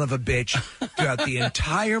son of a bitch throughout the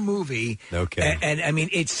entire movie. Okay. And I mean,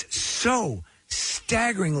 it's so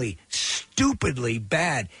staggeringly, stupidly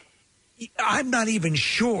bad. I'm not even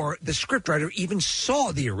sure the scriptwriter even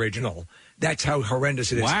saw the original. That's how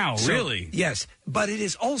horrendous it is. Wow, really? Yes. But it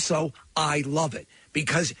is also, I love it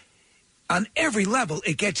because on every level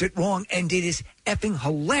it gets it wrong, and it is effing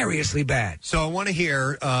hilariously bad. So I want to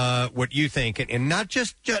hear what you think, and not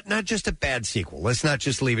just a bad sequel. Let's not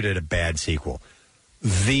just leave it at a bad sequel.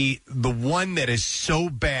 The one that is so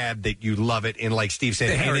bad that you love it, and like Steve said,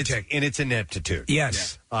 The Heretic. in its ineptitude.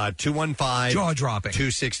 Yes. 215 jaw-dropping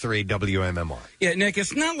 263 WMMR. Yeah, Nick,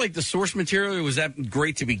 it's not like the source material was that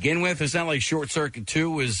great to begin with. It's not like Short Circuit 2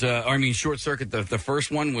 was, Short Circuit, the first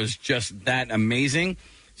one was just that amazing.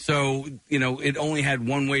 So, it only had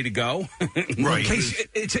one way to go. Right.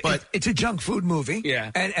 It's a junk food movie. Yeah.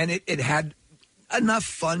 And it had enough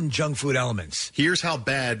fun junk food elements. Here's how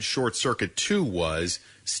bad Short Circuit 2 was.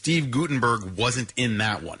 Steve Guttenberg wasn't in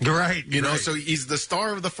that one. Right. So he's the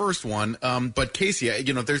star of the first one. But Casey,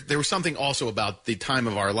 there was something also about the time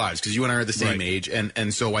of our lives, because you and I are the same age.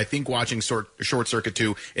 And so I think watching Short Circuit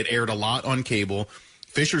 2, it aired a lot on cable.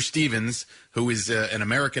 Fisher Stevens, who is an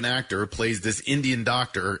American actor, plays this Indian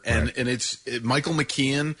doctor. And it's Michael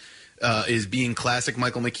McKean. Is being classic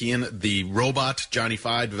Michael McKean. The robot, Johnny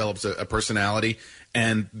Five, develops a personality.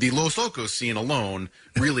 And the Los Locos scene alone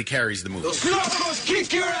really carries the movie. Los Locos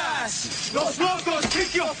kick your ass! Los Locos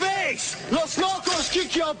kick your face! Los Locos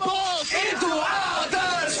kick your balls into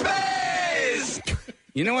outer space!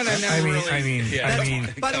 You know what? By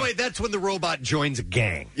the way, that's when the robot joins a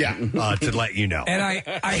gang. Yeah. To let you know. And I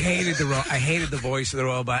hated I hated the voice of the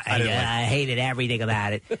robot. I hated everything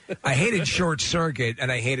about it. I hated Short Circuit,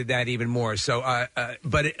 and I hated that even more. So,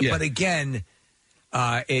 but again,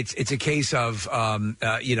 it's a case of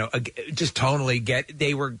just tonally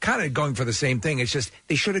they were kind of going for the same thing. It's just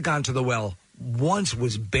they should have gone to the well. Once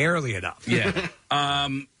was barely enough. Yeah.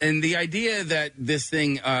 And the idea that this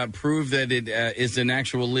thing proved that it is an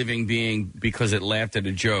actual living being because it laughed at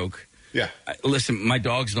a joke. Yeah. Listen, my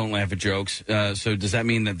dogs don't laugh at jokes. So does that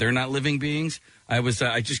mean that they're not living beings? I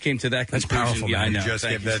just came to that conclusion. That's powerful, yeah, man.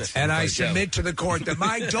 I know. And I submit to the court that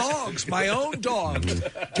my own dogs,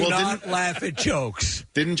 do not laugh at jokes.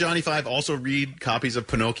 Didn't Johnny Five also read copies of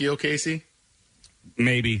Pinocchio, Casey?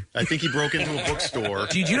 Maybe. I think he broke into a bookstore.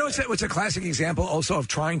 Do you know what's a classic example also of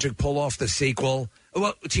trying to pull off the sequel?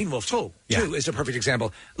 Well, Teen Wolf 2 is a perfect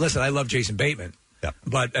example. Listen, I love Jason Bateman. Yep.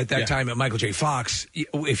 But at that time, Michael J. Fox,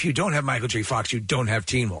 if you don't have Michael J. Fox, you don't have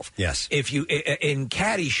Teen Wolf. Yes. If you, in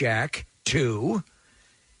Caddyshack 2,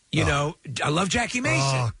 I love Jackie Mason.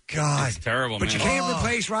 Oh, God. That's terrible, But man. you can't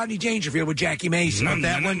replace Rodney Dangerfield with Jackie Mason.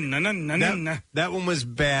 That one was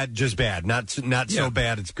bad, just bad. Not so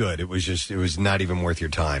bad it's good. It was not even worth your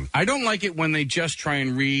time. I don't like it when they just try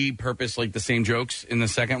and repurpose like the same jokes in the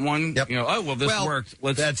second one. Yep. This worked.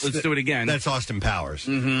 Let's do it again. That's Austin Powers.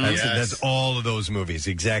 Mhm. That's all of those movies.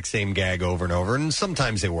 Exact same gag over and over. And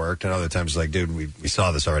sometimes they worked, and other times like, dude, we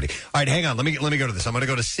saw this already. All right, hang on. Let me go to this. I'm going to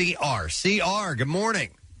go to CR. CR, good morning.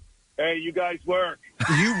 Hey, you guys work.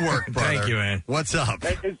 You work, brother. Thank you, man. What's up?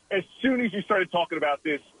 As soon as you started talking about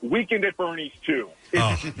this, Weekend at Bernie's 2,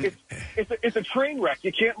 it's a train wreck.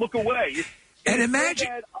 You can't look away. And imagine...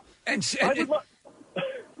 I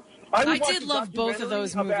did love both of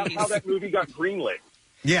those movies. About how that movie got greenlit.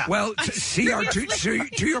 Yeah. Well, CR,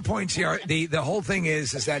 to your point, CR, the whole thing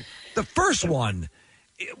is that the first one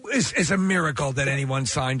is a miracle that anyone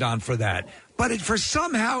signed on for that. But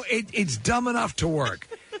somehow it's dumb enough to work.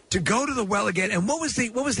 To go to the well again, and what was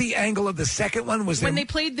the angle of the second one? Was when they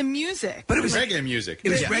played the music? But it was reggae music. It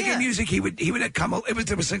was reggae music. He would come.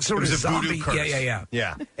 It was like sort of a zombie. voodoo curse.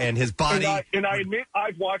 Yeah. And his body. And I admit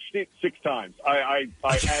I've watched it 6 times. I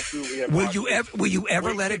absolutely have. Will you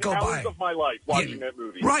ever let it go by? Hours of my life watching that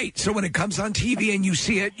movie. Right. So when it comes on TV and you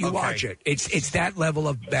see it, you watch it. It's that level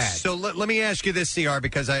of bad. So let me ask you this, CR,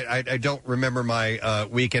 because I don't remember my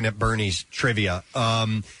Weekend at Bernie's trivia.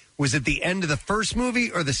 Was it the end of the first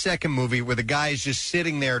movie or the second movie where the guy is just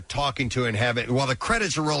sitting there talking to and while the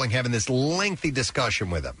credits are rolling, having this lengthy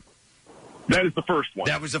discussion with him? That is the first one.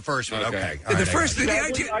 That was the first one. Okay. The first thing.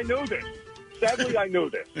 I know this. Sadly, I know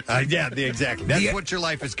this. Exactly. That's what your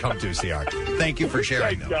life has come to, CR. Thank you for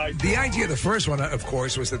sharing, though. The idea of the first one, of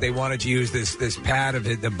course, was that they wanted to use this pad of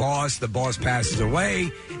the boss. The boss passes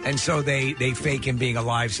away, and so they fake him being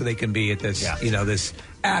alive so they can be at this, this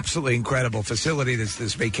absolutely incredible facility,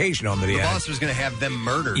 this vacation home that he The had. boss was going to have them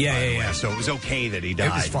murdered, Yeah, by the yeah, way, yeah. so it was okay that he died.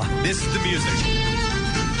 It was fun. This is the music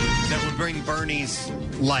that would bring Bernie's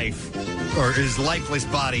life, or his lifeless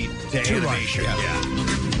body, to animation.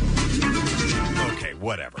 Okay,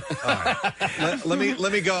 whatever. All right.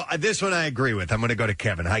 let me go. This one I agree with. I'm going to go to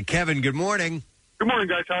Kevin. Hi, Kevin. Good morning. Good morning,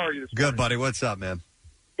 guys. How are you? Good, buddy. What's up, man?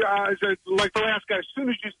 like the last guy, as soon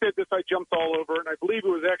as you said this, I jumped all over it, and I believe it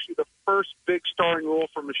was actually the first big starring role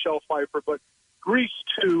for Michelle Pfeiffer. But Grease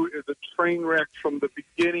 2 is a train wreck from the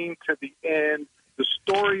beginning to the end. The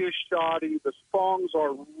story is shoddy. The songs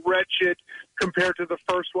are wretched compared to the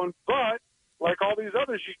first one. But like all these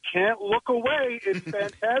others, you can't look away. It's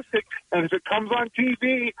fantastic. And if it comes on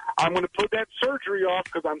TV, I'm going to put that surgery off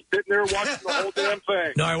because I'm sitting there watching the whole damn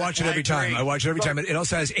thing. No, I watch it every time. I watch it every time. It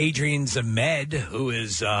also has Adrienne Zemed, who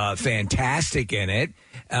is fantastic in it.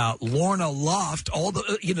 Lorna Loft. All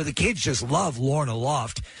the kids just love Lorna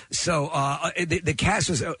Loft. So the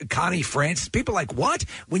cast was Connie Francis. People are like, what?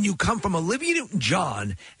 When you come from Olivia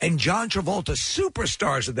Newton-John and John Travolta,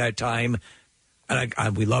 superstars at that time.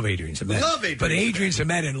 And we love Adrienne Zemed. But Adrienne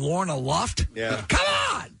Zemed and Lorna Loft? Yeah. Come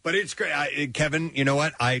on! But it's great. Kevin, you know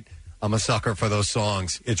what? I'm a sucker for those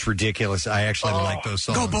songs. It's ridiculous. I actually like those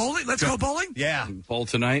songs. Go bowling? Let's go bowling? Yeah. Bowl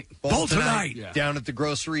tonight. Bowl tonight. Yeah. Down at the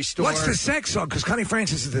grocery store. What's the sex song? Because Connie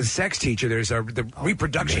Francis is the sex teacher. There's the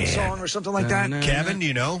reproduction song or something like that. Kevin, do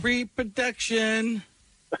you know? Reproduction.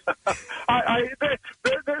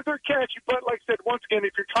 They're catchy, but like I said, once again,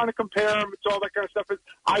 if you're trying to compare them, it's all that kind of stuff.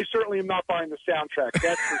 I certainly am not buying the soundtrack.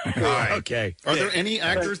 That's for sure. All right. Okay. Are there any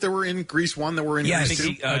actors that were in Grease 1 that were in Grease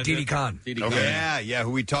 2? Didi Khan. Yeah,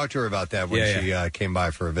 who we talked to her about that when she came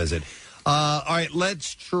by for a visit. All right,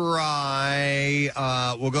 let's try.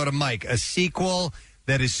 We'll go to Mike. A sequel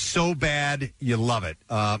that is so bad you love it.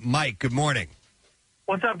 Mike, good morning.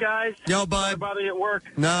 What's up, guys? Yo, bud. Everybody at work.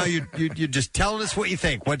 No, you're just telling us what you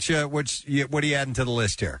think. What are you adding to the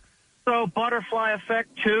list here? So, Butterfly Effect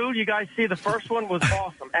 2, you guys see the first one was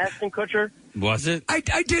awesome. Ashton Kutcher. Was it? I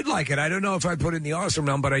did like it. I don't know if I put it in the awesome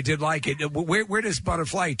realm, but I did like it. Where does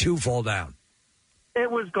Butterfly 2 fall down?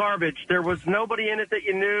 It was garbage. There was nobody in it that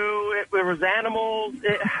you knew. There was animals.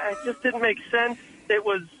 It just didn't make sense. It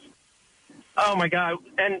was, oh, my God.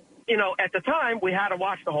 And, you know, at the time, we had to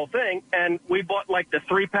watch the whole thing, and we bought, like, the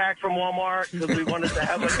 3-pack from Walmart because we wanted to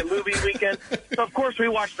have, like, a movie weekend. So, of course, we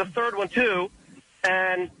watched the third one, too,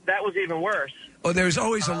 and that was even worse. Oh, there's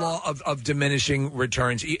always a law of diminishing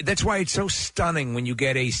returns. That's why it's so stunning when you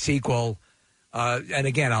get a sequel. And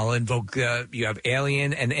again, I'll invoke, you have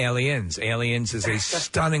Alien and Aliens. Aliens is a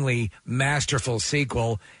stunningly masterful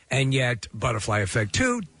sequel, and yet Butterfly Effect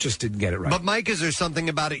 2 just didn't get it right. But Mike, is there something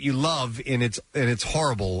about it you love in its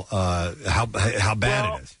horrible, how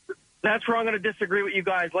bad it is? That's where I'm going to disagree with you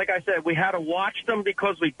guys. Like I said, we had to watch them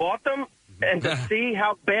because we bought them and to see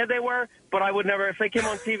how bad they were, but I would never, if they came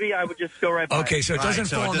on TV, I would just go right by. Okay, so it doesn't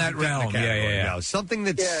fall in that realm. Yeah. No, something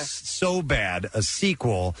that's so bad, a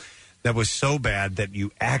sequel that was so bad that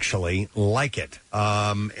you actually like it.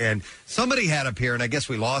 And somebody had up here, and I guess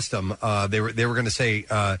we lost them. They were going to say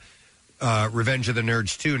Revenge of the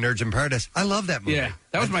Nerds 2, Nerds in Paradise. I love that movie. Yeah,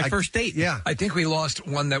 that was my first date. Yeah. I think we lost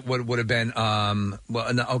one that would have been,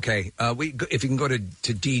 okay. If you can go to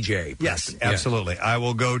DJ. Yes, absolutely. I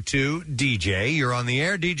will go to DJ. You're on the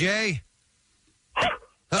air, DJ.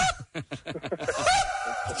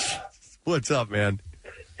 What's up, man?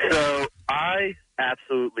 So I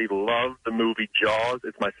absolutely love the movie Jaws.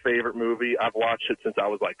 It's my favorite movie. I've watched it since I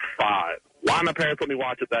was like 5. Why my parents let me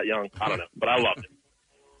watch it that young, I don't know, but I loved it.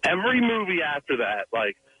 Every movie after that,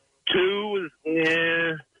 like 2 was,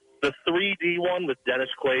 the 3D one with Dennis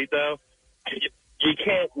Quaid, though, you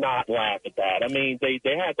can't not laugh at that. I mean, they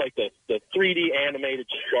had like the 3D animated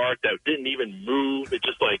shark that didn't even move. It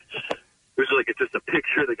just like... It's just a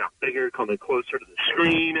picture that got bigger, coming closer to the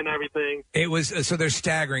screen and everything. It was so they're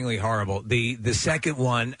staggeringly horrible. The second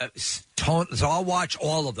one, so I'll watch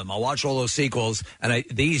all of them. I'll watch all those sequels, and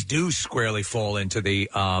these do squarely fall into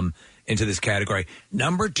this category.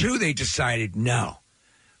 Number 2, they decided no,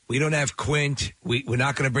 we don't have Quint. We're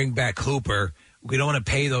not going to bring back Hooper. We don't want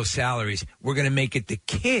to pay those salaries. We're going to make it the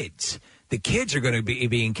kids. The kids are going to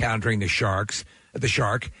be encountering the shark.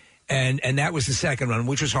 And that was the second one,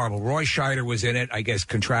 which was horrible. Roy Scheider was in it. I guess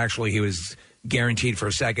contractually he was guaranteed for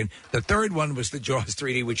a second. The third one was the Jaws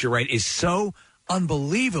 3D, which you're right, is so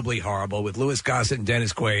unbelievably horrible with Louis Gossett and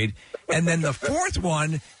Dennis Quaid. And then the fourth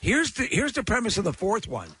one, here's the premise of the fourth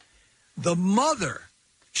one. The mother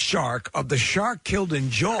shark of the shark killed in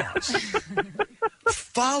Jaws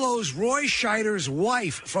follows Roy Scheider's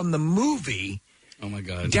wife from the movie... Oh, my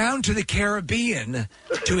God. Down to the Caribbean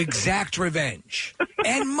to exact revenge.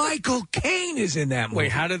 And Michael Caine is in that movie.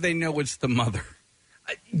 Wait, how do they know it's the mother?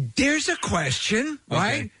 There's a question,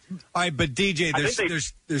 right? All right, but DJ,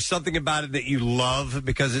 there's something about it that you love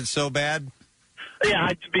because it's so bad? Yeah,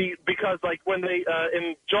 because, like, when they,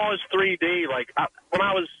 in Jaws 3D, like, when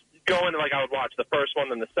I was going, like, I would watch the first one,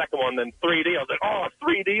 then the second one, then 3D, I was like, oh, a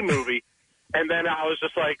 3D movie. And then I was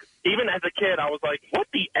just like, even as a kid, I was like, what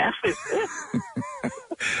the F is this?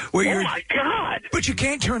 Oh my God! But you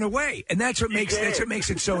can't turn away, and that's what makes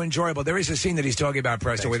it so enjoyable. There is a scene that he's talking about,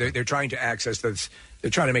 Preston, where they're trying to access this.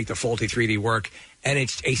 They're trying to make the faulty 3D work, and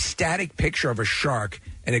it's a static picture of a shark,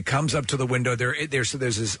 and it comes up to the window. So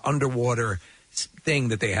there's this underwater thing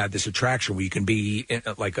that they have, this attraction where you can be in,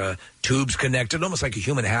 like a tubes connected, almost like a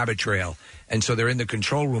human habit trail. And so they're in the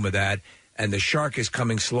control room of that, and the shark is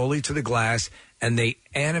coming slowly to the glass, and they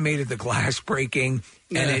animated the glass breaking,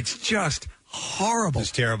 and it's just horrible.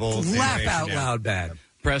 It's terrible. Laugh out loud bad.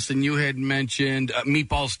 Preston, you had mentioned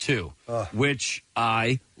Meatballs 2, which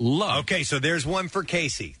I love. Okay, so there's one for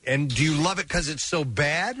Casey. And do you love it because it's so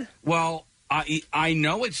bad? Well, I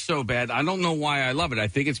know it's so bad. I don't know why I love it. I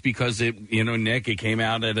think it's because Nick, it came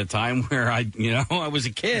out at a time where I was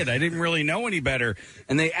a kid. I didn't really know any better.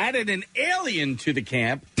 And they added an alien to the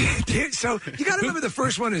camp. So you got to remember the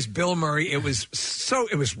first one is Bill Murray. It was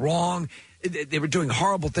wrong. They were doing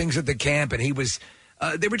horrible things at the camp, and it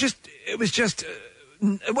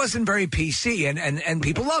wasn't very PC, and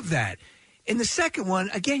people love that. In the second one,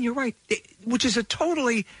 again, you're right, which is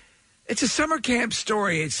it's a summer camp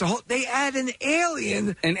story. They add an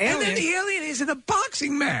alien, and then the alien is in a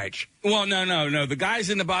boxing match. Well, no. The guy's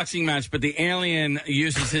in the boxing match, but the alien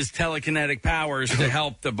uses his telekinetic powers to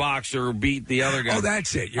help the boxer beat the other guy. Oh,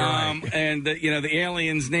 that's it. You're right. And the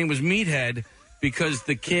alien's name was Meathead because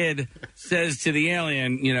the kid says to the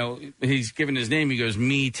alien, he's given his name. He goes,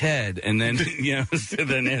 Meathead, and then so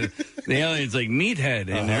then the alien's like Meathead,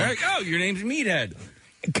 and they're like, oh, your name's Meathead.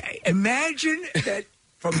 Okay, imagine that.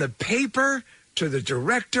 From the paper to the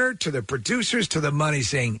director to the producers to the money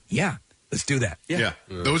saying, yeah, let's do that. Yeah.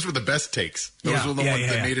 Those were the best takes. Those were the ones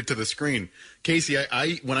that made it to the screen. Casey,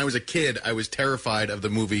 when I was a kid, I was terrified of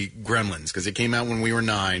the movie Gremlins because it came out when we were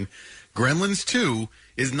 9. Gremlins 2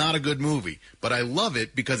 is not a good movie, but I love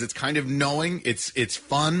it because it's kind of knowing. It's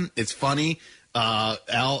fun. It's funny. Al,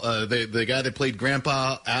 the guy that played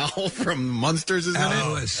Grandpa Al from Munsters is in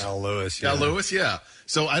it. Al Lewis. Al Lewis, yeah.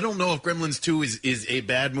 So I don't know if Gremlins 2 is a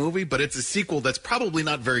bad movie, but it's a sequel that's probably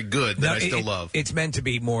not very good that I still love. It's meant to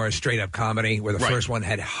be more a straight-up comedy, where the first one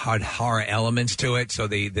had horror elements to it. So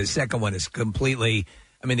the second one is completely...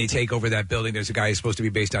 I mean, they take over that building. There's a guy who's supposed to be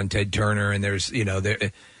based on Ted Turner, and there's,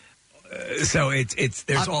 so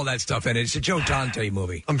there's all that stuff in it. It's a Joe Dante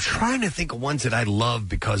movie. I'm trying to think of ones that I love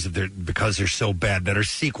because they're so bad that are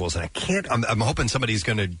sequels, and I can't. I'm hoping somebody's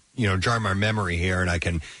going to jar my memory here, and I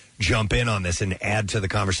can jump in on this and add to the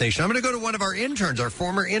conversation. I'm going to go to one of our interns, our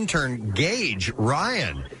former intern, Gage.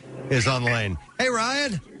 Ryan is on the line. Hey,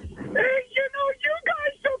 Ryan. Hey, you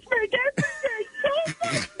guys just make everything so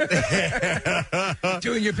fun.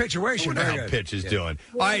 Doing your pictuation. Very good. Pitch is doing.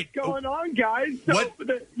 What's All right. going on, guys? So,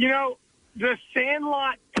 the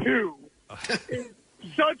Sandlot 2 is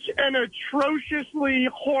such an atrociously,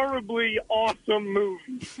 horribly awesome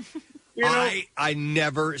movie. I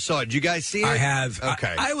never saw it. Did you guys see it? I have.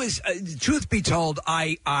 Okay. I was, truth be told,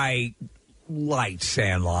 I liked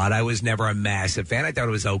Sandlot. I was never a massive fan. I thought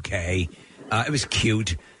it was okay. It was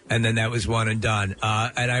cute. And then that was one and done.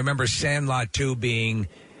 And I remember Sandlot 2 being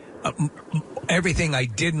everything I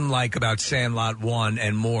didn't like about Sandlot 1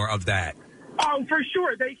 and more of that. Oh, for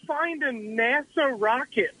sure. They find a NASA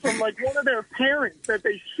rocket from, one of their parents that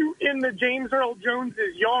they shoot in the James Earl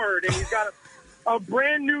Jones's yard, and he's got a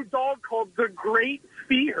brand new dog called the Great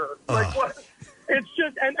Fear. What? It's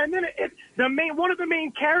just, and then one of the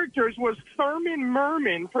main characters was Thurman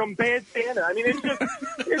Merman from Bad Santa. I mean, it's just,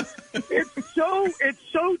 it's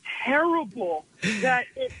so terrible that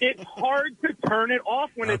it's hard to turn it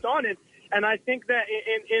off when it's on it. And I think that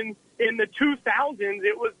in the 2000s,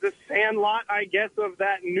 it was the Sandlot, I guess, of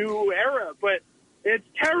that new era. But it's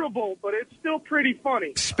terrible, but it's still pretty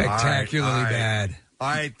funny. Spectacularly bad. All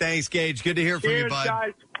right, thanks, Gage. Good to hear from Cheers, you, bud.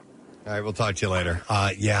 guys. All right, we'll talk to you later.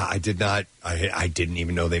 I did not. I didn't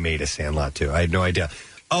even know they made a Sandlot 2. I had no idea.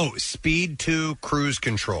 Oh, Speed 2 Cruise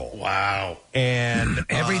Control. Wow. And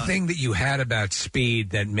everything that you had about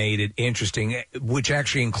Speed that made it interesting, which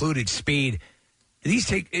actually included Speed. This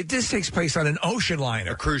takes place on an ocean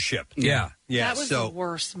liner, a cruise ship. Yeah. That was the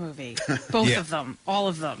worst movie. Both of them, all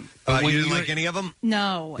of them. You didn't like any of them?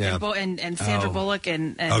 No, Yeah. and Sandra Bullock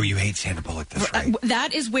and oh, you hate Sandra Bullock. That's right.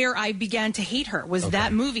 That is where I began to hate her. Was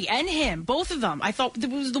that movie and him, both of them? I thought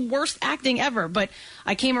it was the worst acting ever. But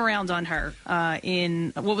I came around on her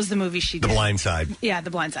in what was the movie she did? The Blind Side. Yeah,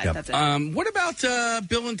 The Blind Side. Yep. That's it. What about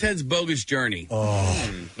Bill and Ted's Bogus Journey?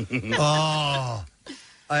 Oh,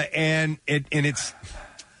 and it's.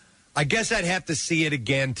 I guess I'd have to see it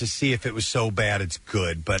again to see if it was so bad it's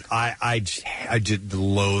good, but I just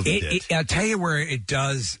loathed it. I'll tell you where it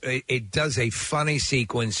does a funny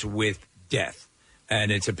sequence with death, and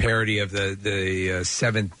it's a parody of the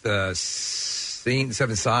seventh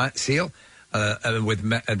seal with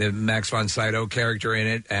the Max von Sydow character in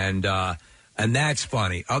it, and that's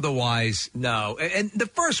funny. Otherwise, no. And the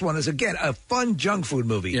first one is again a fun junk food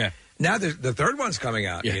movie. Yeah. Now the third one's coming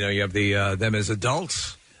out. Yeah. You have the them as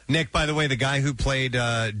adults. Nick, by the way, the guy who played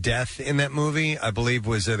Death in that movie, I believe,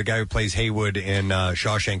 was the guy who plays Haywood in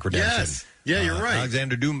Shawshank Redemption. Yes. Yeah, you're right.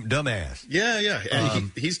 Alexander Dumbass. Yeah.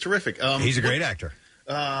 And he's terrific. He's a great actor.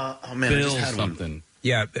 Oh man, Bill I just had something. One.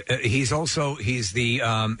 Yeah, he's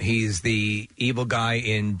the evil guy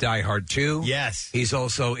in Die Hard 2. Yes. He's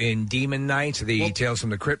also in Demon Knight, the Tales from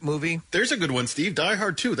the Crypt movie. There's a good one, Steve. Die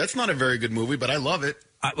Hard 2. That's not a very good movie, but I love it.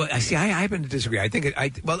 I happen to disagree. I think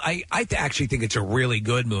I actually think it's a really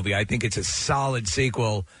good movie. I think it's a solid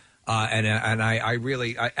sequel, and I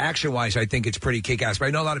really action-wise, I think it's pretty kick-ass. But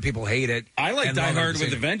I know a lot of people hate it. I like Die Hard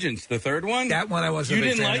with a Vengeance, the third one. That one I wasn't. You a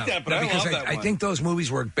big didn't fan like of. that, but I because love that one. I think those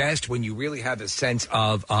movies work best when you really have a sense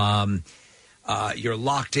of you're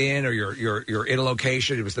locked in or you're in a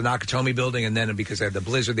location. It was the Nakatomi building, and then because they had the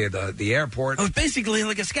blizzard, they had the airport. It was basically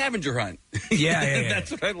like a scavenger hunt. Yeah.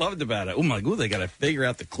 That's what I loved about it. Oh my god, they got to figure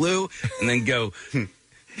out the clue and then go.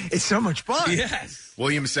 It's so much fun. Yes.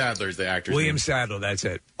 William Sadler's the actor. William Sadler, that's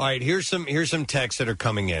it. All right, here's some texts that are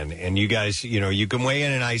coming in, and you guys, you can weigh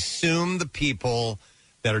in, and I assume the people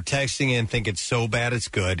that are texting in think it's so bad it's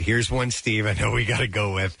good. Here's one, Steve, I know we got to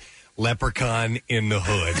go with. Leprechaun in the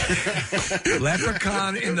Hood.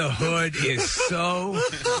 Leprechaun in the Hood is so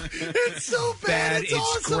it's so bad. It's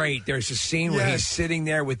awesome. great. There's a scene where he's sitting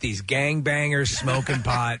there with these gangbangers smoking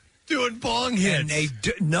pot, doing bong hits,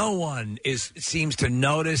 and no one seems to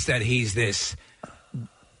notice that he's this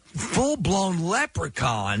full-blown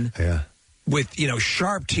leprechaun. Yeah. With,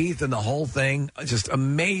 sharp teeth and the whole thing. Just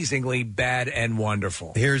amazingly bad and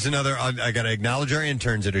wonderful. Here's another. I got to acknowledge our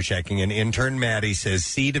interns that are checking. And intern Maddie says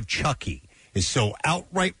Seed of Chucky is so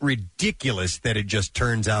outright ridiculous that it just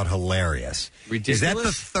turns out hilarious. Ridiculous? Is that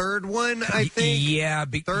the third one, I think? Yeah.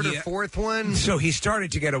 Third or fourth one? So he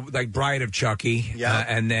started to get Bride of Chucky. Yeah.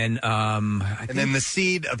 And then... then the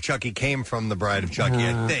Seed of Chucky came from the Bride of Chucky,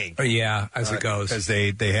 I think. Yeah, as it goes. Because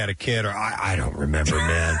they had a kid, or I don't remember,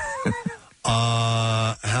 man.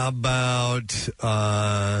 How about,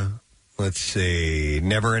 let's see,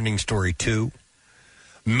 Never-Ending Story 2?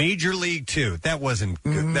 Major League 2. That wasn't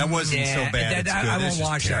good. That wasn't so bad. I won't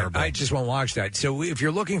watch that. I just won't watch that. So if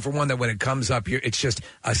you're looking for one that when it comes up, it's just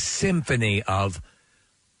a symphony of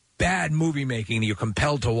bad movie making. You're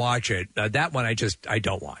compelled to watch it. That one I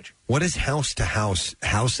don't watch. What is House to House?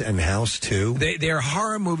 House and House 2? They're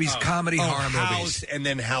horror movies, comedy horror House movies. And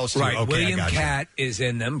then House 2. Right. Okay, William I gotcha. Catt is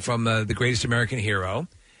in them from The Greatest American Hero.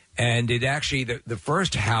 And it actually, the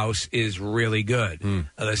first House is really good.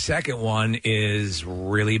 The second one is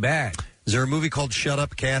really bad. Is there a movie called Shut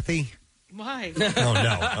Up, Kathy? Why? Oh,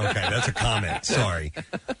 no. Okay, that's a comment. Sorry.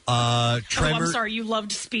 I'm Tremor. sorry, you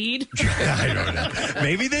loved Speed? I don't know.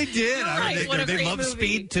 Maybe they did. Right, what a they great love movie.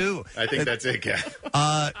 Speed, too. I think that's it, Kat.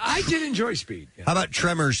 I did enjoy Speed. Yeah. How about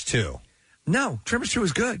Tremors 2? No, Tremors 2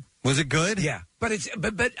 is good. Was it good? Yeah, but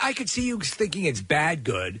but I could see you thinking it's bad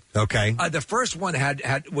good. Okay. The first one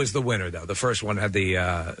was the winner though. The first one had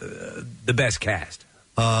the best cast.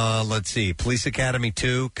 Let's see. Police Academy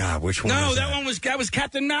 2. God, which one? No, was that one was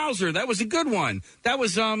Captain Mauser. That was a good one. That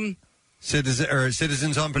was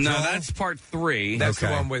Citizens on Patrol. No, that's part 3. That's the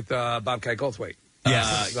one with Bobcat Goldthwait.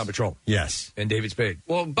 Yes, on patrol. Yes, and David Spade.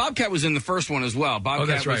 Well, Bobcat was in the first one as well. Bobcat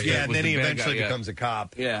that's right. Was yeah, and was then the he bad eventually guy, becomes a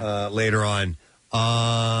cop. Yeah. Later on.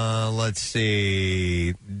 Let's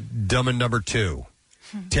see. Dumb and Number 2.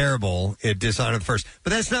 Terrible. It dishonored the first.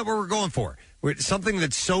 But that's not what we're going for. Something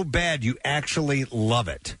that's so bad you actually love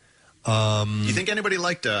it. You think anybody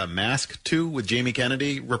liked Mask 2 with Jamie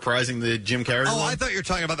Kennedy reprising the Jim Carrey one? I thought you were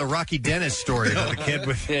talking about the Rocky Dennis story about the kid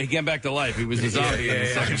with... Yeah, he came back to life. He was a zombie in the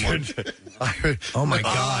second one. Oh, my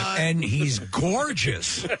God. And he's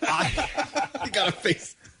gorgeous. He got a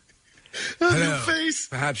face. Face.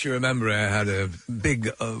 Perhaps you remember I had a big,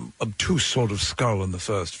 obtuse sort of skull in the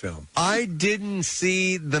first film. I didn't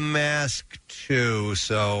see The Mask 2,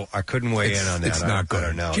 so I couldn't weigh in on that. It's not good. I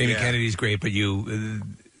don't know. Jamie Kennedy's great, but you...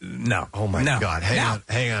 no. Oh, my No. God.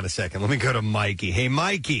 Hang on a second. Let me go to Mikey. Hey,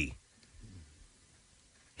 Mikey.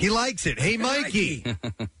 He likes it. Hey, Mikey.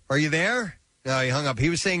 Are you there? No, he hung up. He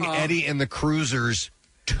was saying Eddie and the Cruisers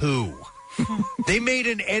 2. They made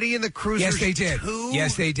an Eddie and the Cruisers 2? Yes, they did.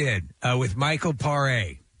 Yes, they did. With Michael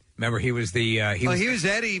Paré. Remember, he was the he was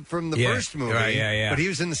Eddie from the first movie. Right, yeah. But he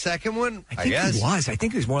was in the second one. I think guess he was. I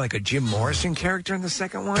think he was more like a Jim Morrison character in the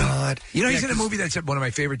second one. God, you know, he's Yeah, in a 'cause- movie that's one of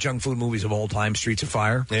my favorite junk food movies of all time, Streets of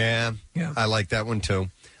Fire. Yeah, I like that one too.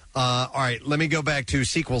 All right, let me go back to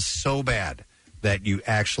sequels so bad that you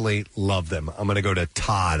actually love them. I'm going to go to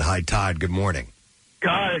Todd. Hi, Todd. Good morning.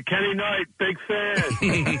 God, Kenny Knight, big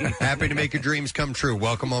fan. Happy to make your dreams come true.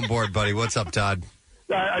 Welcome on board, buddy. What's up, Todd?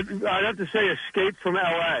 I'd have to say Escape from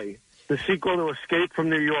L.A., the sequel to Escape from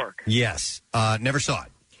New York. Yes. Never saw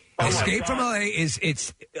it. Escape from LA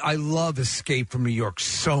it's I love Escape from New York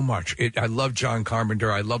so much. I love John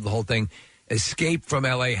Carpenter. I love the whole thing. Escape from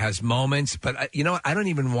LA has moments, but you know what? I don't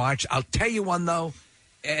even watch. I'll tell you one though,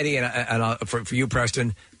 Eddie, and for you,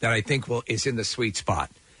 Preston, that I think is in the sweet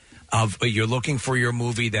spot of you're looking for your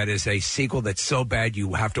movie that is a sequel that's so bad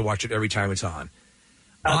you have to watch it every time it's on.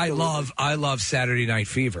 Absolutely. I love Saturday Night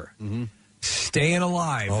Fever. Mm-hmm. Staying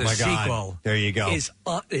Alive, Oh the my God. sequel. There you go. Is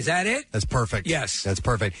that it? That's perfect. Yes. That's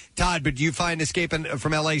perfect. Todd, but do you find Escaping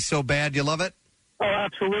from L.A. so bad you love it? Oh,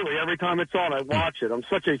 absolutely. Every time it's on, I watch it. I'm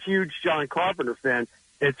such a huge John Carpenter fan.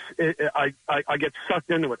 I get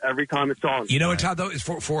sucked into it every time it's on. You know what, Todd? Though is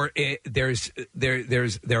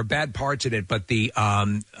there are bad parts in it, but the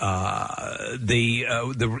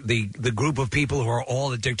group of people who are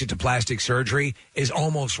all addicted to plastic surgery is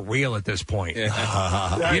almost real at this point.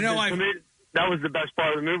 That was the best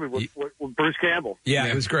part of the movie with Bruce Campbell. Yeah,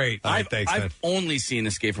 it was great. I've only seen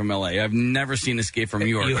Escape from L.A. I've never seen Escape from New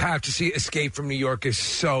York. You have to see Escape from New York is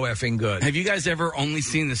so effing good. Have you guys ever only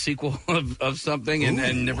seen the sequel of something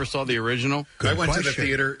and never saw the original? I went to the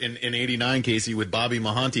theater in 89, Casey, with Bobby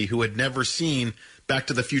Mahanti, who had never seen Back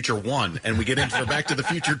to the Future 1. And we get into Back to the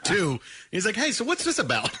Future 2. He's like, hey, so what's this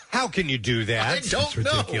about? How can you do that? I don't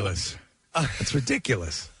know. Ridiculous. It's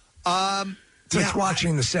ridiculous. It's like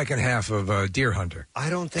watching the second half of Deer Hunter. I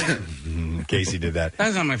don't think Casey did that.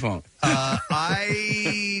 That's on my phone.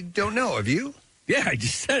 I don't know. Have you? Yeah, I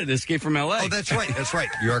just said it. Escape from L.A. Oh, that's right. That's right.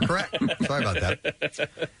 You are correct. Sorry about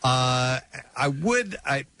that.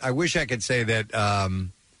 I wish I could say that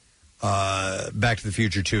Back to the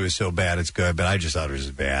Future 2 is so bad it's good, but I just thought it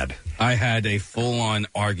was bad. I had a full-on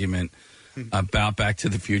argument about Back to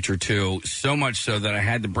the Future 2, so much so that I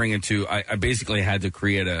had to bring it to, I basically had to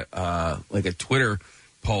create a Twitter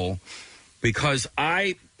poll, because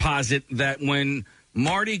I posit that when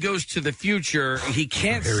Marty goes to the future, he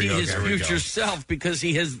can't see his future self because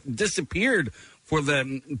he has disappeared for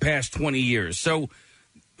the past 20 years. So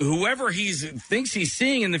whoever he thinks he's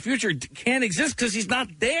seeing in the future can't exist because he's not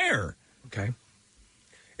there. Okay.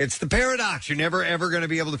 It's the paradox. You're never, ever going to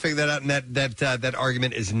be able to figure that out, and that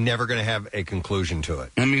argument is never going to have a conclusion to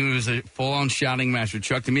it. I mean, it was a full-on shouting match with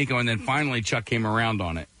Chuck D'Amico, and then finally Chuck came around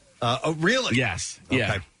on it. Oh, really? Yes. Okay.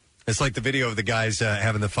 Yeah. It's like the video of the guys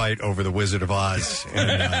having the fight over the Wizard of Oz.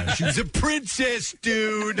 And, she was a princess,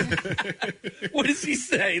 dude. What does he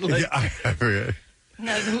say? Like, I forget.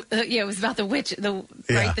 No, it was about the witch.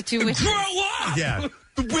 Right, the two witches. Grow up! Yeah.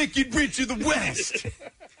 The Wicked Witch of the West.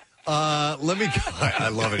 Let me go. I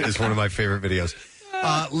love it. It's one of my favorite videos.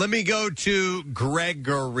 Let me go to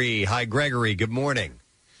Gregory. Hi, Gregory. Good morning.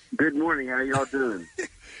 Good morning. How y'all doing?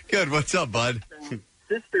 Good. What's up, bud?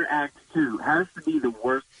 Sister Act 2 has to be the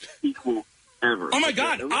worst sequel ever. Oh, my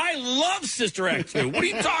God. I love Sister Act 2. What are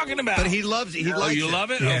you talking about? But he loves it. Oh, you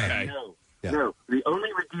love it? Yeah. Okay. No. The only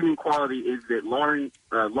redeeming quality is that Lauren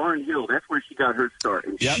Hill, that's where she got her start.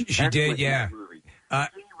 And She did, yeah.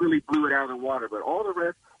 She really blew it out of the water. But all the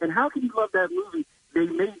rest, and how can you love that movie? They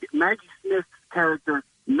made Maggie Smith's character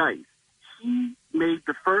nice. She made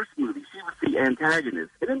the first movie. She was the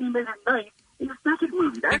antagonist. And then they made her nice in the second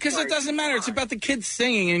movie. Because it doesn't matter. It's about the kids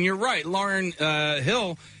singing, and you're right. Lauren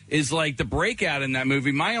Hill is like the breakout in that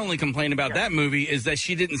movie. My only complaint about that movie is that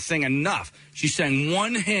she didn't sing enough. She sang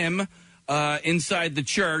one hymn inside the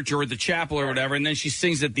church or the chapel or whatever, and then she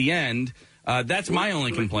sings at the end. That's my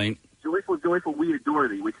only complaint. Joyful, Joyful, We Adore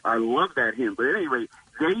Thee, which I love that hymn. But at any rate,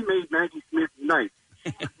 they made Maggie Smith nice.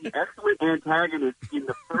 She was the excellent antagonist in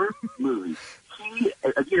the first movie. She,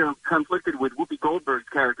 conflicted with Whoopi Goldberg's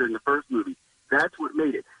character in the first movie. That's what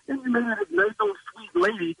made it. Then you made her this nice old sweet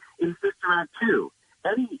lady in Sister Act 2.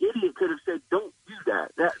 Any idiot could have said, "Don't do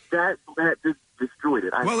that." That just destroyed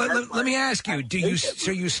it. Well, let me ask you: do you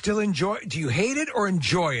still enjoy? Do you hate it or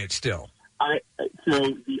enjoy it still? So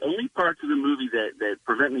the only parts of the movie that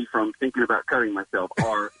prevent me from thinking about cutting myself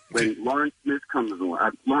are when Lauren Hill comes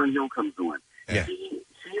on. Yeah. She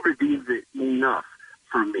redeems it enough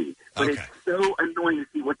for me, but it's so annoying to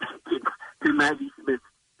see what they did to Maggie Smith's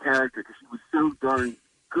character because she was so darn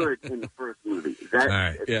good in the first movie.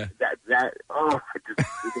 That that.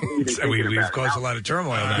 We've caused a lot of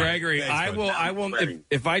turmoil now. Gregory, I will.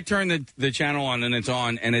 If I turn the channel on and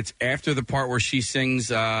it's after the part where she sings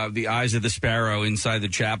 "The Eyes of the Sparrow" inside the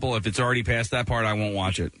chapel. If it's already past that part, I won't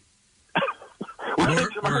watch it.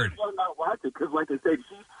 Word. Not watch it because, like I said,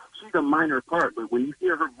 she's a minor part, but when you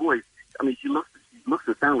hear her voice, I mean, she looks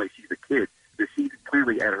to sound like she's a kid, but she's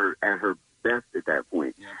clearly at her best at that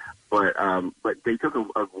point. Yeah. But they took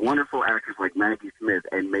a wonderful actress like Maggie Smith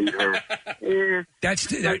and made her. Dude,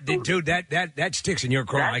 that sticks in your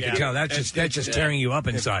craw. I can tell. That's just tearing you up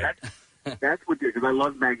inside. That's what did because I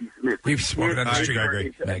love Maggie Smith. We've spoken on the street,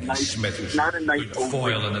 Gregory. Maggie Smith was not a nice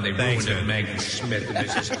foil, and then they ruined it. Maggie Smith.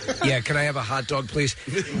 And yeah, can I have a hot dog, please?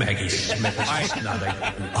 Maggie Smith is not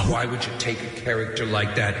why would you take a character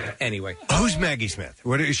like that? Anyway. Who's Maggie Smith?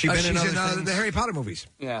 What has she been in? She's in the Harry Potter movies.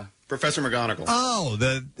 Yeah. Professor McGonagall. Oh,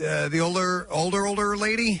 the older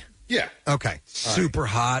lady? Yeah. Okay. Super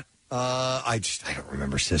hot. I don't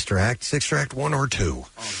remember Sister Act 1 or 2.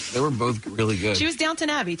 They were both really good. She was Downton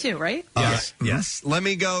Abbey too, right? Yes. Yes. Let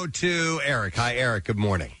me go to Eric. Hi, Eric. Good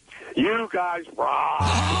morning. You guys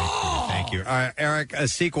rock. Thank you. All right, Eric, a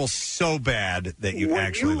sequel so bad that you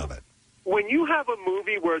actually love it. When you have a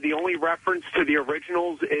movie where the only reference to the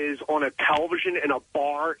originals is on a television in a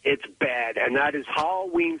bar, it's bad. And that is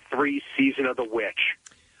Halloween 3 Season of the Witch.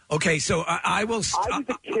 Okay, so I will. I was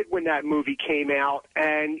a kid when that movie came out,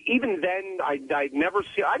 and even then, I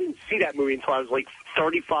didn't see that movie until I was like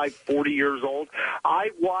 35, 40 years old. I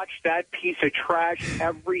watched that piece of trash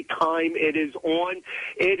every time it is on.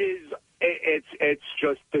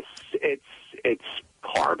 It's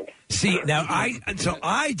horrible. See, now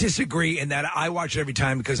I disagree in that I watch it every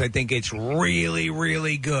time because I think it's really,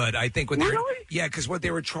 really good. I think because what they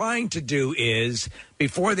were trying to do is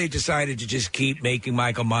before they decided to just keep making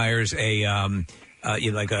Michael Myers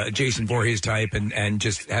like a Jason Voorhees type and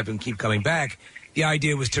just have him keep coming back. The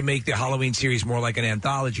idea was to make the Halloween series more like an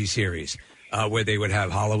anthology series where they would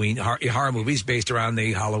have Halloween horror movies based around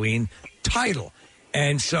the Halloween title.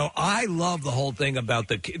 And so I love the whole thing about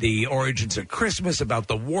the origins of Christmas, about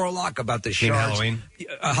the warlock, about the sharks.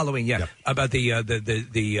 Halloween, yeah. Yep. About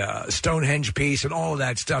the Stonehenge piece and all of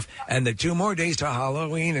that stuff. And the 2 more days to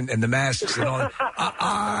Halloween and the masks and all that.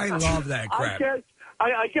 I love that crap.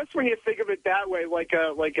 I guess when you think of it that way, like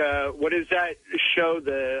what is that show,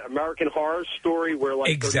 the American Horror Story, where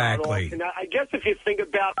exactly. And I guess if you think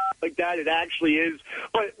about it like that, it actually is.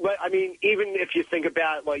 But I mean, even if you think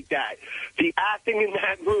about it like that, the acting in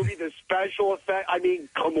that movie, the special effect. I mean,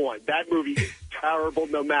 come on, that movie is terrible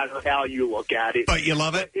no matter how you look at it. But you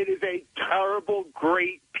love it. It is a terrible,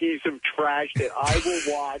 great piece of trash that I will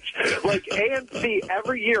watch. Like AMC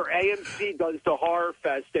every year, AMC does the Horror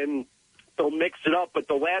Fest and. They'll mix it up, but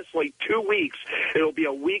the last 2 weeks, it'll be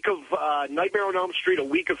a week of Nightmare on Elm Street, a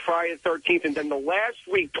week of Friday the 13th, and then the last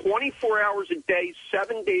week, 24 hours a day,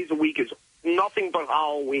 7 days a week is nothing but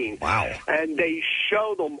Halloween. Wow. And they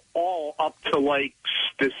show them all up to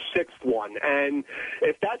the 6th one. And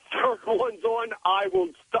if that 3rd one's on, I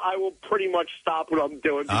will pretty much stop what I'm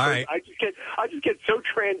doing because all right. I just get so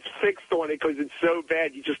transfixed on it because it's so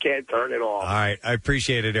bad you just can't turn it off. All right, I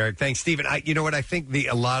appreciate it, Eric. Thanks, Stephen. You know what? I think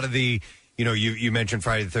a lot of the. You mentioned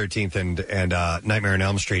Friday the 13th and Nightmare on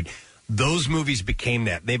Elm Street. Those movies became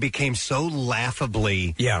that. They became so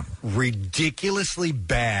laughably, ridiculously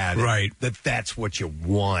bad that's what you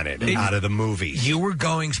wanted out of the movies. You were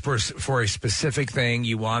going for a specific thing.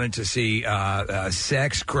 You wanted to see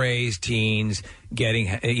sex-crazed teens getting,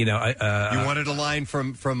 you wanted a line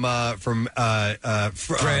from Freddy.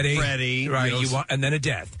 Right, and then a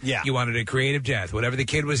death. Yeah. You wanted a creative death. Whatever the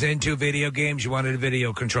kid was into, video games, you wanted a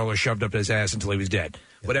video controller shoved up his ass until he was dead.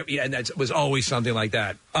 Whatever, and that was always something like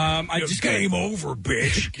that. Game over,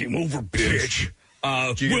 bitch. Game over, bitch.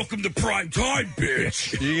 Welcome to prime time,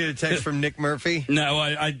 bitch. Did you get a text from Nick Murphy? No,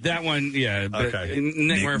 I that one, yeah. Okay.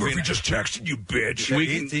 Nick Murphy just texted you, bitch.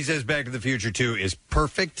 He says Back to the Future 2 is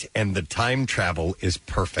perfect, and the time travel is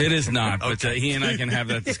perfect. It is not, but he and I can have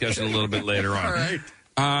that discussion a little bit later on.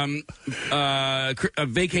 All right.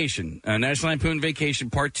 Vacation, National Lampoon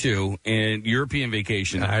Vacation Part 2, and European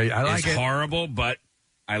Vacation. I like it. Horrible, but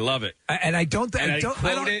I love it, and I don't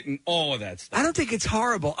quote it and all of that stuff. I don't think it's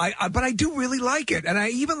horrible. But I do really like it, and I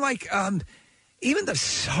even like even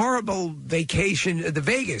the horrible vacation, the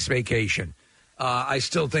Vegas Vacation. I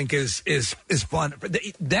still think is fun.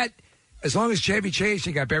 That as long as Chevy Chase,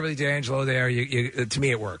 you got Beverly D'Angelo there. To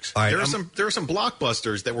me, it works. Right, there are some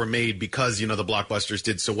blockbusters that were made because the blockbusters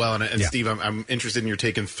did so well. And Steve, I'm interested in your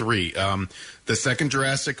take in 3. The second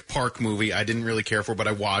Jurassic Park movie, I didn't really care for, but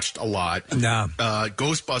I watched a lot. No.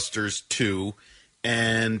 Ghostbusters 2.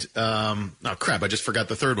 and crap, I just forgot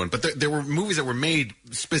the third one. But there were movies that were made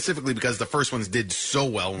specifically because the first ones did so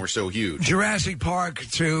well and were so huge. Jurassic Park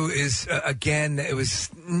 2 is again. It was.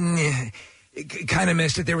 Kind of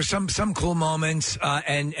missed it. There were some cool moments,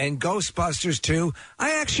 and Ghostbusters 2,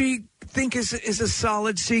 I actually think is a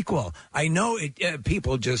solid sequel. I know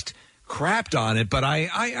people just crapped on it, but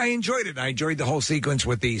I enjoyed it. I enjoyed the whole sequence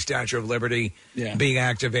with the Statue of Liberty being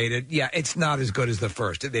activated. Yeah, it's not as good as the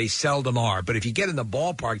first. They seldom are, but if you get in the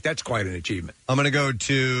ballpark, that's quite an achievement. I'm going to go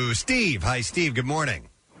to Steve. Hi, Steve. Good morning.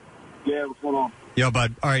 Yeah, what's going on? Yo,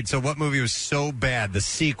 bud. All right, so what movie was so bad, the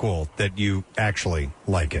sequel, that you actually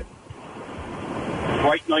like it?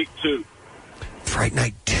 Fright Night 2. Fright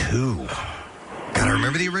Night 2. God, I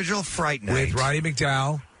remember the original Fright Night. With Roddy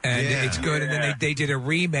McDowell, and it's good. And then they did a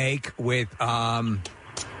remake with Colin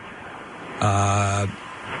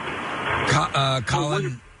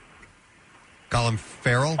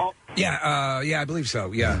Farrell? Oh. Yeah, I believe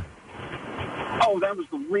so, yeah. Oh, that was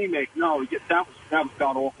the remake. No, that was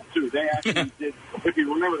god-awful, too. They actually did, if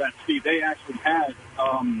you remember that, Steve, they actually had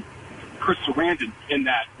Chris Sarandon in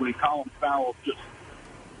that when Colin Farrell just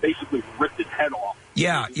basically ripped his head off.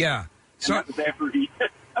 Yeah. So that was after he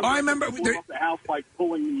I remember blew up the house by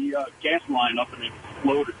pulling the gas line up and it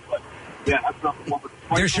exploded. But yeah, that's not the one.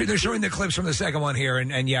 They're showing the clips from the second one here,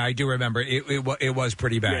 and yeah, I do remember it was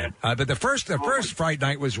pretty bad. But the first Fright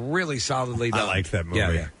Night was really solidly done. I liked that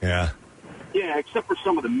movie. Yeah. Yeah, except for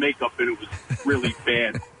some of the makeup, and it was really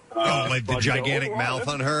bad. Like the gigantic mouth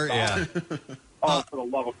on her. Yeah. Oh, for the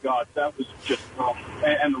love of God, that was just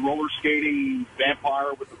and the roller skating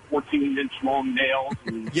vampire with the 14-inch long nails.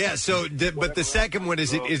 And yeah. So, but the second one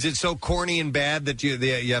is it so corny and bad that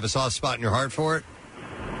you have a soft spot in your heart for it?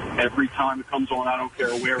 Every time it comes on, I don't care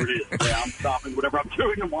where it is. Yeah, I'm stopping whatever I'm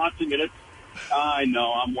doing and watching it. I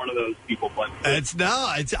know I'm one of those people, but I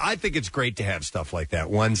think it's great to have stuff like that.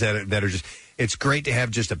 Ones that are just. It's great to have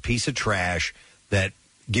just a piece of trash that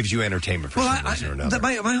gives you entertainment for some reason or another.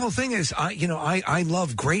 My whole thing is, I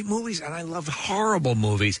love great movies and I love horrible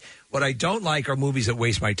movies. What I don't like are movies that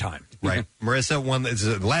waste my time. Right.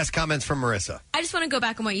 Marissa, last comments from Marissa. I just want to go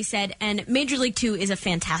back on what you said, and Major League 2 is a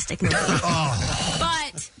fantastic movie.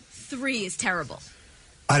 But 3 is terrible.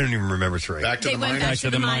 I don't even remember 3. Back to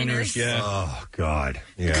the minors. Yeah. Oh, God.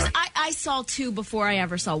 Yeah. I saw 2 before I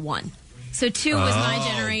ever saw 1. So 2 was my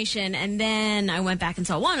generation, and then I went back and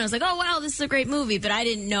saw 1. I was like, oh, wow, this is a great movie, but I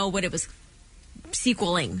didn't know what it was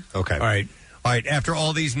sequeling. Okay. All right. After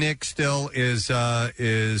all these, Nick, still is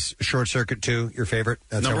Short Circuit 2 your favorite?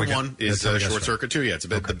 That's Number 1 is Short Circuit 2. Yeah, it's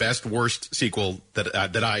the best, worst sequel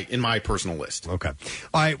that I, in my personal list. Okay.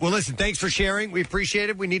 All right. Well, listen, thanks for sharing. We appreciate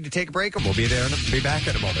it. We need to take a break, and we'll be back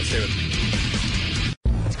in a moment. Stay with me.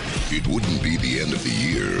 It wouldn't be the end of the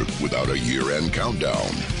year without a year-end countdown.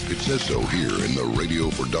 It says so here in the Radio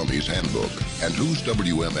for Dummies handbook. And who's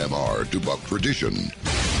WMMR to buck tradition?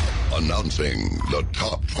 Announcing the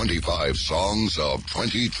top 25 songs of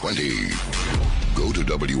 2020. Go to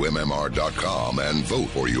WMMR.com and vote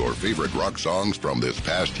for your favorite rock songs from this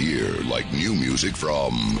past year, like new music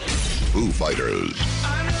from Foo Fighters,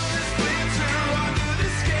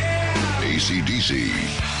 AC/DC,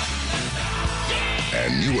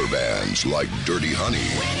 and newer bands like Dirty Honey.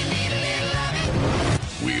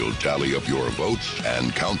 We'll tally up your votes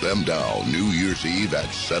and count them down New Year's Eve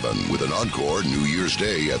at 7 with an encore New Year's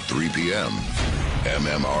Day at 3 p.m.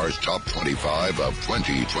 MMR's Top 25 of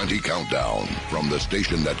 2020 Countdown from the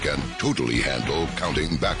station that can totally handle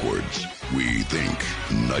counting backwards. We think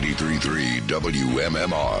 93.3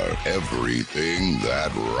 WMMR, everything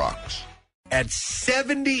that rocks. At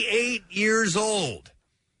 78 years old,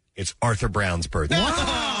 it's Arthur Brown's birthday.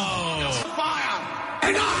 Wow! Fire!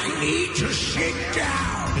 And I need to sit down.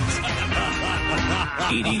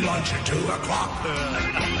 Eating lunch at 2 o'clock.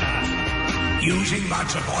 Using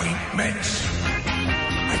lots of ointments.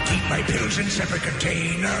 I keep my pills in separate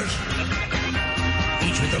containers.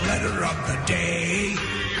 Each with the letter of the day.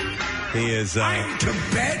 He is. I'm to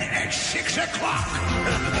bed at 6 o'clock.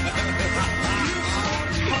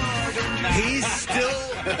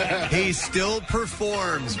 He still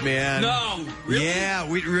performs, man. No, really? Yeah,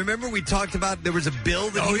 we talked about there was a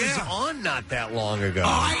bill that he was on not that long ago.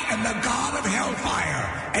 I am the god of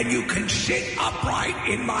hellfire, and you can sit upright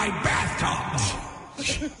in my bathtub.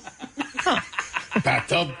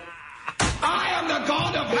 Bathtub? I am the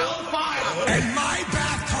god of hellfire, and my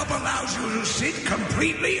bathtub allows you to sit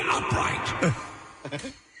completely upright.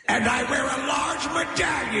 And I wear a large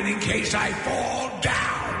medallion in case I fall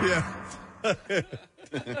down. Yeah.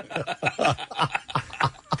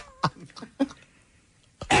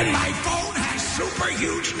 And my phone has super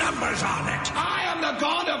huge numbers on it. I am the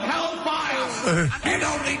god of hellfire. And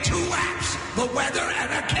only 2 apps, the weather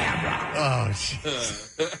and a camera. Oh,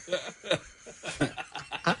 jeez.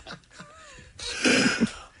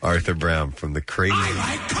 Arthur Brown from the crazy... I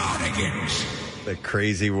like cardigans. The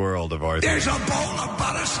crazy world of Arthur. There's a bowl of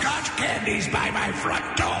butterscotch candies by my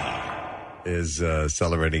front door. Is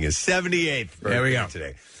celebrating his 78th birthday There we go.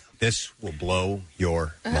 today. This will blow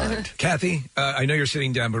your mind. Kathy, I know you're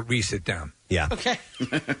sitting down, but re-sit down. Yeah. Okay.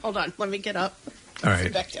 Hold on. Let me get up. All right.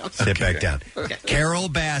 Sit back down. Sit back down. Okay. Carol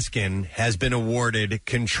Baskin has been awarded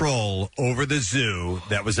control over the zoo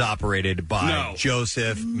that was operated by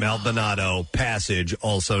Joseph Maldonado Passage,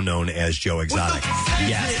 also known as Joe Exotic.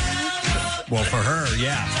 Yes. Well, for her,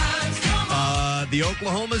 yeah. The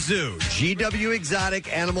Oklahoma Zoo, GW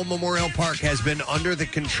Exotic Animal Memorial Park, has been under the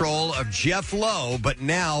control of Jeff Lowe, but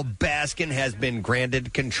now Baskin has been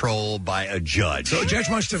granted control by a judge. So a judge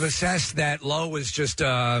must have assessed that Lowe was just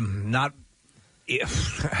not...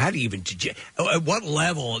 How do you even... At what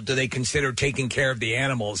level do they consider taking care of the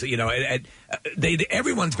animals? You know,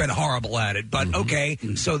 everyone's been horrible at it, but okay,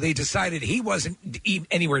 so they decided he wasn't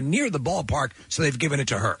anywhere near the ballpark, so they've given it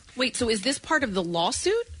to her. Wait, so is this part of the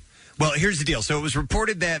lawsuit? Well, here's the deal. So it was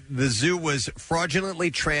reported that the zoo was fraudulently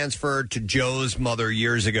transferred to Joe's mother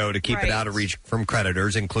years ago to keep it out of reach from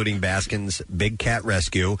creditors, including Baskin's Big Cat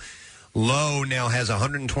Rescue. Lowe now has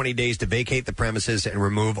 120 days to vacate the premises and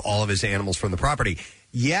remove all of his animals from the property.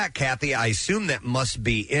 Yeah, Kathy, I assume that must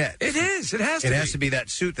be it. It is. It has to be. It has to be that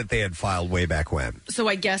suit that they had filed way back when. So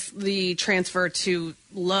I guess the transfer to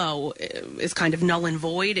Lowe is kind of null and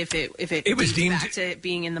void if it was dates deemed back to it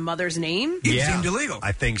being in the mother's name. It seemed illegal.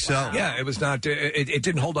 I think so. Yeah, it was not. It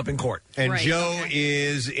didn't hold up in court. And Joe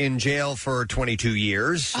is in jail for 22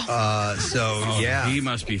 years. He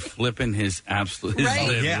must be flipping his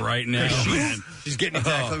lid right now. She's getting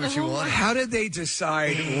exactly what she wanted. How did they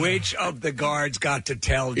decide which of the guards got to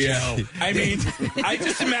tell Joe? I mean, I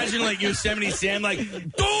just imagine like Yosemite Sam, like,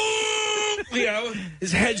 boom! You know,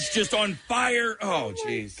 his head's just on fire. Oh,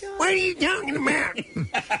 jeez. What are you talking about?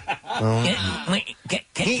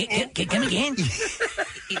 Come again?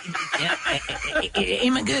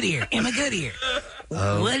 Am I good here?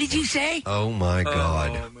 What did you say? Oh, my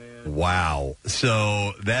God. Wow.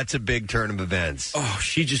 So that's a big turn of events. Oh,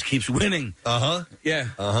 she just keeps winning. Uh-huh. Yeah.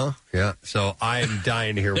 Uh-huh. Yeah. So I'm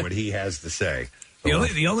dying to hear what he has to say. The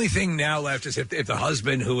only thing now left is if the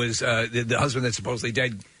husband who is the husband that's supposedly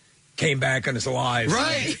dead came back and is alive.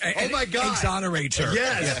 Right. And Oh, my God. Exonerates her.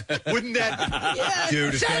 Yes. Yeah. Wouldn't that...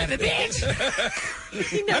 Dude, if Son of a bitch!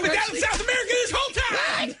 I've been down in South America this whole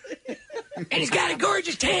time! And he's got a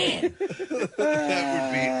gorgeous tan. That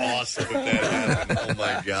would be awesome if that happened. Oh,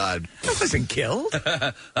 my God. I wasn't killed.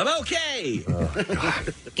 I'm okay.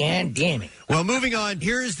 God damn it. Well, moving on,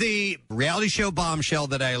 here's the reality show bombshell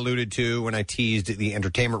that I alluded to when I teased the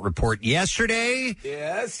entertainment report yesterday.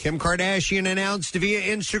 Yes. Kim Kardashian announced via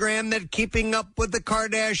Instagram that Keeping Up with the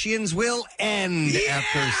Kardashians will end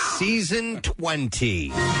after season 20.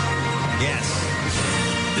 Yes.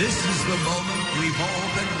 This is the moment we've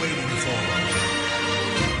all been waiting for.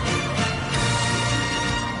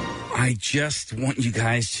 I just want you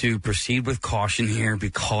guys to proceed with caution here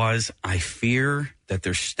because I fear that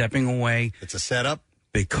they're stepping away. It's a setup?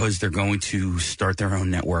 Because they're going to start their own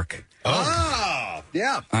network. Oh,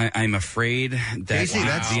 yeah. I'm afraid that Casey,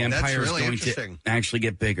 the empire really is going interesting. to actually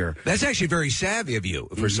get bigger. That's actually very savvy of you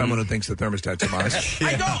for someone who thinks the thermostat's a must.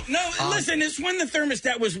 I don't. No, listen, it's when the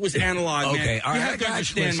thermostat was analog. Okay, man. all right. You have to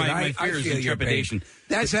understand my fears feel and your pain. trepidation.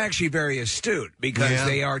 That's actually very astute because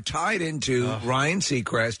they are tied into Ryan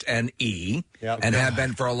Seacrest and E and have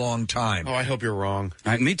been for a long time. Oh, I hope you're wrong.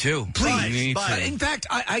 Me too. Please. But in fact,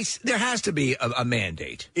 there has to be a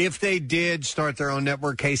mandate. If they did start their own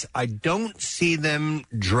network case, I don't see them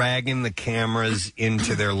dragging the cameras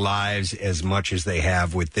into their lives as much as they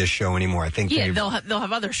have with this show anymore. I think they'll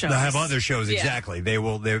have other shows. They'll have other shows, Yeah. exactly. They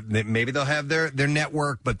will. Maybe they'll have their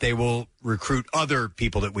network, but they will recruit other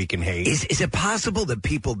people that we can hate. Is it possible that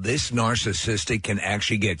people this narcissistic can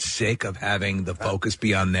actually get sick of having the focus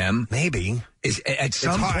be on them? Maybe. At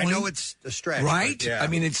some point, I know it's a stretch, right? but yeah. I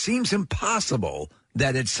mean, it seems impossible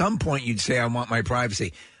that at some point you'd say, "I want my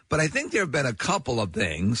privacy." But I think there have been a couple of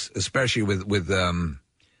things, especially with the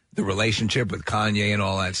relationship with Kanye and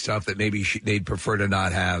all that stuff, that maybe they'd prefer to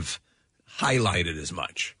not have highlighted as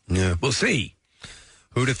much. Yeah, we'll see.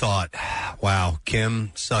 Who'd have thought? Wow,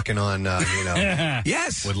 Kim sucking on,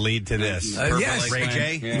 yes, would lead to this. Yes, Ray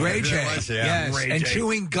J. Yeah. Ray J. Yes, Ray and J.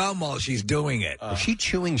 chewing gum while she's doing it. Was she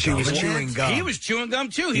chewing gum? She was chewing gum. He was chewing gum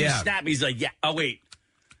too. He was snappy. He's like, yeah. Oh wait.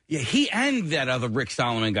 Yeah, he and that other Rick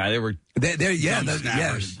Solomon guy, they were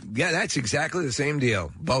snappers. That's exactly the same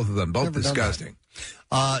deal. Both of them, both disgusting.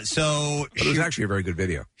 But it was actually a very good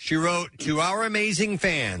video. She wrote, "To our amazing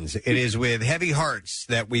fans, it is with heavy hearts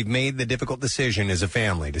that we've made the difficult decision as a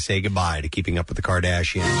family to say goodbye to Keeping Up with the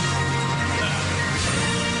Kardashians."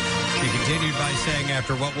 She continued by saying,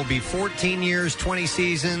 after what will be 14 years, 20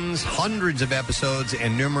 seasons, hundreds of episodes,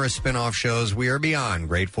 and numerous spin-off shows, we are beyond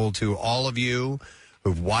grateful to all of you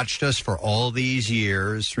who've watched us for all these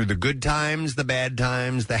years, through the good times, the bad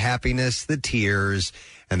times, the happiness, the tears,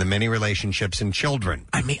 and the many relationships and children.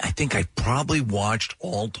 I mean, I think I probably watched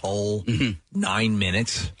all told 9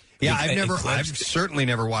 minutes. Yeah, I've certainly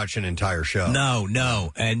never watched an entire show.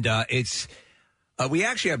 No. And it's... we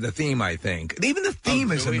actually have the theme, I think. Even the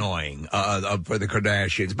theme is annoying for the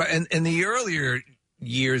Kardashians. But in the earlier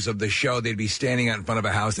years of the show, they'd be standing out in front of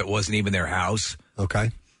a house that wasn't even their house. Okay.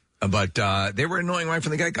 But they were annoying right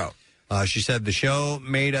from the get-go. She said, "The show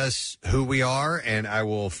made us who we are, and I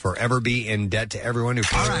will forever be in debt to everyone who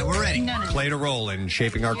played a role in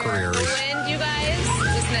shaping our careers." Wind, you guys? Is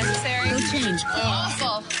this necessary? No change.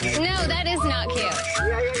 Awful. No, that is not cute.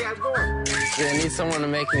 Yeah, I need someone to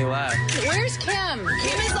make me laugh. Where's Kim?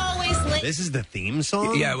 Kim is always late. This is the theme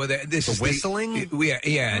song? Yeah, well, this is whistling?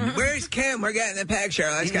 And where's Kim? We're getting the picture.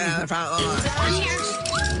 Let's get on the front lawn. Down here.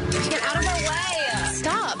 Get out of our way.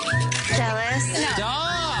 Stop. Jealous. No. Stop.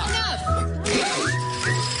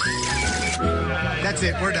 That's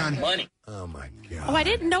it. We're done. Money. Oh, my God. Oh, I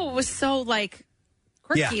didn't know it was so,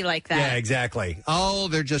 quirky like that. Yeah, exactly. Oh,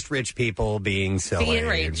 they're just rich people being silly. Being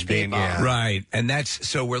rich people. Yeah. Right. And that's...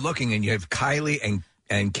 So we're looking, and you have Kylie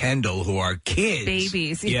and Kendall, who are kids.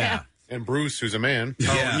 Babies, yeah. And Bruce, who's a man.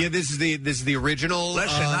 Oh, yeah. This is the original.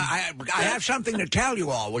 Listen, I have something to tell you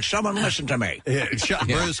all. Will someone listen to me?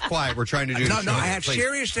 Bruce, quiet. We're trying to do. No, I have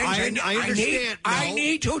serious things. I understand. I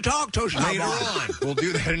need to talk to someone. Later on. We'll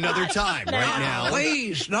do that another time. Right now,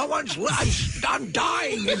 please. No one's. I'm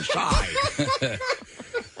dying inside.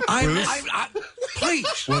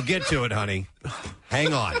 Please. We'll get to it, honey.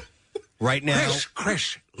 Hang on. Right now,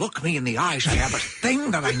 Chris, look me in the eyes. I have a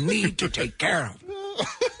thing that I need to take care of.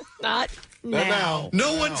 Not now.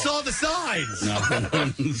 No one saw the signs. No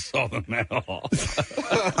one saw them at all.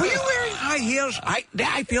 Are you wearing high heels?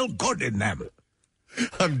 I feel good in them.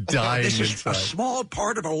 I'm dying. This is a small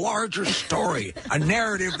part of a larger story, a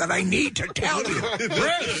narrative that I need to tell you.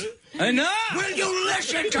 Bruce, enough! Will you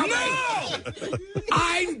listen to me?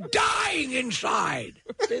 I'm dying inside.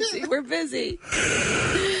 We're busy.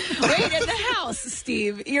 Wait, at the house,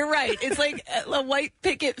 Steve. You're right. It's like a white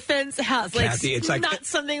picket fence house. Kathy, it's like not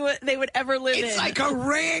something they would ever live in. It's like a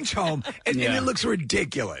ranch home, and it looks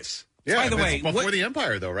ridiculous. Yeah, by the way, before the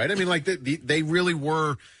Empire, though, right? I mean, they really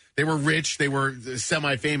were. They were rich. They were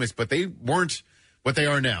semi-famous, but they weren't what they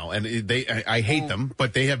are now. And I hate them,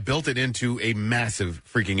 but they have built it into a massive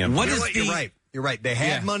freaking empire. You're right. You're right. They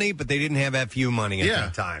had money, but they didn't have FU money at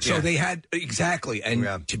that time. So they had, exactly.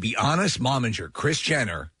 And to be honest, Mominger, Kris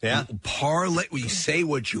Jenner, parlay, we say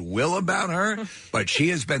what you will about her, but she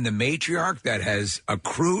has been the matriarch that has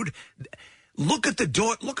accrued. Look at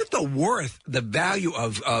the worth, the value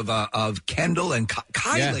of Kendall and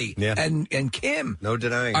Kylie and Kim. No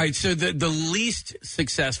denying. All right, so the least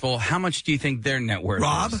successful, how much do you think their net worth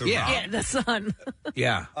Rob? is? Yeah, the son.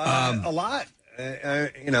 Yeah. A lot.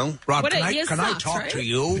 Rob, can I talk to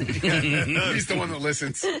you? He's the one that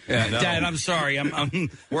listens. Yeah. No. Dad, I'm sorry. I'm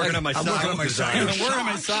working on my socks. I'm working on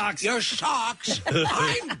my socks. Your socks.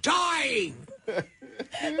 I'm dying.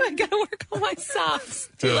 I gotta work on my socks.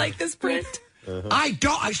 Do you like this print? I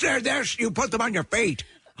don't. I said there's. You put them on your feet.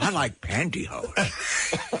 I like pantyhose.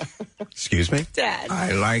 Excuse me? Dad.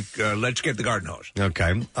 I like, let's get the garden hose.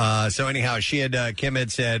 Okay. So anyhow, Kim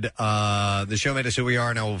had said, the show made us who we are,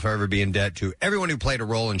 and I will forever be in debt to everyone who played a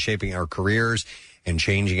role in shaping our careers and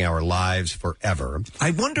changing our lives forever.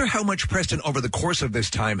 I wonder how much, Preston, over the course of this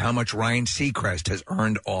time, how much Ryan Seacrest has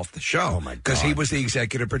earned off the show. Oh, my God. Because he was the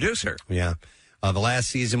executive producer. Yeah. The last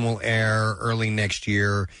season will air early next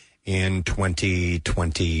year in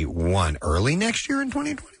 2021. Early next year in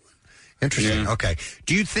 2021? Interesting. Yeah. Okay.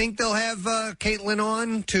 Do you think they'll have Caitlyn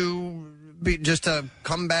on just to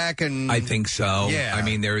come back and? I think so. Yeah. I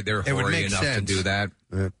mean, they're hoary enough to do that.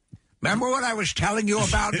 Remember what I was telling you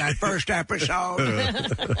about in that first episode?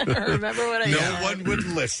 Remember what I No one would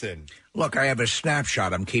listen. Look, I have a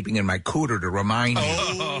snapshot I'm keeping in my cooter to remind you.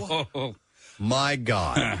 Oh, my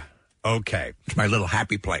God. Okay. It's my little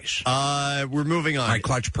happy place. We're moving on. My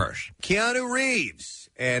clutch purse. Keanu Reeves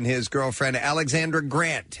and his girlfriend Alexandra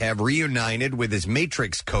Grant have reunited with his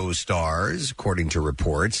Matrix co-stars, according to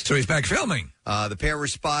reports. So he's back filming. The pair were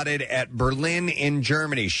spotted at Berlin in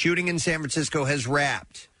Germany. Shooting in San Francisco has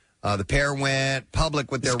wrapped. The pair went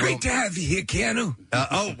public with their... It's great to have you here, Keanu.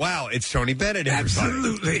 Oh, wow. It's Tony Bennett, everybody.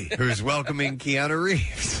 Absolutely. Who's welcoming Keanu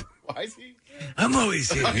Reeves. Why is he? I'm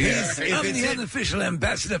always here. I'm the unofficial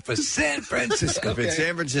ambassador for San Francisco. If it's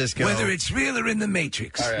San Francisco... Whether it's real or in the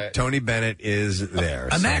Matrix. Right. Tony Bennett is there.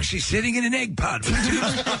 I'm actually sitting in an egg pod with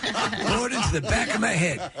tubes bored into the back of my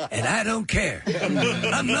head, and I don't care.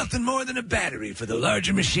 I'm nothing more than a battery for the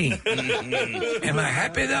larger machine. Am I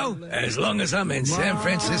happy, though? As long as I'm in San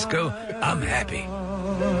Francisco, I'm happy.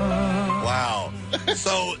 Wow.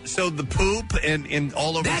 So the poop and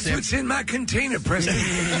all over... That's what's in my container, Preston.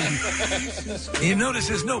 You notice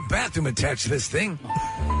there's no bathroom attached to this thing.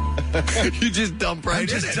 You just dump right I'm in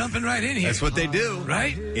just it. dumping right in here. That's what they do.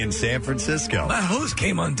 Right? In San Francisco. My hose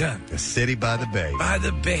came undone. The city by the bay. By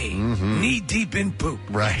the bay. Knee deep in poop.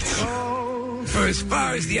 Right. For as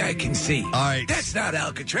far as the eye can see. All right. That's not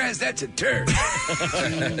Alcatraz, that's a turd.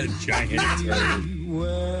 Giant turd.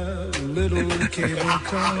 Little cable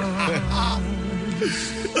car.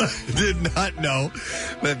 Did not know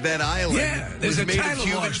that island. Yeah, there's was a made of tidal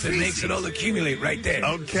human wash that makes it all accumulate right there.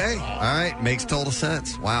 Okay. All right. Makes total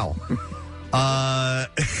sense. Wow.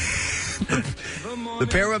 The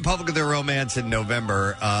pair went public with their romance in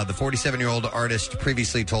November. The 47-year-old artist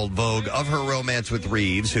previously told Vogue of her romance with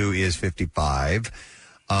Reeves, who is 55.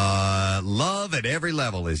 Love at every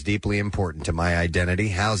level is deeply important to my identity.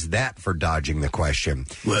 How's that for dodging the question?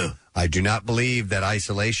 Well, I do not believe that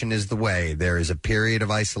isolation is the way. There is a period of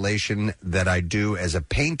isolation that I do as a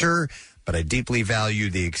painter, but I deeply value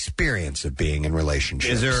the experience of being in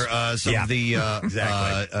relationships. Is there some of the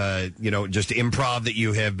exactly just improv that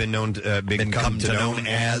you have been known to become to known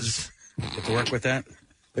as? Get to work with that.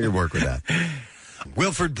 I could work with that.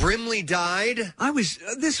 Wilford Brimley died.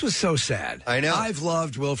 This was so sad. I know. I've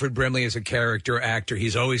loved Wilford Brimley as a character actor.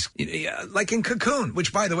 He's always, like in Cocoon,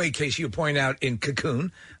 which, by the way, Casey, you point out in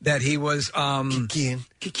Cocoon that he was, Cocaine.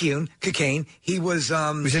 He was, he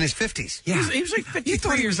was in his 50s. Yeah. He was like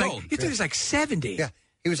 53 years old. You thought he was like 70. Yeah.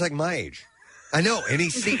 He was like my age. I know. And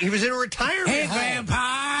he was in a retirement Hey, home.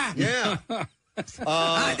 Grandpa. Yeah.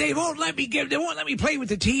 They won't let me play with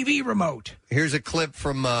the TV remote. Here's a clip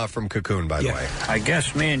from Cocoon, by the way. I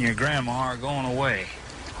guess me and your grandma are going away.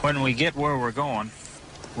 When we get where we're going,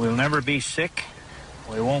 we'll never be sick,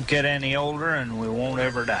 we won't get any older, and we won't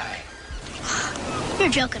ever die. You're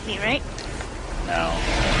joking me, right? No.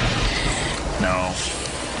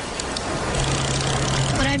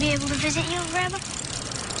 Would I be able to visit you, Grandma?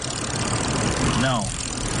 No.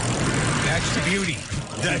 That's the beauty.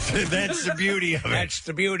 That's the beauty of it. That's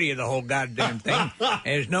the beauty of the whole goddamn thing.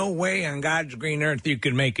 There's no way on God's green earth you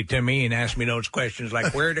can make it to me and ask me those questions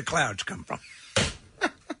like, where do clouds come from?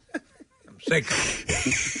 I'm sick.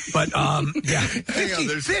 But, yeah.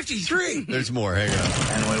 53. There's more. Hang on.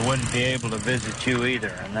 And we wouldn't be able to visit you either,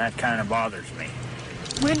 and that kind of bothers me.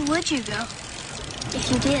 When would you go?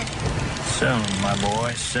 If you did. Soon, my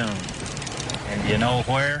boy, soon. And you know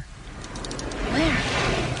where?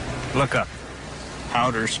 Where? Look up.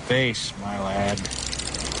 Outer space, my lad.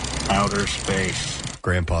 Outer space.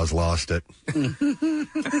 Grandpa's lost it.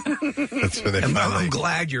 That's where they I'm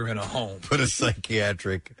glad you're in a home. put a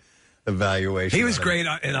psychiatric evaluation. He was on great,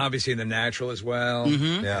 and obviously in The Natural as well.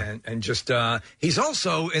 Yeah. And just, he's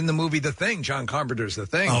also in the movie The Thing, John Carpenter's The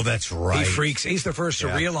Thing. Oh, that's right. He freaks. He's the first to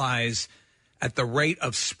Yeah. realize at the rate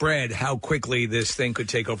of spread how quickly this thing could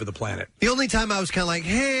take over the planet. The only time I was kind of like,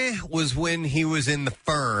 was when he was in The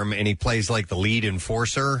Firm and he plays like the lead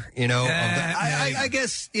enforcer, I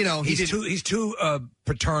guess, he's too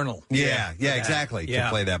paternal. Yeah, exactly, to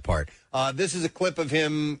play that part. This is a clip of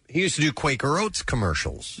him. He used to do Quaker Oats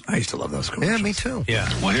commercials. I used to love those commercials. Yeah, me too. Yeah.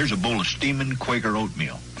 Well, here's a bowl of steaming Quaker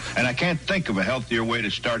oatmeal. And I can't think of a healthier way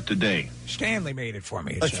to start the day. Stanley made it for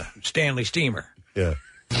me. It's a Stanley steamer. Yeah.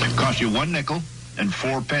 It costs you 1 nickel and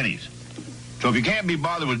 4 pennies. So if you can't be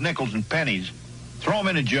bothered with nickels and pennies, throw them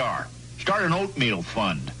in a jar. Start an oatmeal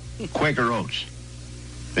fund. Quaker Oats.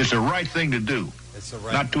 It's the right thing to do. It's the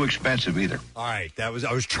right. Not too expensive either. All right, I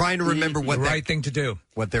was trying to remember what the right thing to do.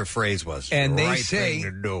 What their phrase was. And the they right say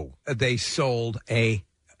thing to do. They sold a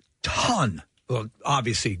ton. Well,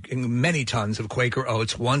 obviously, many tons of Quaker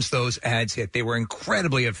Oats once those ads hit. They were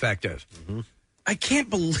incredibly effective. I can't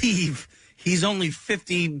believe he's only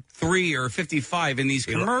 53 or 55 in these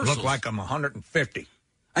commercials. Look like I'm 150.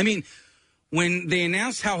 I mean, when they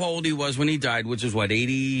announced how old he was when he died, which is what,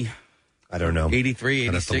 80? I don't know. 83,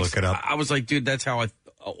 I'd have to 86. look it up. I was like, dude, that's how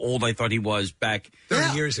old I thought he was back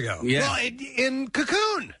 30 years ago. Yeah. Well, in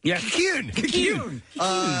Cocoon. Yeah. Cocoon.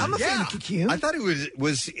 I'm a fan of Cocoon. I thought he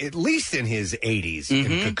was at least in his 80s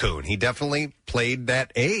in Cocoon. He definitely played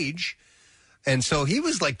that age. And so he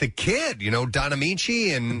was like the kid, Don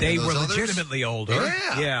Amici and they those were others. legitimately older.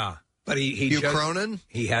 Yeah. But he Hugh Cronin.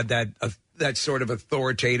 He had that sort of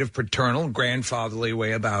authoritative, paternal, grandfatherly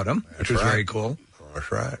way about him, which was very cool.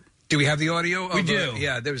 That's right. Do we have the audio? We do.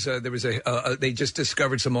 There was a. They just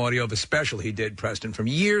discovered some audio of a special he did, Preston, from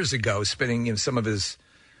years ago, spinning some of his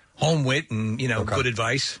home wit and good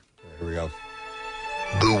advice. Here we go.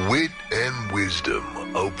 The wit and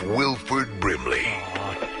wisdom of Wilford Brimley.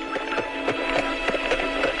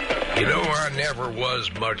 I never was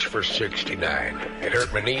much for 69. It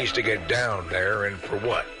hurt my knees to get down there, and for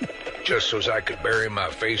what? Just so I could bury my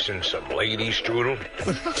face in some lady strudel?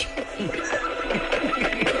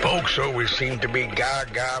 Folks always seem to be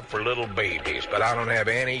gaga for little babies, but I don't have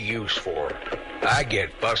any use for them. I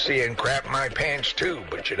get fussy and crap my pants too,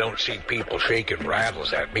 but you don't see people shaking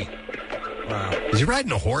rattles at me. Wow. Is he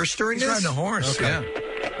riding a horse during this? He's riding a horse, okay.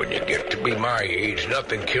 Yeah. When you get to be my age,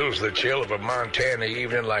 nothing kills the chill of a Montana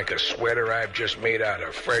evening like a sweater I've just made out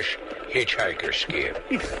of fresh hitchhiker skin.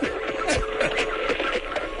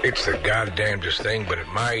 It's the goddamnedest thing, but at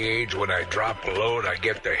my age, when I drop a load, I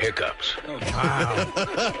get the hiccups. Wow.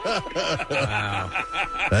 Wow.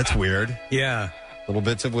 That's weird. Yeah. Little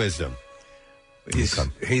bits of wisdom. He's going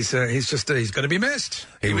to be missed.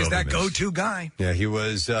 He was that go-to guy. Yeah, he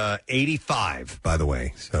was 85, by the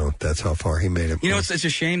way. So that's how far he made it. It's a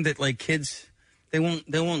shame that kids they won't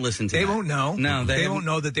listen to. They that. won't know. No, they won't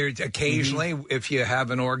know that there's occasionally if you have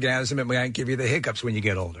an orgasm, it might give you the hiccups when you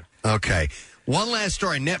get older. Okay. One last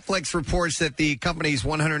story. Netflix reports that the company's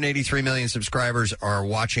 183 million subscribers are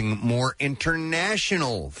watching more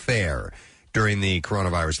international fare during the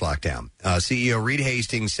coronavirus lockdown. CEO Reed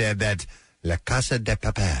Hastings said that La Casa de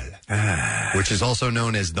Papel, which is also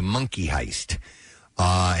known as the Monkey Heist,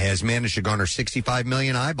 has managed to garner 65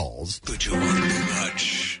 million eyeballs. But you want to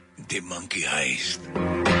watch the Monkey Heist.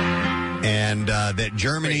 And that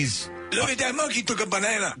Germany's... Look at that monkey took a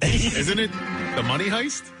banana. Isn't it the Money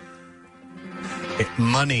Heist?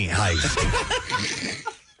 Money Heist.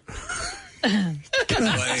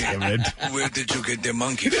 Where did you get the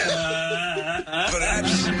monkey from?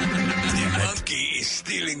 Perhaps the monkey is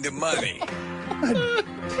stealing the money.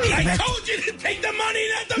 I told you to take the money,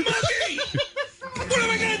 not the monkey! What am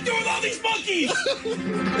I going to do with all these monkeys?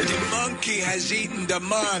 The monkey has eaten the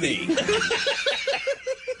money.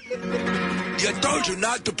 I told you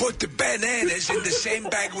not to put the bananas in the same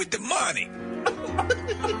bag with the money.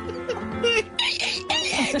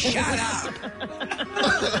 Shut up.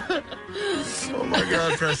 Oh, my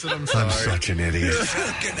God, Preston, I'm sorry. I'm such an idiot.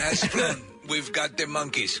 Fucking aspirin. We've got the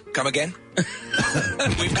monkeys. Come again? We've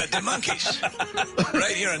got the monkeys.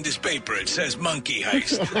 Right here on this paper, it says Monkey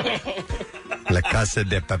Heist. La Casa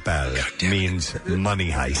de Papel means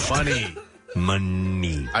money heist.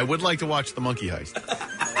 Money. I would like to watch the Monkey Heist.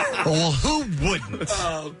 Well, who wouldn't?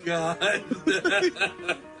 Oh, God.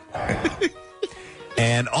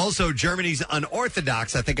 And also Germany's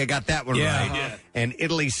Unorthodox, I think I got that one right. Yeah. And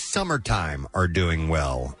Italy's Summertime are doing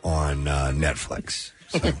well on Netflix.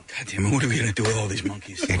 So, God damn it, what are we going to do with all these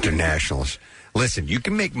monkeys? Internationals. Listen, you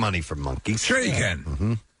can make money from monkeys. Sure you can.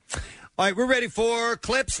 Mm-hmm. All right, we're ready for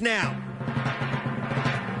clips now.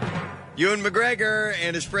 Ewan McGregor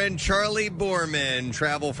and his friend Charlie Borman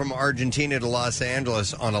travel from Argentina to Los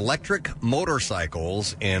Angeles on electric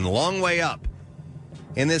motorcycles in Long Way Up.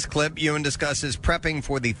 In this clip, Ewan discusses prepping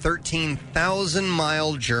for the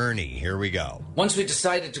 13,000-mile journey. Here we go. Once we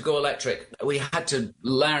decided to go electric, we had to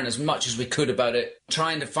learn as much as we could about it,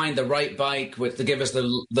 trying to find the right bike to give us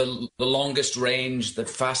the longest range, the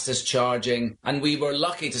fastest charging. And we were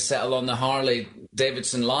lucky to settle on the Harley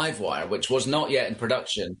Davidson Livewire, which was not yet in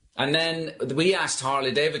production. And then we asked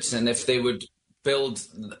Harley Davidson if they would build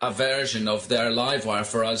a version of their Livewire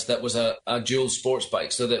for us that was a dual sports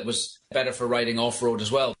bike, so that it was better for riding off-road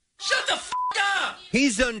as well. Shut the f*** up!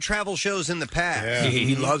 He's done travel shows in the past. Yeah.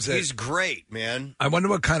 He loves it. He's great, man. I wonder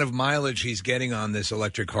what kind of mileage he's getting on this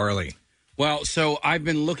electric Harley. Well, so I've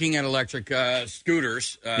been looking at electric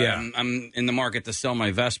scooters. I'm in the market to sell my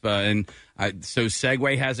Vespa, and so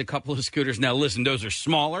Segway has a couple of scooters. Now, listen, those are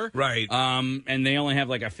smaller. Right. And they only have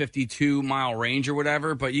like a 52-mile range or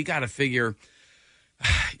whatever, but you got to figure...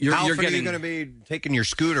 How often are you going to be taking your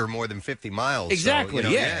scooter more than 50 miles? Exactly, So,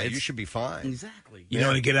 yeah. you should be fine. Exactly. You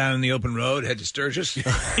want to get out on the open road, head to Sturgis? Hey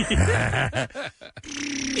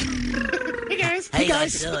guys.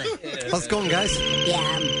 How's it going, guys? Yeah,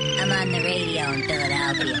 I'm on the radio in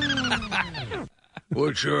Philadelphia.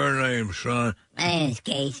 What's your name, son? My name's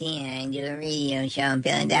Casey, and I do a radio show in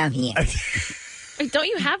Philadelphia. Wait, don't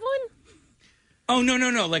you have one? Oh,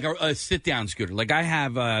 no. Like a sit-down scooter. Like I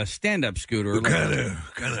have a stand-up scooter. What kind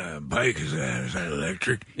of bike is that? Is that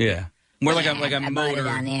electric? Yeah. More like a I motor. bought it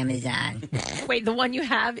on Amazon. Wait, the one you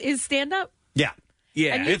have is stand-up? Yeah.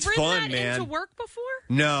 Yeah. And you've It's ridden fun, that man. into work before?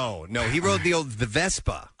 No. He rode the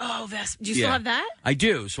Vespa. Oh, Vespa. Do you still have that? I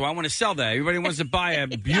do. So I want to sell that. Everybody wants to buy a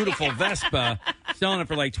beautiful Vespa, selling it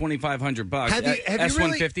for like $2,500. Have you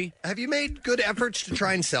S150? really, have you made good efforts to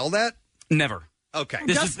try and sell that? Never. Okay.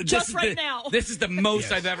 Just right now. This is the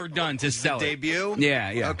most I've ever done to sell it. Debut?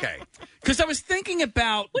 Yeah. Okay. Because I was thinking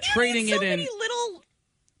about trading so it in. many little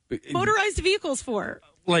motorized vehicles for?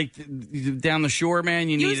 Like down the shore, man,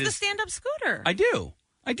 you Use need the stand-up scooter. I do.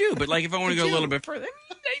 But like if I want to go a little bit further,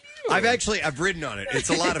 I've ridden on it. It's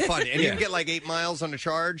a lot of fun. And you can get like 8 miles on a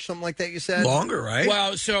charge, something like that you said? Longer, right?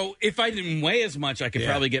 Well, so if I didn't weigh as much, I could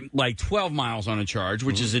probably get like 12 miles on a charge,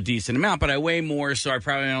 which is a decent amount. But I weigh more, so I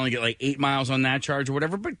probably only get like 8 miles on that charge or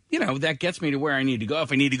whatever. But, that gets me to where I need to go.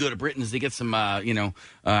 If I need to go to Britain's to get some,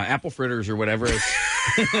 apple fritters or whatever,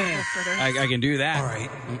 I can do that. All right.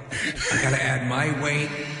 I got to add my weight,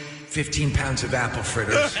 15 pounds of apple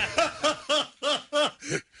fritters.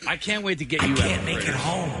 I can't wait to get you. I can't make it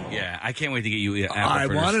home. Yeah, I can't wait to get you. I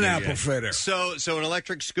want an apple fritter. So an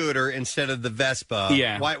electric scooter instead of the Vespa.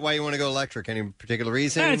 Yeah. Why you want to go electric? Any particular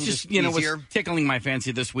reason? It's just easier? what's tickling my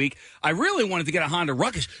fancy this week. I really wanted to get a Honda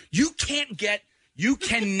Ruckus. You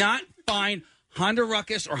cannot find Honda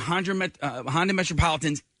Ruckus or Honda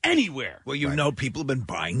Metropolitans anywhere. Well, people have been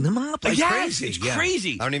buying them up. Like crazy. It's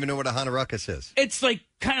crazy. I don't even know what a Honda Ruckus is. It's like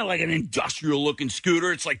kind of like an industrial looking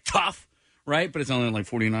scooter. It's like tough. Right, but it's only like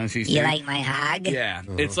 49 cc. You like my hog? Yeah,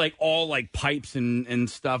 It's like all like pipes and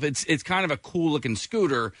stuff. It's kind of a cool looking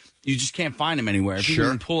scooter. You just can't find them anywhere. If you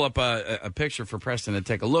can pull up a picture for Preston to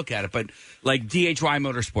take a look at it. But like DHY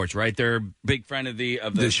Motorsports, right? They're a big friend of the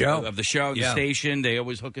show, the station. They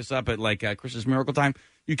always hook us up at like Christmas Miracle Time.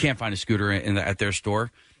 You can't find a scooter at their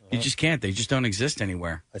store. You just can't. They just don't exist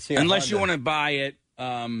anywhere unless you want to buy it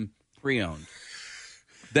pre-owned.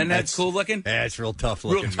 Then that's cool looking? Yeah, it's real tough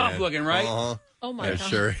looking. Real tough looking, right? Uh-huh. Oh, my God.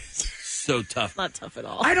 Sure. So tough. Not tough at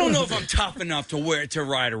all. I don't know if I'm tough enough to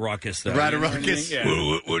ride a Ruckus, though. Ride a Ruckus? Yeah.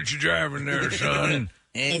 What you driving there, son?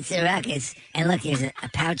 It's a Ruckus. And look, there's a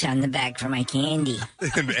pouch on the back for my candy.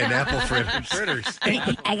 and apple fritters.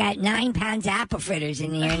 I got 9 pounds apple fritters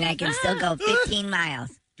in here, and I can still go 15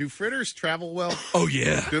 miles. Do fritters travel well? Oh,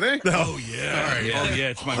 yeah. Do they? Oh, yeah. All right. Yeah. Oh, yeah.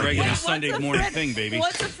 It's my regular Sunday morning thing, baby.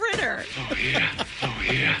 What's a fritter? Oh,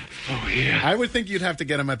 yeah. I would think you'd have to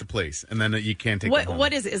get them at the place, and then you can't take them home.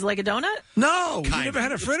 What is it? Is it like a donut? No. You never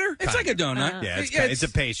had a fritter? It's like a donut. Yeah, it's a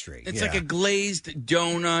pastry. It's like a glazed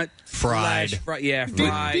donut. Fried. Fried.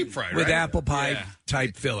 Deep fried, With right? apple pie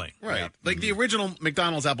type filling. Right. Like the original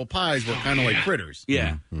McDonald's apple pies were kind of like fritters.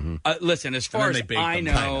 Yeah. Listen, as far And then as they bake I them.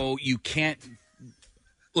 know, you can't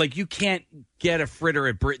get a fritter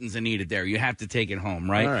at Britain's and eat it there. You have to take it home,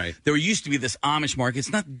 right? All right. There used to be this Amish market. It's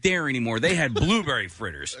not there anymore. They had blueberry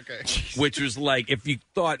fritters, which was like, if you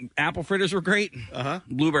thought apple fritters were great,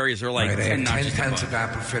 blueberries are like Right, I 10 had 10 notches pounds above. of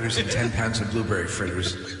apple fritters and 10 pounds of blueberry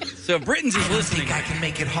fritters. So if Britain's is listening, I can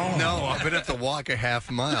make it home. No, I'm going to have to walk a half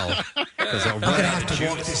mile. I'm going to have to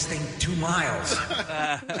walk this thing 2 miles.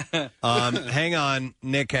 Hang on.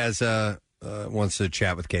 Nick wants to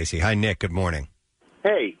chat with Casey. Hi, Nick. Good morning.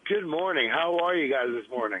 Hey, good morning. How are you guys this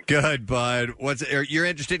morning? Good, bud. You're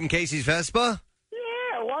interested in Casey's Vespa?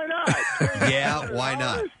 Yeah, why not? Yeah, why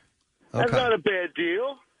not? That's Okay. not a bad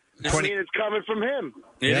deal. I mean, it's coming from him.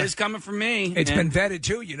 It is coming from me. It's been vetted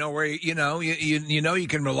too. You know where you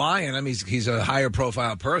can rely on him. He's a higher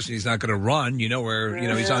profile person. He's not going to run. You know where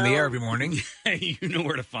he's on the air every morning. You know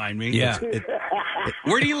where to find me. Yeah.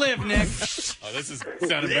 Where do you live, Nick? Oh, this is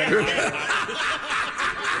sounding better.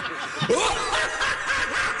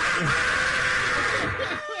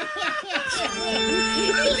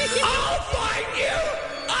 I'll find you!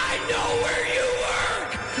 I know where you work!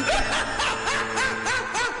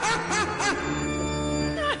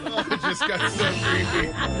 It just got so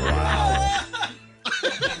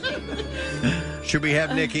creepy. Should we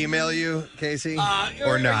have Nick email you, Casey?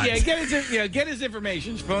 Or not? Yeah, get his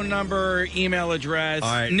information, his phone number, email address.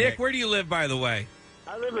 All right, Nick, where do you live, by the way?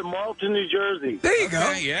 I live in Marlton, New Jersey. There you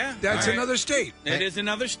go. Yeah. That's All right. another state. It is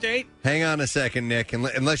another state. Hang on a second, Nick,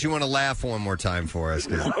 unless you want to laugh one more time for us.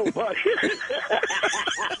 Oh, my.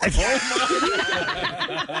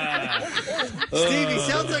 Steve, he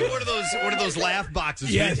sounds like one of those laugh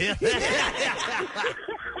boxes. Yes.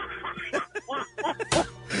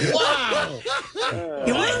 Wow.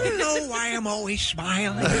 You want to know why I'm always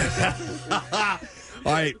smiling.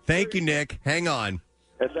 All right. Thank you, Nick. Hang on.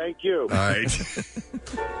 Thank you. All right.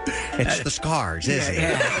 It's the scars, isn't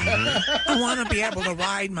it? I want to be able to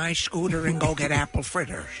ride my scooter and go get apple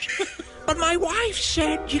fritters. But my wife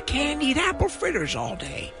said you can't eat apple fritters all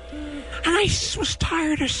day. And I was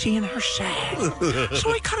tired of seeing her sad.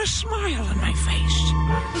 So I got a smile on my face.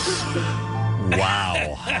 Wow.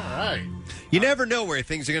 All right. You never know where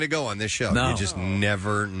things are going to go on this show. No. You just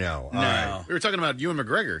never know. All right. We were talking about Ewan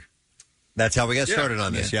McGregor. That's how we got started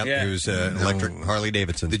on this. Yep. Yeah. It was electric Harley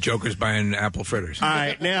Davidson. The Joker's buying apple fritters. All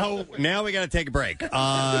right. Now we got to take a break.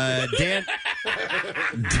 Dan.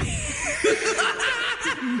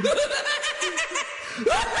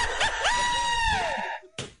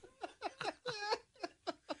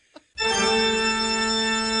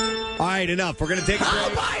 All right, enough. We're going to take a break.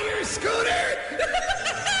 I'll buy your scooter.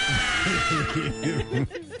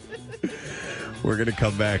 We're going to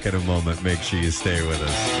come back in a moment. Make sure you stay with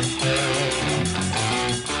us.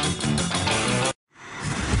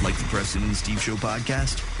 Like the Preston and Steve Show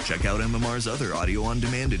podcast? Check out MMR's other audio on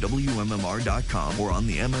demand at WMMR.com or on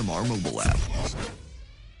the MMR mobile app.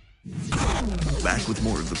 Back with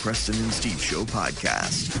more of the Preston and Steve Show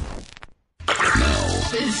podcast.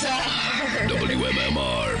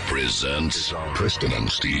 WMMR presents Preston and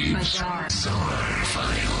Steve's Bizarre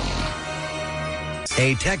File.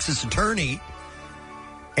 A Texas attorney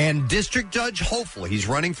and district judge hopeful, he's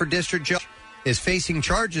running for district judge, is facing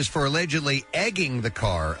charges for allegedly egging the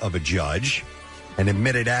car of a judge, an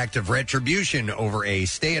admitted act of retribution over a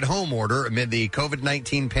stay-at-home order amid the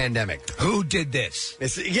COVID-19 pandemic. Who did this?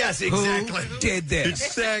 Yes, exactly. Who did this?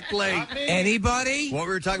 Exactly. Anybody? What we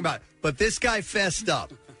were talking about. But this guy fessed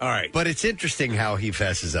up. All right. But it's interesting how he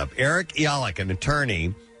fesses up. Eric Yalek, an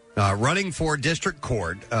attorney running for district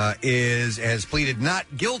court, has pleaded not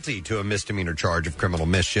guilty to a misdemeanor charge of criminal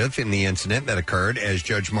mischief in the incident that occurred as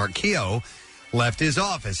Judge Mark Keogh left his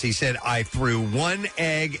office. He said, I threw one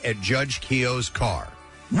egg at Judge Keogh's car.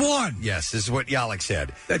 One? Yes, this is what Yalek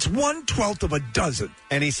said. That's 1/12 of a dozen.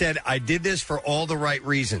 And he said, I did this for all the right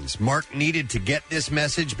reasons. Mark needed to get this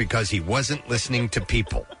message because he wasn't listening to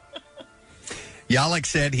people. Yalek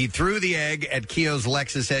said he threw the egg at Keogh's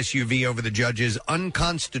Lexus SUV over the judge's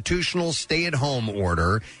unconstitutional stay-at-home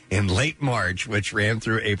order in late March, which ran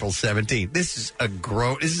through April 17th. This is a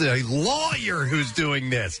lawyer who's doing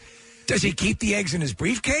this. Does he keep the eggs in his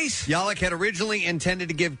briefcase? Yalek had originally intended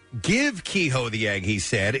to give Kehoe the egg, he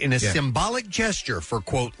said, in a symbolic gesture for,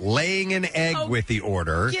 quote, laying an egg with the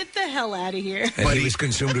order. Get the hell out of here. And he was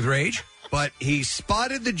consumed with rage? But he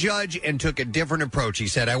spotted the judge and took a different approach. He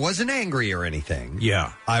said, I wasn't angry or anything.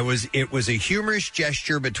 Yeah. It was a humorous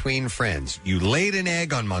gesture between friends. You laid an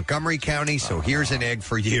egg on Montgomery County, so here's an egg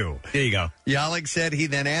for you. There you go. Yalek said he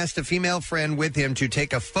then asked a female friend with him to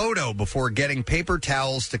take a photo before getting paper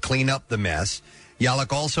towels to clean up the mess.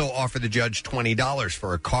 Yalek also offered the judge $20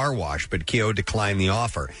 for a car wash, but Keogh declined the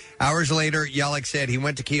offer. Hours later, Yalek said he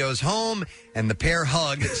went to Keogh's home, and the pair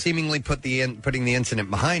hugged, seemingly putting the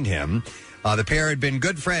incident behind him. The pair had been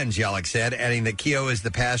good friends, Yalek said, adding that Keogh is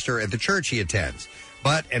the pastor at the church he attends.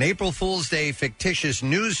 But an April Fool's Day fictitious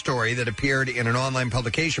news story that appeared in an online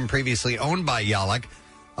publication previously owned by Yalek,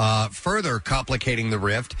 further complicating the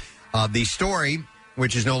rift. The story,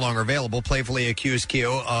 which is no longer available, playfully accused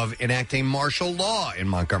Keogh of enacting martial law in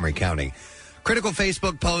Montgomery County. Critical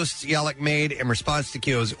Facebook posts Yalek made in response to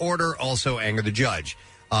Keogh's order also angered the judge.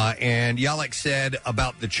 And Yalek said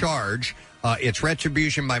about the charge, it's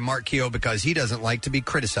retribution by Mark Keogh because he doesn't like to be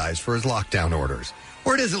criticized for his lockdown orders.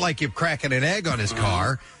 Or it isn't like you're cracking an egg on his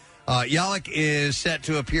car. Yalek is set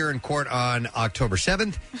to appear in court on October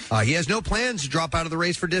 7th. He has no plans to drop out of the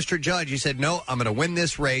race for district judge. He said, no, I'm going to win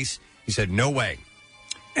this race. He said, no way.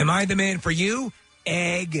 Am I the man for you?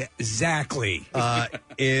 Exactly.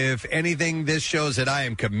 If anything, this shows that I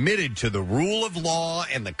am committed to the rule of law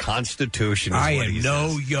and the Constitution. I am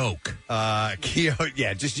no yoke. Keogh,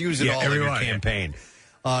 just use it all in your campaign.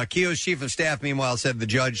 Keogh's chief of staff, meanwhile, said the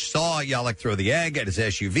judge saw Yalek throw the egg at his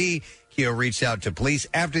SUV. Keogh reached out to police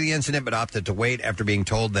after the incident, but opted to wait after being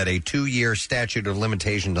told that a 2-year statute of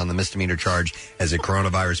limitations on the misdemeanor charge as a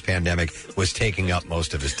coronavirus pandemic was taking up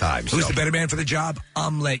most of his time. Who's the better man for the job?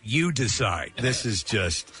 Let you decide. This is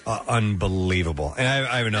just unbelievable. And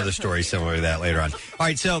I have another story similar to that later on. All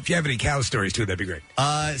right, so if you have any cow stories, too, that'd be great.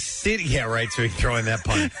 Yeah, right, so we can throw in that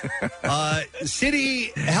pun.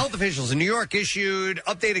 City health officials in New York issued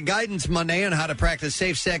updated guidance Monday on how to practice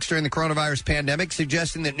safe sex during the coronavirus pandemic,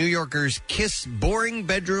 suggesting that New Yorkers kiss boring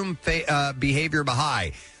bedroom behavior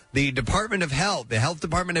behind. The Department of Health, the Health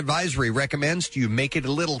Department Advisory recommends you make it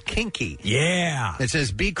a little kinky. Yeah. It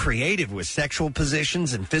says be creative with sexual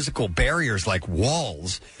positions and physical barriers like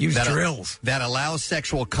walls. Use drills. That allow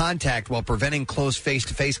sexual contact while preventing close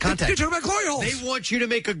face-to-face contact. They're talking about glory holes. They want you to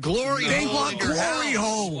make a glory hole. They want in your glory house.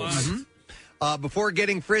 holes. Before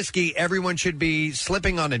getting frisky, everyone should be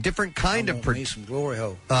slipping on a different kind of some glory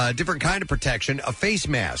hole. Different kind of protection, a face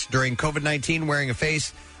mask. During COVID-19, wearing a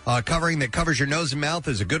face covering that covers your nose and mouth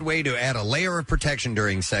is a good way to add a layer of protection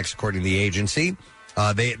during sex, according to the agency.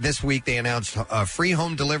 This week, they announced free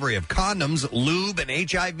home delivery of condoms, lube, and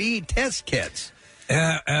HIV test kits.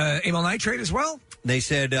 Amyl nitrate as well? They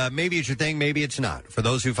said maybe it's your thing, maybe it's not. For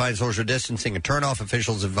those who find social distancing a turnoff,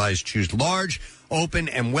 officials advise choose large, open,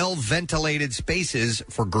 and well-ventilated spaces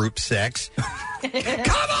for group sex. Come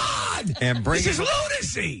on! This is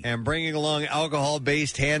lunacy! And bringing along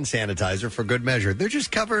alcohol-based hand sanitizer for good measure. They're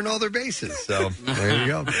just covering all their bases. So there you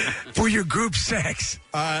go. For your group sex.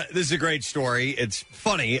 This is a great story. It's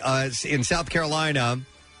funny. In South Carolina,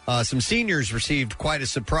 some seniors received quite a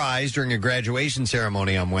surprise during a graduation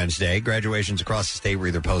ceremony on Wednesday. Graduations across the state were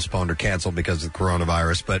either postponed or canceled because of the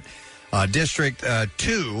coronavirus. But District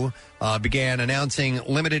 2 began announcing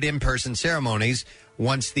limited in-person ceremonies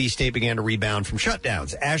once the state began to rebound from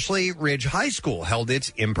shutdowns. Ashley Ridge High School held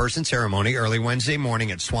its in-person ceremony early Wednesday morning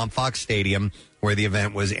at Swamp Fox Stadium, where the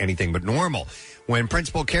event was anything but normal. When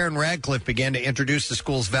Principal Karen Radcliffe began to introduce the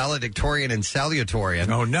school's valedictorian and salutatorian,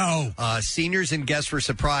 oh no! Seniors and guests were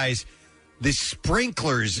surprised. The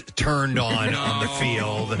sprinklers turned on the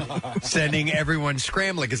field, sending everyone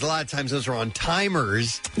scrambling, because a lot of times those are on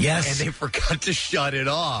timers. Yes. And they forgot to shut it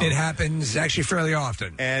off. It happens actually fairly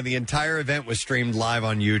often. And the entire event was streamed live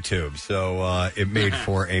on YouTube, so it made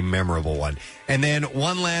for a memorable one. And then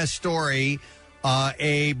one last story.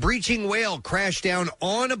 A breaching whale crashed down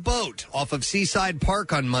on a boat off of Seaside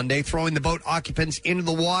Park on Monday, throwing the boat occupants into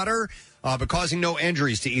the water, but causing no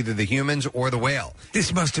injuries to either the humans or the whale.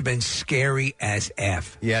 This must have been scary as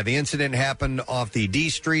F. Yeah, the incident happened off of D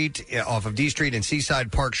Street in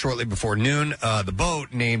Seaside Park shortly before noon. The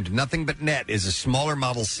boat, named Nothing But Net, is a smaller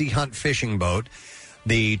model Sea Hunt fishing boat.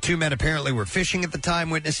 The two men apparently were fishing at the time,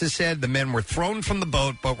 witnesses said. The men were thrown from the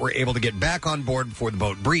boat, but were able to get back on board before the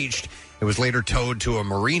boat breached. It was later towed to a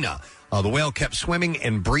marina. The whale kept swimming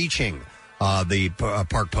and breaching, the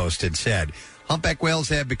park post had said. Humpback whales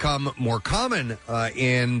have become more common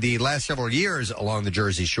in the last several years along the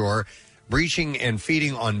Jersey Shore, breaching and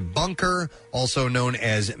feeding on bunker, also known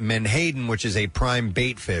as menhaden, which is a prime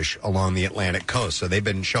bait fish along the Atlantic coast. So they've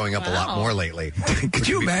been showing up a lot more lately. Could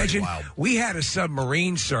you imagine? We had a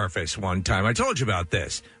submarine surface one time. I told you about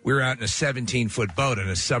this. We were out in a 17-foot boat and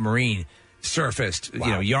a submarine surfaced,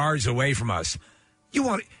 yards away from us. You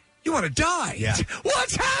want to die? Yeah.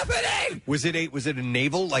 What's happening? Was it a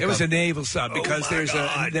naval? It was a naval sub because there's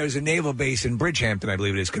a naval base in Bridgehampton, I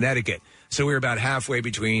believe it is, Connecticut. So we were about halfway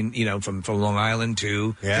between, from Long Island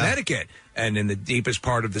to Connecticut, and in the deepest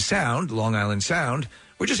part of the Sound, Long Island Sound,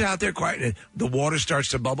 we're just out there quiet, and the water starts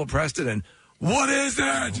to bubble, Preston, and what is it?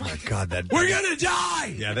 Oh my God, we're gonna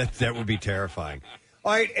die. Yeah, that would be terrifying.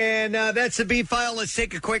 All right, and that's the B-File. Let's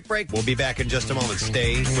take a quick break. We'll be back in just a moment.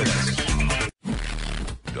 Stay with us.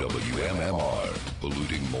 WMMR,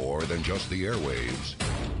 polluting more than just the airwaves.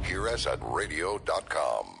 Hear us at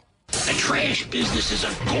radio.com. The trash business is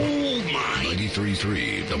a gold mine.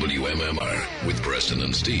 93.3 WMMR with Preston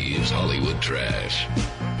and Steve's Hollywood Trash.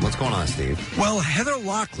 What's going on, Steve? Well, Heather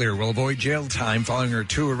Locklear will avoid jail time following her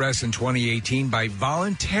 2 arrests in 2018 by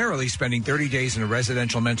voluntarily spending 30 days in a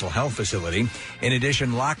residential mental health facility. In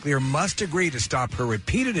addition, Locklear must agree to stop her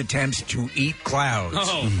repeated attempts to eat clouds.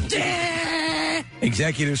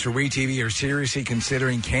 Executives for WeTV are seriously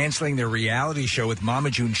considering canceling their reality show with Mama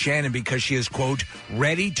June Shannon because she is, quote,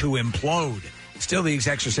 ready to implode. Still, the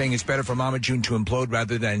execs are saying it's better for Mama June to implode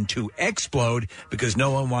rather than to explode because no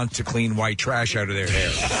one wants to clean white trash out of their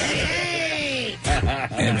hair.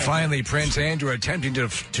 And finally, Prince Andrew attempting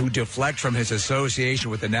to deflect from his association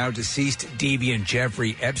with the now deceased deviant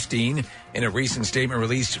Jeffrey Epstein. In a recent statement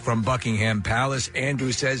released from Buckingham Palace,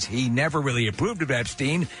 Andrew says he never really approved of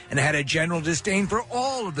Epstein and had a general disdain for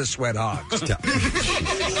all of the sweat hogs. And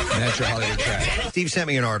that's your Hollywood Trash. Steve sent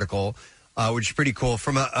me an article, which is pretty cool,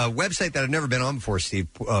 from a website that I've never been on before, Steve,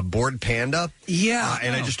 Board Panda. Yeah.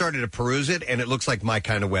 And I just started to peruse it, and it looks like my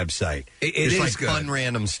kind of website. It it's is like good. Fun,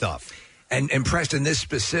 random stuff. And Preston, this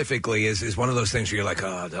specifically is one of those things where you're like,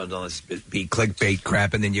 oh, don't let's be clickbait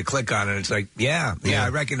crap, and then you click on it, and it's like, yeah, I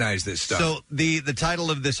recognize this stuff. So the title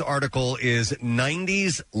of this article is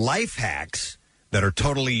 90s Life Hacks that are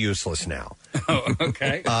totally useless now. Oh,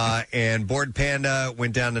 okay. And Bored Panda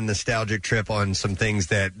went down a nostalgic trip on some things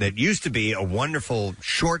that used to be a wonderful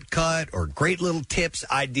shortcut or great little tips,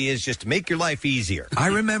 ideas just to make your life easier. I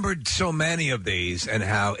remembered so many of these and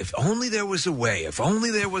how if only there was a way,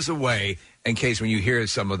 in case when you hear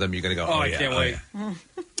some of them, you're going to go, I can't wait. Yeah.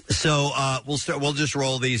 So we'll just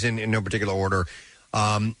roll these in no particular order.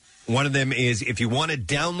 One of them is if you want to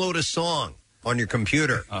download a song on your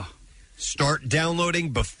computer, start downloading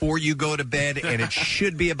before you go to bed, and it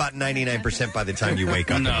should be about 99% by the time you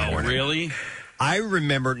wake up in the morning. Really? I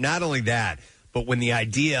remember not only that, but when the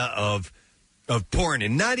idea of porn,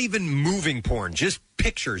 and not even moving porn, just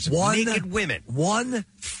pictures of naked women. One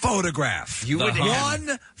photograph.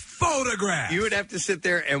 One photograph. You would have to sit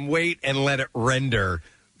there and wait and let it render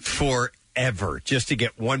forever just to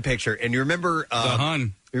get one picture. And you remember The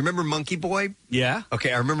Hun. You remember Monkey Boy? Yeah.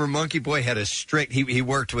 Okay, I remember Monkey Boy had a strict. He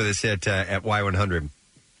worked with us at Y100.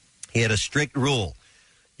 He had a strict rule.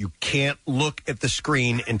 You can't look at the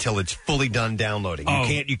screen until it's fully done downloading. Oh.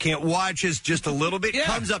 You can't watch as just a little bit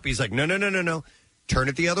comes up. He's like, no. Turn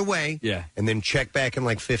it the other way. Yeah. And then check back in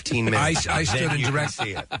like 15 minutes. I stood Then in you can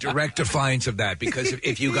see it. direct defiance of that because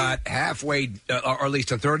if you got halfway or at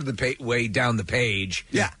least a third of the way down the page,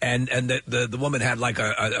 and the woman had like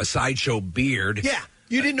a sideshow beard,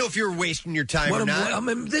 you didn't know if you were wasting your time or not. I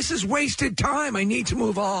mean, this is wasted time. I need to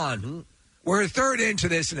move on. Mm-hmm. We're a third into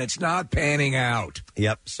this, and it's not panning out.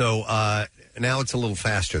 Yep. So now it's a little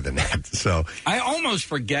faster than that. So I almost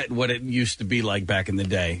forget what it used to be like back in the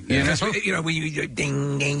day. You know, when you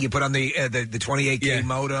ding ding, you put on the 28K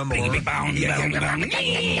modem. What are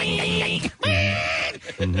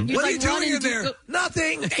you doing in there?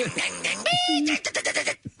 Nothing.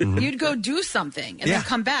 You'd go do something and then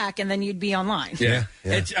come back, and then you'd be online. Yeah.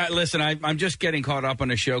 It's, listen, I'm just getting caught up on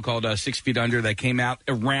a show called 6 Feet Under that came out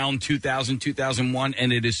around 2000, 2001,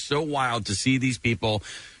 and it is so wild to see these people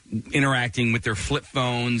interacting with their flip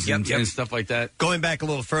phones and stuff like that. Going back a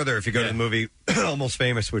little further, if you go to the movie Almost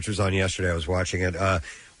Famous, which was on yesterday, I was watching it,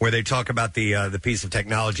 where they talk about the piece of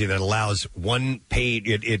technology that allows one page,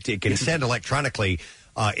 it can send electronically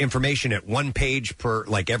information at one page per,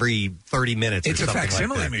 like every 30 minutes. It's or a something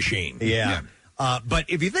facsimile like that. machine. Yeah. But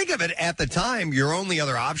if you think of it, at the time, your only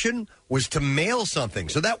other option was to mail something.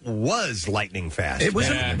 So that was lightning fast. It was.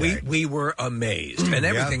 We were amazed, and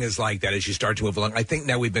everything is like that as you start to move along. I think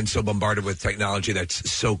now we've been so bombarded with technology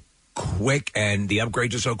that's so quick, and the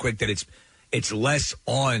upgrades are so quick that it's less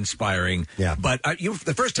awe-inspiring. Yeah. But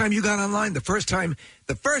the first time you got online, the first time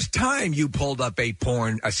you pulled up a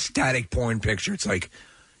static porn picture, it's like,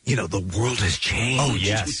 you know, the world has changed. Oh,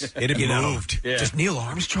 yes. It had moved. Does Neil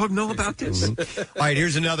Armstrong know about this? All right,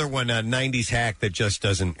 here's another one, a 90s hack that just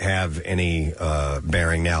doesn't have any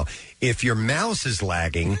bearing now. If your mouse is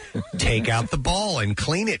lagging, take out the ball and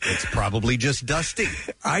clean it. It's probably just dusty.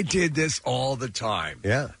 I did this all the time.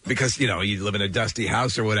 Yeah. Because, you know, you live in a dusty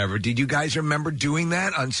house or whatever. Did you guys remember doing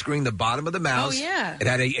that? Unscrewing the bottom of the mouse. Oh, yeah. It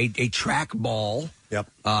had a track ball. Yep.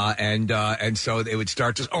 And so it would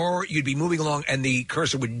start to, or you'd be moving along and the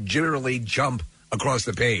cursor would generally jump across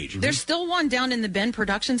the page. There's still one down in the Ben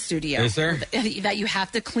production studio. Is there? That you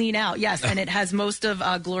have to clean out. Yes, and it has most of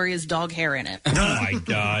Gloria's dog hair in it. Oh, my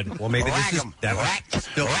God. Well, maybe this is...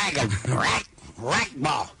 Rack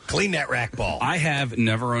ball. Clean that rack ball. I have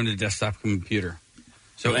never owned a desktop computer.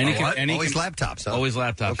 So Always laptops, huh? Always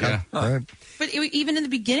laptops, Okay. yeah. All right. But even in the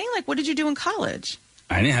beginning, like, what did you do in college?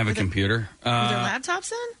 I didn't have a computer. Were there laptops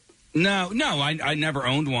then? No, I never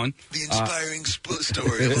owned one. The inspiring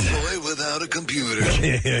story of a boy without a computer.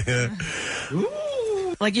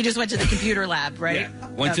 Like you just went to the computer lab, right? Yeah.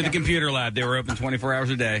 Went to the computer lab. They were open 24 hours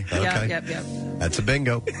a day. Okay. Yep. That's a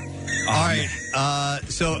bingo. All right.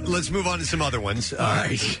 So let's move on to some other ones.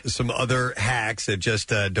 Some other hacks that just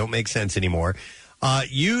don't make sense anymore.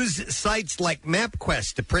 Use sites like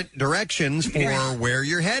MapQuest to print directions for where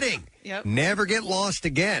you're heading. Yep. Never get lost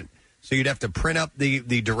again. So you'd have to print up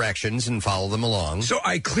the directions and follow them along. So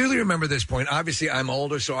I clearly remember this point. Obviously, I'm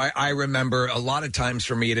older, so I remember a lot of times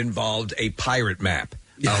for me it involved a pirate map.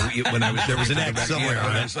 When I was there was an X somewhere.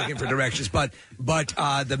 I was looking for directions, but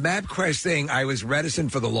the MapQuest thing, I was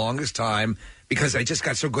reticent for the longest time because I just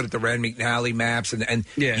got so good at the Rand McNally maps, and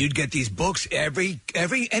you'd get these books.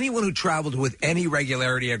 Anyone who traveled with any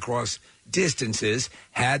regularity across distances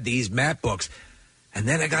had these map books. And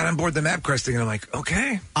then I got on board the MapQuest thing, and I'm like,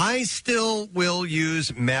 okay. I still will use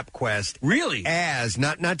MapQuest. Really? As,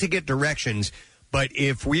 not to get directions, but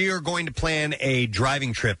if we are going to plan a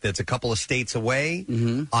driving trip that's a couple of states away,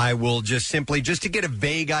 I will just to get a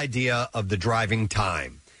vague idea of the driving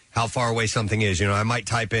time, how far away something is. You know, I might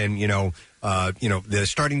type in, the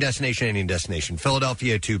starting destination, ending destination,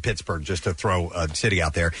 Philadelphia to Pittsburgh, just to throw a city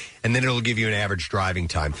out there, and then it'll give you an average driving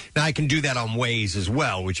time. Now I can do that on Waze as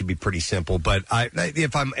well, which would be pretty simple. But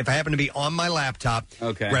if I happen to be on my laptop,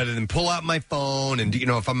 rather than pull out my phone and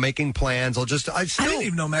if I'm making plans, I didn't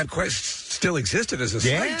even know MapQuest still existed as a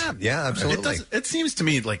site. Yeah, absolutely. It seems to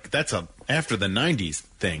me like that's after the 90s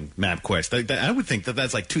thing, MapQuest. I would think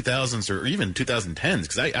that's like 2000s or even 2010s,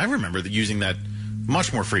 because I remember using that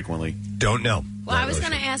much more frequently. Don't know. Well, I was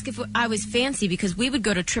going to ask if I was fancy, because we would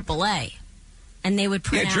go to AAA, and they would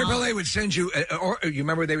print out... AAA would send you, or you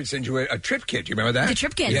remember they would send you a trip kit. You remember that? The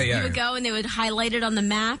trip kit. Yeah. You would go, and they would highlight it on the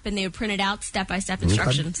map, and they would print it out step-by-step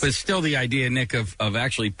instructions. But still the idea, Nick, of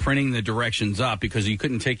actually printing the directions up, because you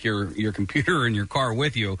couldn't take your computer in your car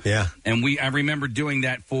with you. Yeah. And I remember doing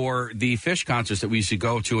that for the Fish concerts that we used to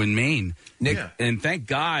go to in Maine. Nick. And thank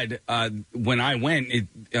God when I went,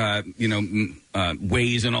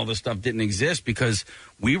 Waze and all this stuff didn't exist, because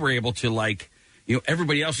we were able to,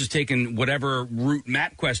 everybody else was taking whatever route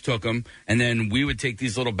MapQuest took them, and then we would take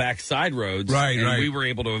these little back side roads. Right. We were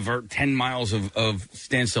able to avert 10 miles of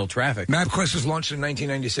standstill traffic. MapQuest was launched in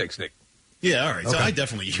 1996, Nick. Yeah, all right. So I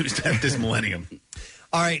definitely used that this millennium.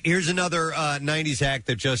 All right, here's another 90s hack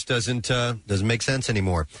that just doesn't make sense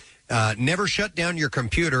anymore. Never shut down your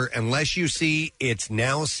computer unless you see it's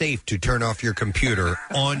now safe to turn off your computer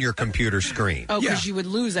on your computer screen. Oh, because you would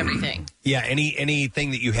lose everything. Yeah,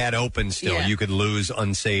 anything that you had open still, you could lose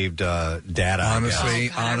unsaved data.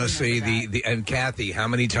 Honestly, and Kathy, how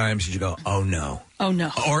many times did you go, oh no? Oh no.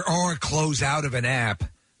 Or close out of an app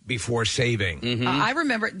before saving. I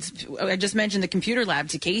remember, I just mentioned the computer lab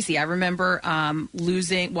to Casey. I remember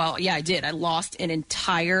losing, I did. I lost an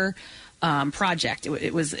entire project.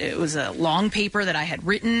 It was a long paper that I had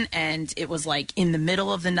written, and it was like in the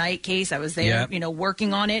middle of the night. Case I was there,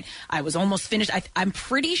 working on it. I was almost finished. I'm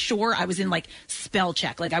pretty sure I was in spell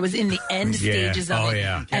check. I was in the end stages of it,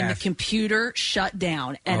 and the computer shut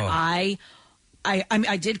down, and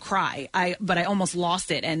I did cry. But I almost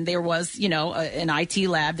lost it, and there was an IT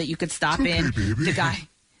lab that you could stop in. The guy.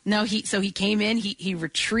 No, he came in. He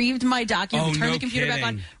retrieved my document, turned the computer back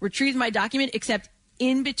on, retrieved my document, except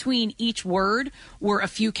in between each word were a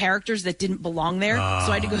few characters that didn't belong there. So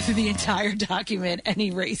I had to go through the entire document and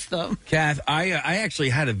erase them. Kath, I actually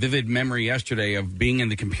had a vivid memory yesterday of being in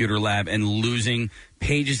the computer lab and losing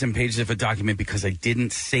pages and pages of a document because I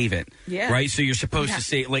didn't save it. Yeah. Right? So you're supposed to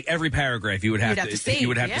save, every paragraph you would have to save. You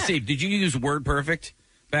would have to save. Did you use WordPerfect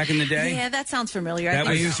back in the day? Yeah, that sounds familiar.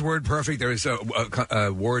 I used WordPerfect. There was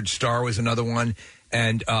a Word Star was another one.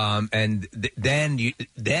 And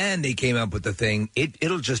then they came up with the thing.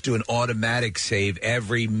 It'll just do an automatic save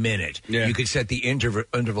every minute. Yeah. You could set the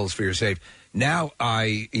intervals for your save. Now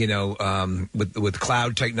with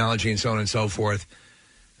cloud technology and so on and so forth,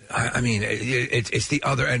 it's the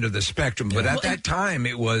other end of the spectrum. But at that time,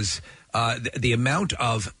 it was the amount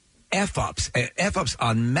of F-ups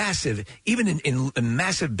on massive, even in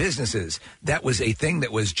massive businesses, that was a thing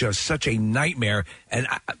that was just such a nightmare, and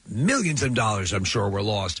millions of dollars, I'm sure, were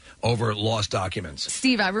lost over lost documents.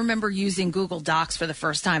 Steve, I remember using Google Docs for the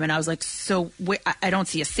first time, and I was like, I don't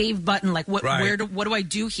see a save button. What do I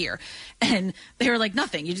do here? And they were like,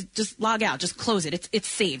 nothing. You just log out, just close it. It's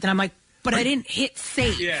saved. And I'm like, but I didn't hit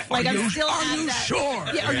save. Yeah. Are you sure?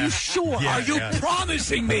 Yeah, are you sure? Are you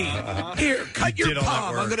promising me? Here, cut your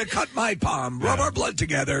palm. I'm going to cut my palm. Rub our blood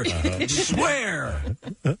together. Swear.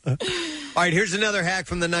 All right, here's another hack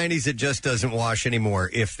from the 90s that just doesn't wash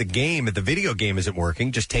anymore. If the video game isn't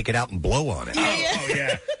working, just take it out and blow on it. Oh,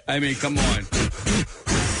 yeah. I mean, come on.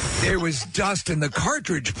 There was dust in the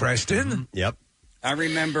cartridge, Preston. Yep. I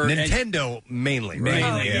remember Nintendo mainly, right?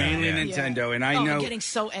 Mainly Nintendo, and I know I'm getting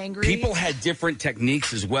so angry. People had different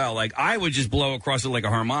techniques as well. I would just blow across it like a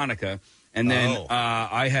harmonica, and then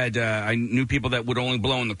I knew people that would only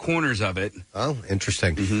blow in the corners of it. Oh,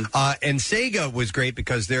 interesting. And Sega was great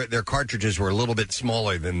because their cartridges were a little bit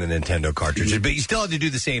smaller than the Nintendo cartridges, but you still had to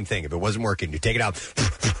do the same thing. If it wasn't working, you take it out,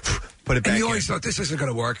 put it back. And you always thought this isn't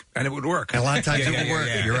going to work, and it would work. And a lot of times it would work.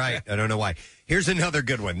 You're right. I don't know why. Here's another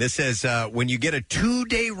good one. This says when you get a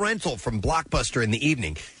 2-day rental from Blockbuster in the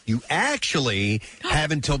evening, you actually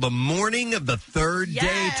have until the morning of the third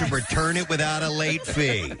day to return it without a late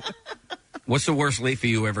fee. What's the worst late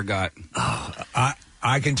fee you ever got?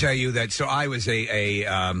 I can tell you that. So I was a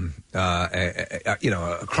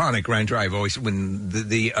chronic renter. I've always, when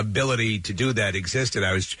the ability to do that existed,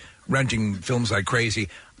 I was renting films like crazy.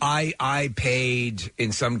 I paid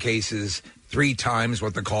in some cases 3 times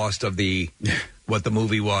what the cost of the what the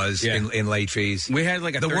movie was in late fees. We had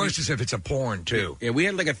like the worst is if it's a porn too. Yeah, we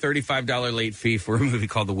had like a $35 late fee for a movie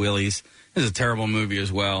called The Willies. It was a terrible movie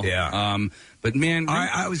as well. Yeah. But man,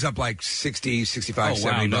 I was up like 60, 65,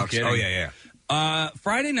 $70. No kidding. Oh yeah.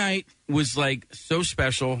 Friday night was like so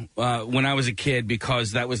special when I was a kid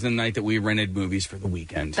because that was the night that we rented movies for the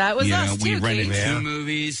weekend. That was us We too, rented Keith. 2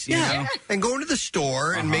 movies. You know? And going to the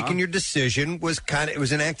store and making your decision was it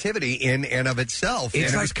was an activity in and of itself. It's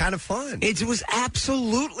and it like- was kind of fun. It was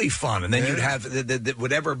absolutely fun. And then you'd have the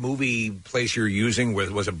whatever movie place you're using,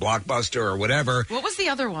 was a Blockbuster or whatever. What was the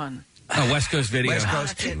other one? West Coast Video. West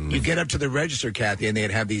Coast. You get up to the register, Kathy, and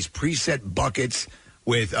they'd have these preset buckets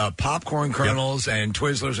with popcorn kernels and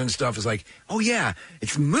Twizzlers and stuff. It's like, oh yeah,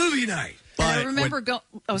 it's movie night. And I remember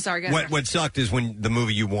Oh, sorry, guys. What sucked is when the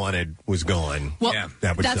movie you wanted was gone. Well,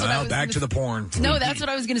 that was that's what I was back gonna to the porn. No, that's what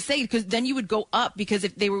I was going to say because then you would go up because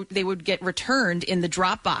if they would get returned in the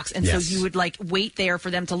drop box, and Yes. so you would like wait there for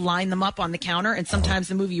them to line them up on the counter, and sometimes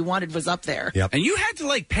the movie you wanted was up there. Yep. And you had to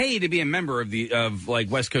like pay to be a member of like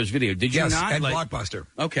West Coast Video. Did you Yes, not? and like, Blockbuster.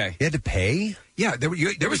 Okay. You had to pay? Yeah,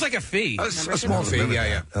 there was like a fee. A small fee,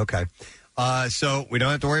 yeah. Okay. So we don't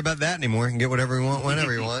have to worry about that anymore. You can get whatever you want,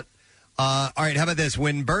 whenever you want. All right, how about this?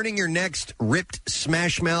 When burning your next ripped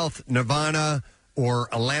Smash Mouth, Nirvana, or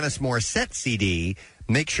Alanis Morissette CD,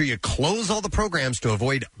 make sure you close all the programs to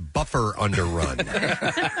avoid buffer underrun.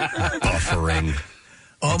 Buffering.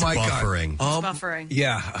 Oh It's my buffering. God. Buffering.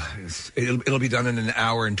 Yeah, it'll be done in an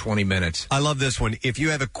hour and 20 minutes. I love this one. If you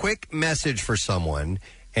have a quick message for someone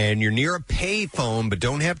and you're near a pay phone but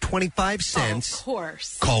don't have 25 cents, Of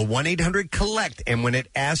course. call 1-800-COLLECT. And when it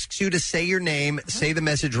asks you to say your name, say the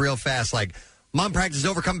message real fast, like, Mom, practice is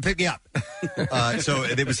over, come and pick me up. So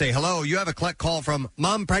they would say, hello, you have a collect call from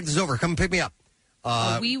Mom, practice is over, come and pick me up.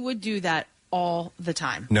 We would do that all the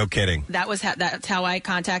time. No kidding. That was that's how I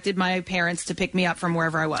contacted my parents to pick me up from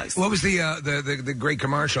wherever I was. What was the great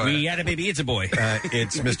commercial? We had a baby, it's a boy.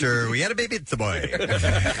 It's Mr. We had a baby, it's a boy.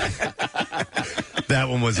 That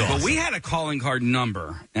one was awesome. But we had a calling card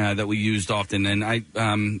number that we used often, and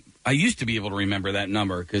I used to be able to remember that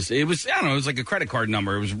number because it was, I don't know, it was like a credit card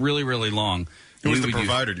number. It was really, really long. Who was We the would use-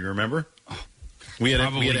 provider? Do you remember? We had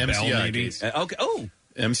Probably Bell, MCI. maybe. Case. Okay. Oh.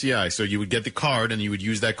 MCI. So you would get the card, and you would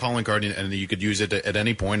use that calling card, and you could use it at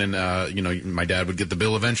any point, and my dad would get the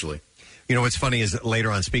bill eventually. You know, what's funny is that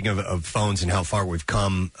later on, speaking of phones and how far we've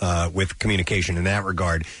come with communication in that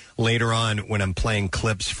regard, later on when I'm playing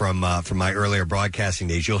clips from my earlier broadcasting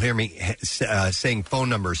days, you'll hear me saying phone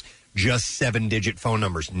numbers, just 7-digit phone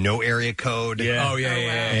numbers, no area code. Yeah. Oh, yeah.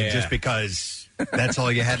 And just because that's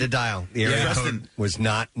all you had to dial. The area code was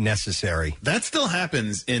not necessary. That still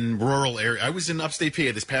happens in rural area. I was in upstate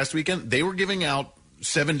PA this past weekend. They were giving out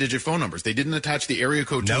 7-digit phone numbers. They didn't attach the area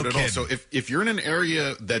code to No it at all. kidding. So if you're in an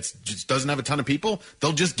area that just doesn't have a ton of people,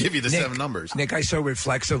 they'll just give you the Nick, 7 numbers. Nick, I so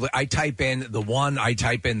reflexively, I type in the 1, I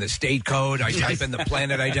type in the state code, I type in the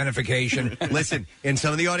planet identification. Listen, in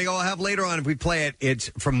some of the audio I'll have later on, if we play it, it's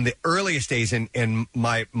from the earliest days, and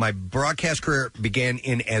my broadcast career began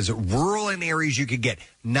in as rural an area as you could get.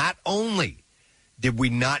 Not only did we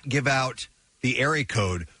not give out the area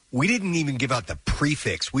code, we didn't even give out the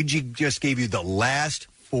prefix. We just gave you the last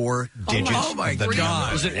 4 digits Oh, my of the God.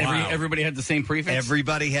 number. Was it everybody had the same prefix?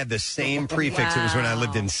 Everybody had the same prefix. It was when I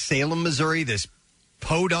lived in Salem, Missouri, this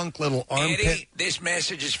podunk little armpit. Eddie, this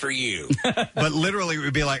message is for you. But literally, it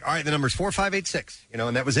would be like, all right, the number's 4586,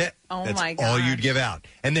 and that was it. Oh, That's my all gosh. you'd give out.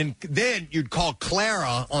 And then you'd call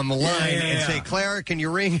Clara on the line and say, Clara, can you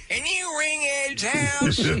ring? Can you ring Ed's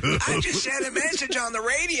house? I just sent a message on the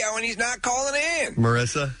radio and he's not calling in.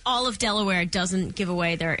 Marissa? All of Delaware doesn't give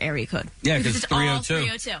away their area code. Yeah, because it's it's all 302.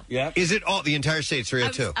 302. Yeah. Is it all, the entire state,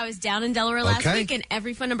 302? I was down in Delaware last Okay. week, and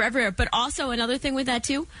every phone number everywhere. But also another thing with that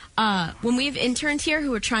too, when we have interns here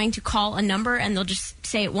who are trying to call a number and they'll just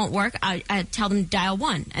say it won't work, I tell them dial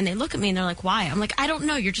 1, and they look at me and they're like, "Why?" I'm like, "I don't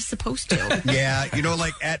know. You're just supposed to." Yeah,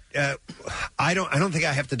 like at, I don't think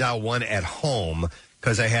I have to dial 1 at home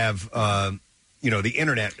because I have, the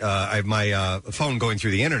internet. I have my phone going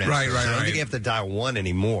through the internet. Right, so right, I don't right. think you have to dial 1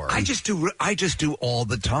 anymore. I just do all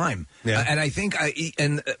the time. Yeah. And I think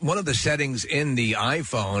and one of the settings in the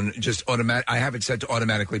iPhone just I have it set to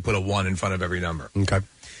automatically put a 1 in front of every number. Okay.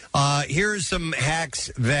 Here's some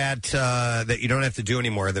hacks that you don't have to do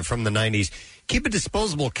anymore. They're from the 90s. Keep a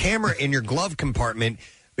disposable camera in your glove compartment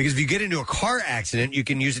because if you get into a car accident, you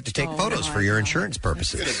can use it to take photos for your insurance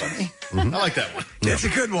purposes. I like that one. That's a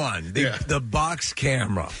good one. The box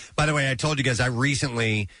camera. By the way, I told you guys I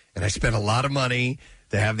recently, and I spent a lot of money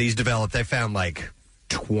to have these developed, I found like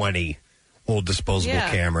 20 old disposable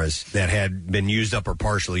cameras that had been used up or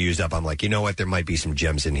partially used up. I'm like, you know what? There might be some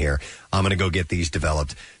gems in here. I'm going to go get these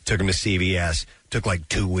developed. Took them to CVS. Took like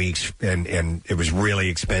 2 weeks, and it was really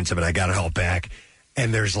expensive, and I got it all back.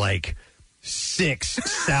 And there's like 6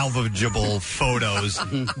 salvageable photos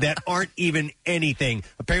that aren't even anything.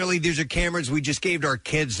 Apparently, these are cameras we just gave to our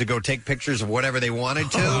kids to go take pictures of whatever they wanted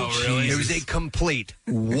to. Oh, really? It was a complete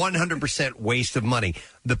 100% waste of money.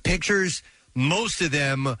 The pictures, most of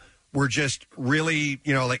them were just really,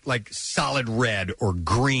 like solid red or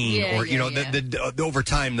green, The over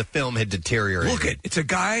time the film had deteriorated. Look, it's a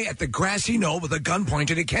guy at the grassy knoll with a gun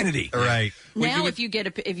pointed at Kennedy. Right. Now, if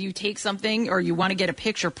you take something or you want to get a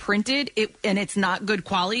picture printed, and it's not good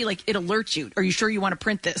quality, like it alerts you. Are you sure you want to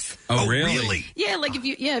print this? Oh, really? Yeah, like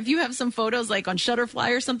if you have some photos like on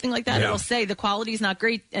Shutterfly or something like that, Yeah. it'll say the quality's not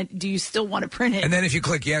great. And do you still want to print it? And then if you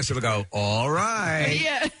click yes, it'll go, all right.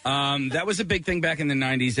 Yeah. That was a big thing back in the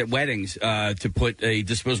 90s at weddings, to put a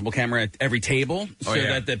disposable camera at every table so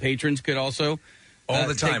that the patrons could also All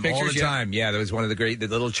the time, take all the pictures. time. Yeah, that was one of the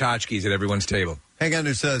little tchotchkes at everyone's table. Hang on,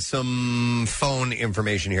 there's some phone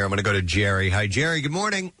information here. I'm going to go to Jerry. Hi, Jerry. Good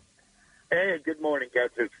morning. Hey, good morning,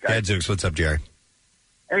 Gadzooks. Gadzooks, what's up, Jerry?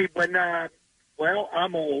 Hey,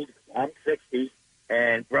 I'm old. I'm 60,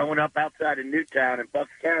 and growing up outside of Newtown in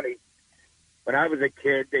Bucks County, when I was a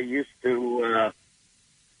kid, they used to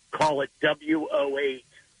call it W08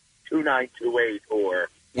 2928 or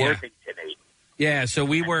Worthington 8. Yeah, so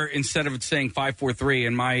we were, instead of saying 543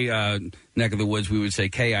 in my neck of the woods, we would say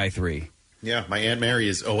KI3. Yeah, my Aunt Mary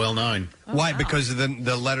is OL9. Why? Because of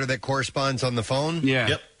the letter that corresponds on the phone? Yeah.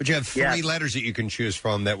 Yep. But you have 3 letters that you can choose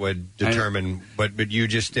from that would determine, but you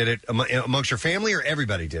just did it amongst your family, or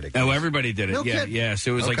everybody did it? Oh, everybody did it. No kidding. Yeah.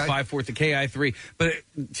 So it was like 5-4 to KI3. But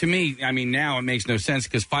to me, I mean, now it makes no sense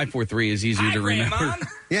because 543 is easier to remember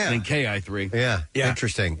than KI3. Yeah.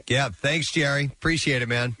 Interesting. Yeah. Thanks, Jerry. Appreciate it,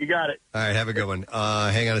 man. You got it. All right. Have a good one.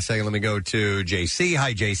 Hang on a second. Let me go to JC.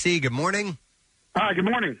 Hi, JC. Good morning. Hi, good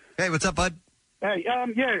morning. Hey, what's up, bud? Hey,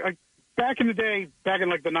 back in the day, back in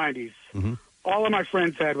like the 90s, all of my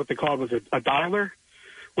friends had what they called was a dialer,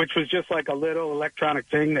 which was just like a little electronic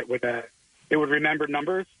thing that would it would remember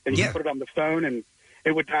numbers, and you could put it on the phone and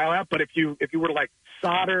it would dial out. But if you were to like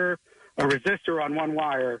solder a resistor on one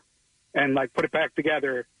wire and like put it back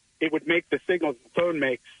together, it would make the signals the phone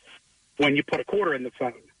makes when you put a quarter in the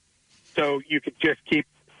phone. So you could just keep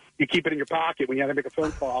it in your pocket when you had to make a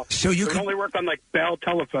phone call. So you could only work on like Bell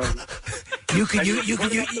telephones. You could use it on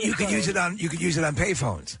payphones. You can use it on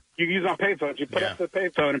payphones. You put up the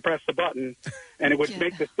payphone and press the button, and it would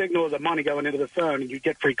make the signal of the money going into the phone, and you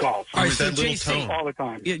get free calls. All right, so JC, all the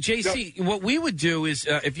time. Yeah, JC, what we would do is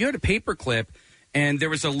if you had a paperclip and there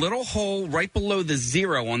was a little hole right below the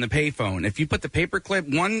 0 on the payphone, if you put the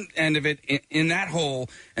paperclip, one end of it in that hole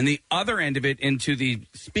and the other end of it into the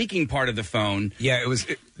speaking part of the phone. Yeah, it was.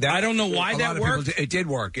 I don't know why that worked. It did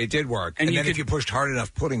work. It did work. And then if you pushed hard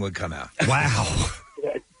enough, pudding would come out. Wow.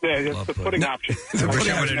 Yeah, it's the pudding option. I wish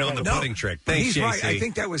I would have known the pudding trick. Thanks, He's JC. right. I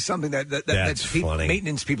think that was something that That's funny.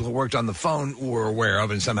 maintenance people who worked on the phone were aware of,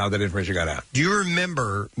 and somehow that information got out. Do you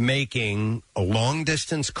remember making a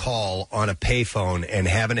long-distance call on a payphone and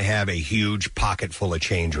having to have a huge pocket full of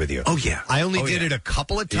change with you? Oh, yeah. I only did yeah. it a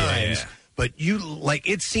couple of times. Yeah. But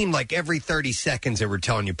it seemed like every 30 seconds they were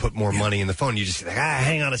telling you put more money in the phone. You just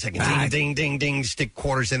hang on a second. Ding, ding, ding, ding. Stick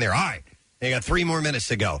quarters in there. All right. They got 3 more minutes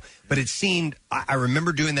to go. But it seemed, I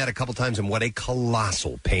remember doing that a couple times, and what a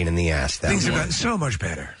colossal pain in the ass that Things have was. gotten so much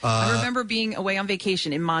better. I remember being away on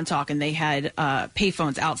vacation in Montauk, and they had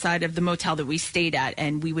payphones outside of the motel that we stayed at,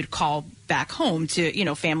 and we would call back home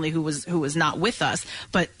to family who was not with us,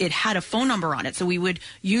 but it had a phone number on it, so we would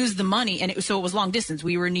use the money, and so it was long distance.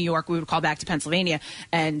 We were in New York, we would call back to Pennsylvania,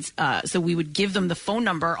 and so we would give them the phone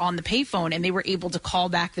number on the payphone, and they were able to call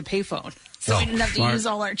back the payphone. So we didn't have to use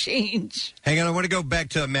all our change. Hang on, I want to go back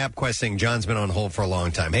to MapQuest thing. John's been on hold for a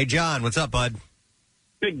long time. Hey, John, what's up, bud?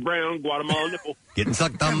 Big brown Guatemala nipple. Getting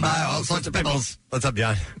sucked on by all sorts of pimples. What's up,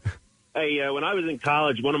 John? Hey, when I was in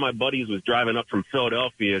college, one of my buddies was driving up from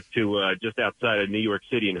Philadelphia to just outside of New York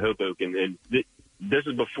City in Hoboken, and this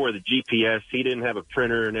is before the GPS. He didn't have a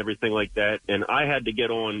printer and everything like that, and I had to get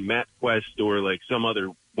on MapQuest or like some other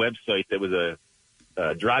website that was a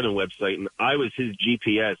driving website, and I was his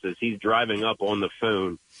GPS as he's driving up on the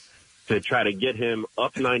phone to try to get him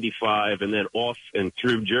up 95 and then off and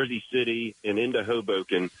through Jersey City and into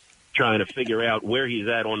Hoboken, trying to figure out where he's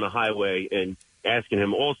at on the highway. And asking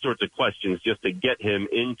him all sorts of questions just to get him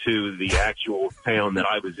into the actual town that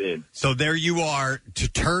I was in. So there you are, to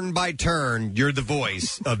turn by turn, you're the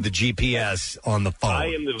voice of the GPS on the phone.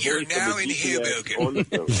 I am the voice You're now of the in GPS on the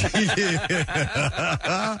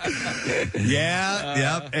phone.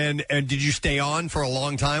 Yeah. And did you stay on for a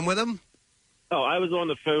long time with him? Oh, I was on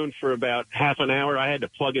the phone for about half an hour. I had to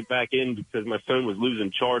plug it back in because my phone was losing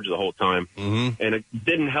charge the whole time. Mm-hmm. And it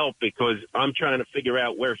didn't help because I'm trying to figure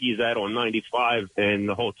out where he's at on 95, and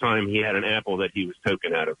the whole time he had an apple that he was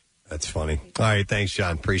token out of. That's funny. All right, thanks,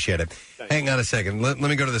 John. Appreciate it. Hang on a second. Let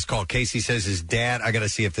me go to this call. Casey says his dad, I got to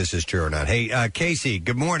see if this is true or not. Hey, Casey,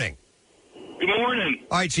 good morning. Good morning.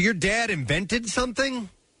 All right, so your dad invented something?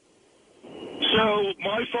 So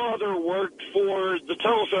my father worked for the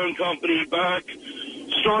telephone company back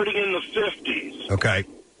starting in the 50s. Okay.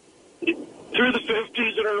 Through the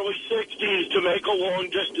 50s and early 60s, to make a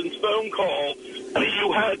long-distance phone call,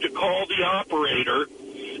 you had to call the operator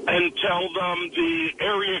and tell them the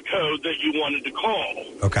area code that you wanted to call.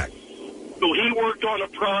 Okay. So he worked on a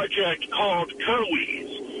project called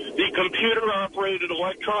COES, the Computer-Operated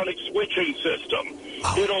Electronic Switching System.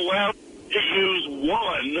 It allowed you to use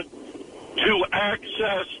one to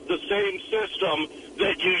access the same system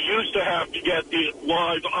that you used to have to get the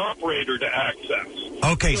live operator to access.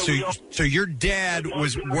 Okay, so your dad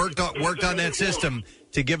worked on that system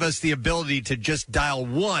to give us the ability to just dial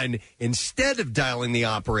one instead of dialing the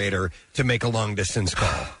operator to make a long distance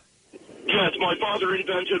call. Yes, my father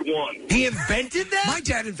invented one. He invented that? My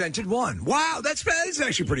dad invented one. Wow, that's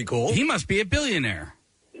actually pretty cool. He must be a billionaire.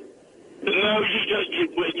 No,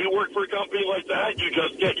 when you work for a company like that, you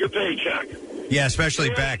just get your paycheck. Yeah,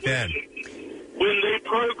 especially back then. When they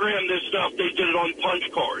programmed this stuff, they did it on punch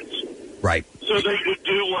cards. Right. So they would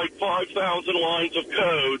do like 5,000 lines of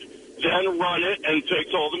code, then run it and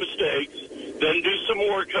fix all the mistakes, then do some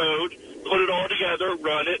more code, put it all together,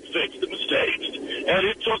 run it, fix the mistakes. And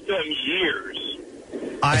it took them years.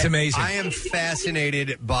 That's amazing. I am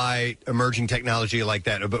fascinated by emerging technology like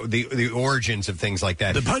that, about the origins of things like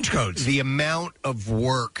that. The punch codes. The amount of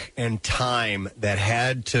work and time that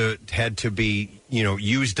had to be,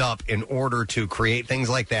 used up in order to create things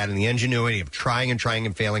like that, and the ingenuity of trying and failing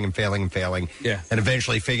and failing, yeah, and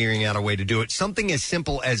eventually figuring out a way to do it. Something as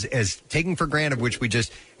simple as taking for granted, which we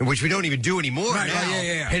don't even do anymore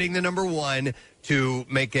now, hitting the number one to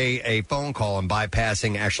make a phone call and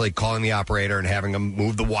bypassing actually calling the operator and having them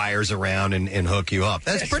move the wires around and hook you up.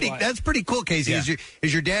 That's pretty cool, Casey. Yeah.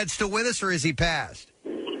 Is your dad still with us, or is he passed?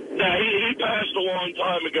 No, he passed a long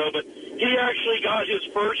time ago, but he actually got his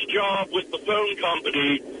first job with the phone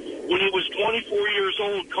company when he was 24 years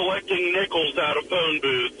old, collecting nickels out of phone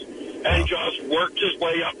booths, and just worked his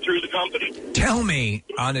way up through the company. Tell me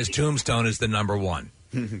on his tombstone is the number one.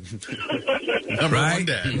 Number one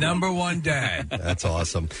dad. Number one dad. That's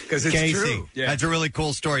awesome. Because it's Casey, true. That's a really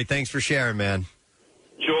cool story. Thanks for sharing, man.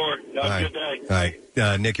 Sure. Have a good day. All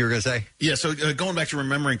right. Nick, you were going to say? Yeah, so going back to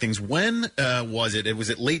remembering things, when was it? Was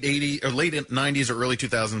it late 80s or late 90s or early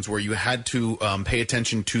 2000s where you had to pay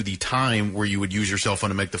attention to the time where you would use your cell phone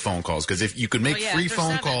to make the phone calls? Because if you could make free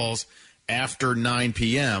phone calls after 9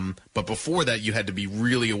 p.m., but before that you had to be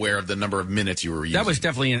really aware of the number of minutes you were using. That was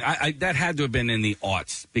definitely that had to have been in the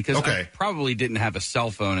aughts, because I probably didn't have a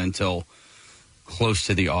cell phone until close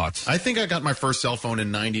to the aughts. I think I got my first cell phone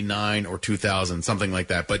in 99 or 2000, something like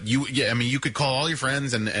that. But you could call all your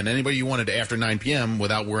friends and anybody you wanted after 9 p.m.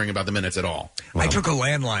 without worrying about the minutes at all. I took a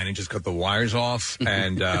landline and just cut the wires off,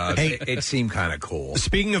 and it seemed kind of cool.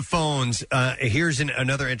 Speaking of phones, here's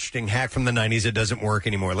another interesting hack from the 90s that doesn't work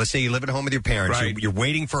anymore. Let's say you live at home with your parents. Right. You're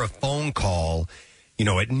waiting for a phone call,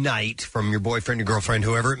 at night from your boyfriend, your girlfriend,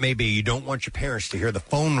 whoever it may be. You don't want your parents to hear the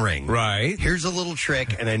phone ring. Right. Here's a little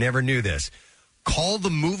trick, and I never knew this. Call the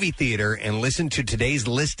movie theater and listen to today's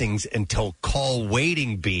listings until call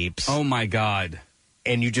waiting beeps. Oh, my God.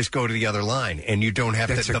 And you just go to the other line, and you don't have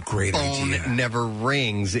That's to. a great phone idea. never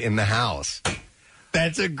rings in the house.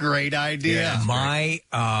 That's a great idea. My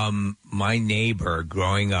neighbor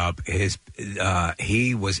growing up,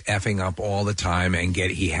 he was effing up all the time, and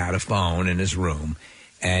he had a phone in his room,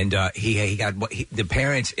 and he got the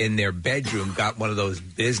parents in their bedroom got one of those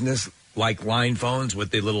business line phones with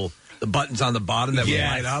the buttons on the bottom that would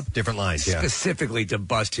light up. Different lines, specifically to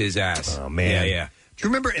bust his ass. Oh man, yeah. Do you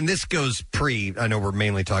remember? And this goes I know we're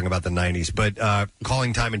mainly talking about the 90s, but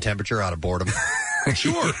calling time and temperature out of boredom.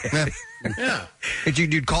 Sure. Yeah.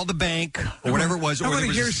 You'd call the bank or whatever it was. I or want there to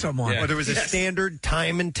was hear someone. Or there was a standard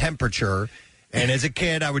time and temperature, And as a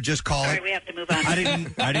kid, I would just call it. We have to move on.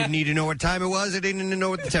 I didn't need to know what time it was. I didn't need to know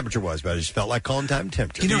what the temperature was, but I just felt like calling time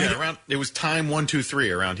temperature. It was time 1, 2,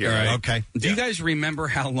 3 around here. Right. Okay. Do you guys remember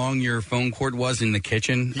how long your phone cord was in the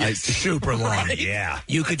kitchen? Super long. Right? Yeah.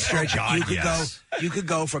 You could stretch. You could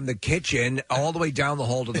go from the kitchen all the way down the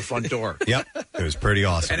hall to the front door. Yep. It was pretty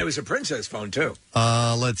awesome. And it was a princess phone too.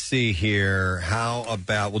 Let's see here. How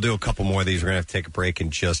about we'll do a couple more of these. We're gonna have to take a break in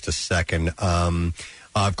just a second.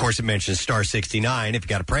 Of course, it mentions star 69. If you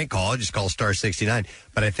got a prank call, just call star 69.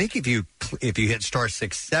 But I think if you hit star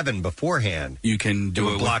 67 beforehand, you can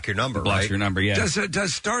do it. Block your number. Block right? your number. Yeah.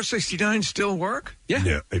 Does star 69 still work? Yeah.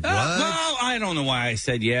 It was. Well, I don't know why I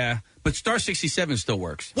said yeah, but star 67 still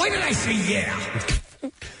works. Why did I say yeah?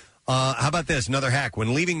 How about this? Another hack.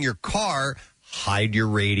 When leaving your car, hide your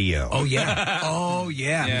radio. Oh, yeah. Oh,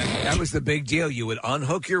 yeah. That was the big deal. You would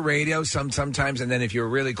unhook your radio sometimes, and then if you were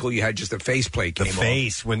really cool, you had just a faceplate came The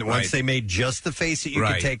face. off. Once they made just the face that you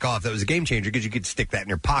could take off, that was a game changer because you could stick that in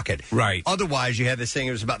your pocket. Right. Otherwise, you had this thing,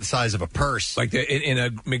 it was about the size of a purse. Like in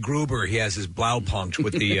a MacGruber, he has his Blaupunkt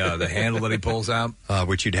with the handle that he pulls out.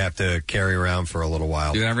 Which you'd have to carry around for a little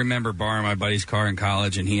while. Dude, I remember borrowing my buddy's car in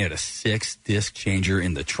college, and he had a 6-disc changer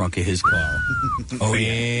in the trunk of his car.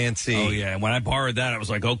 Fancy. Oh, yeah. When I borrowed that, I was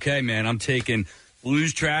like, okay, man, I'm taking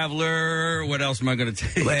Blues Traveler. What else am I going to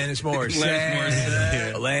take? Alanis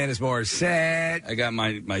Morissette. I got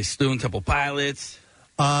my Stone Temple Pilots.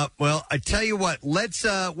 Well, I tell you what. Let's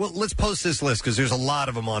post this list because there's a lot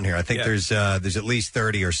of them on here. I think there's at least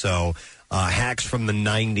 30 or so hacks from the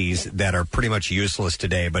 90s that are pretty much useless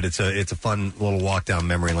today. But it's a fun little walk down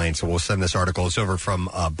memory lane. So we'll send this article. It's over from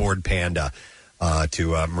Board Panda to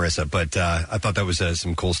Marissa. But I thought that was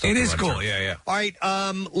some cool stuff. It is cool. Yeah. All right.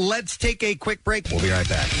 Let's take a quick break. We'll be right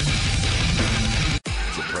back.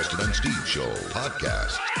 The Preston and Steve Show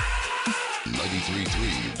podcast.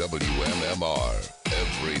 93.3 WMMR.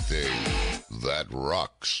 Everything that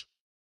rocks.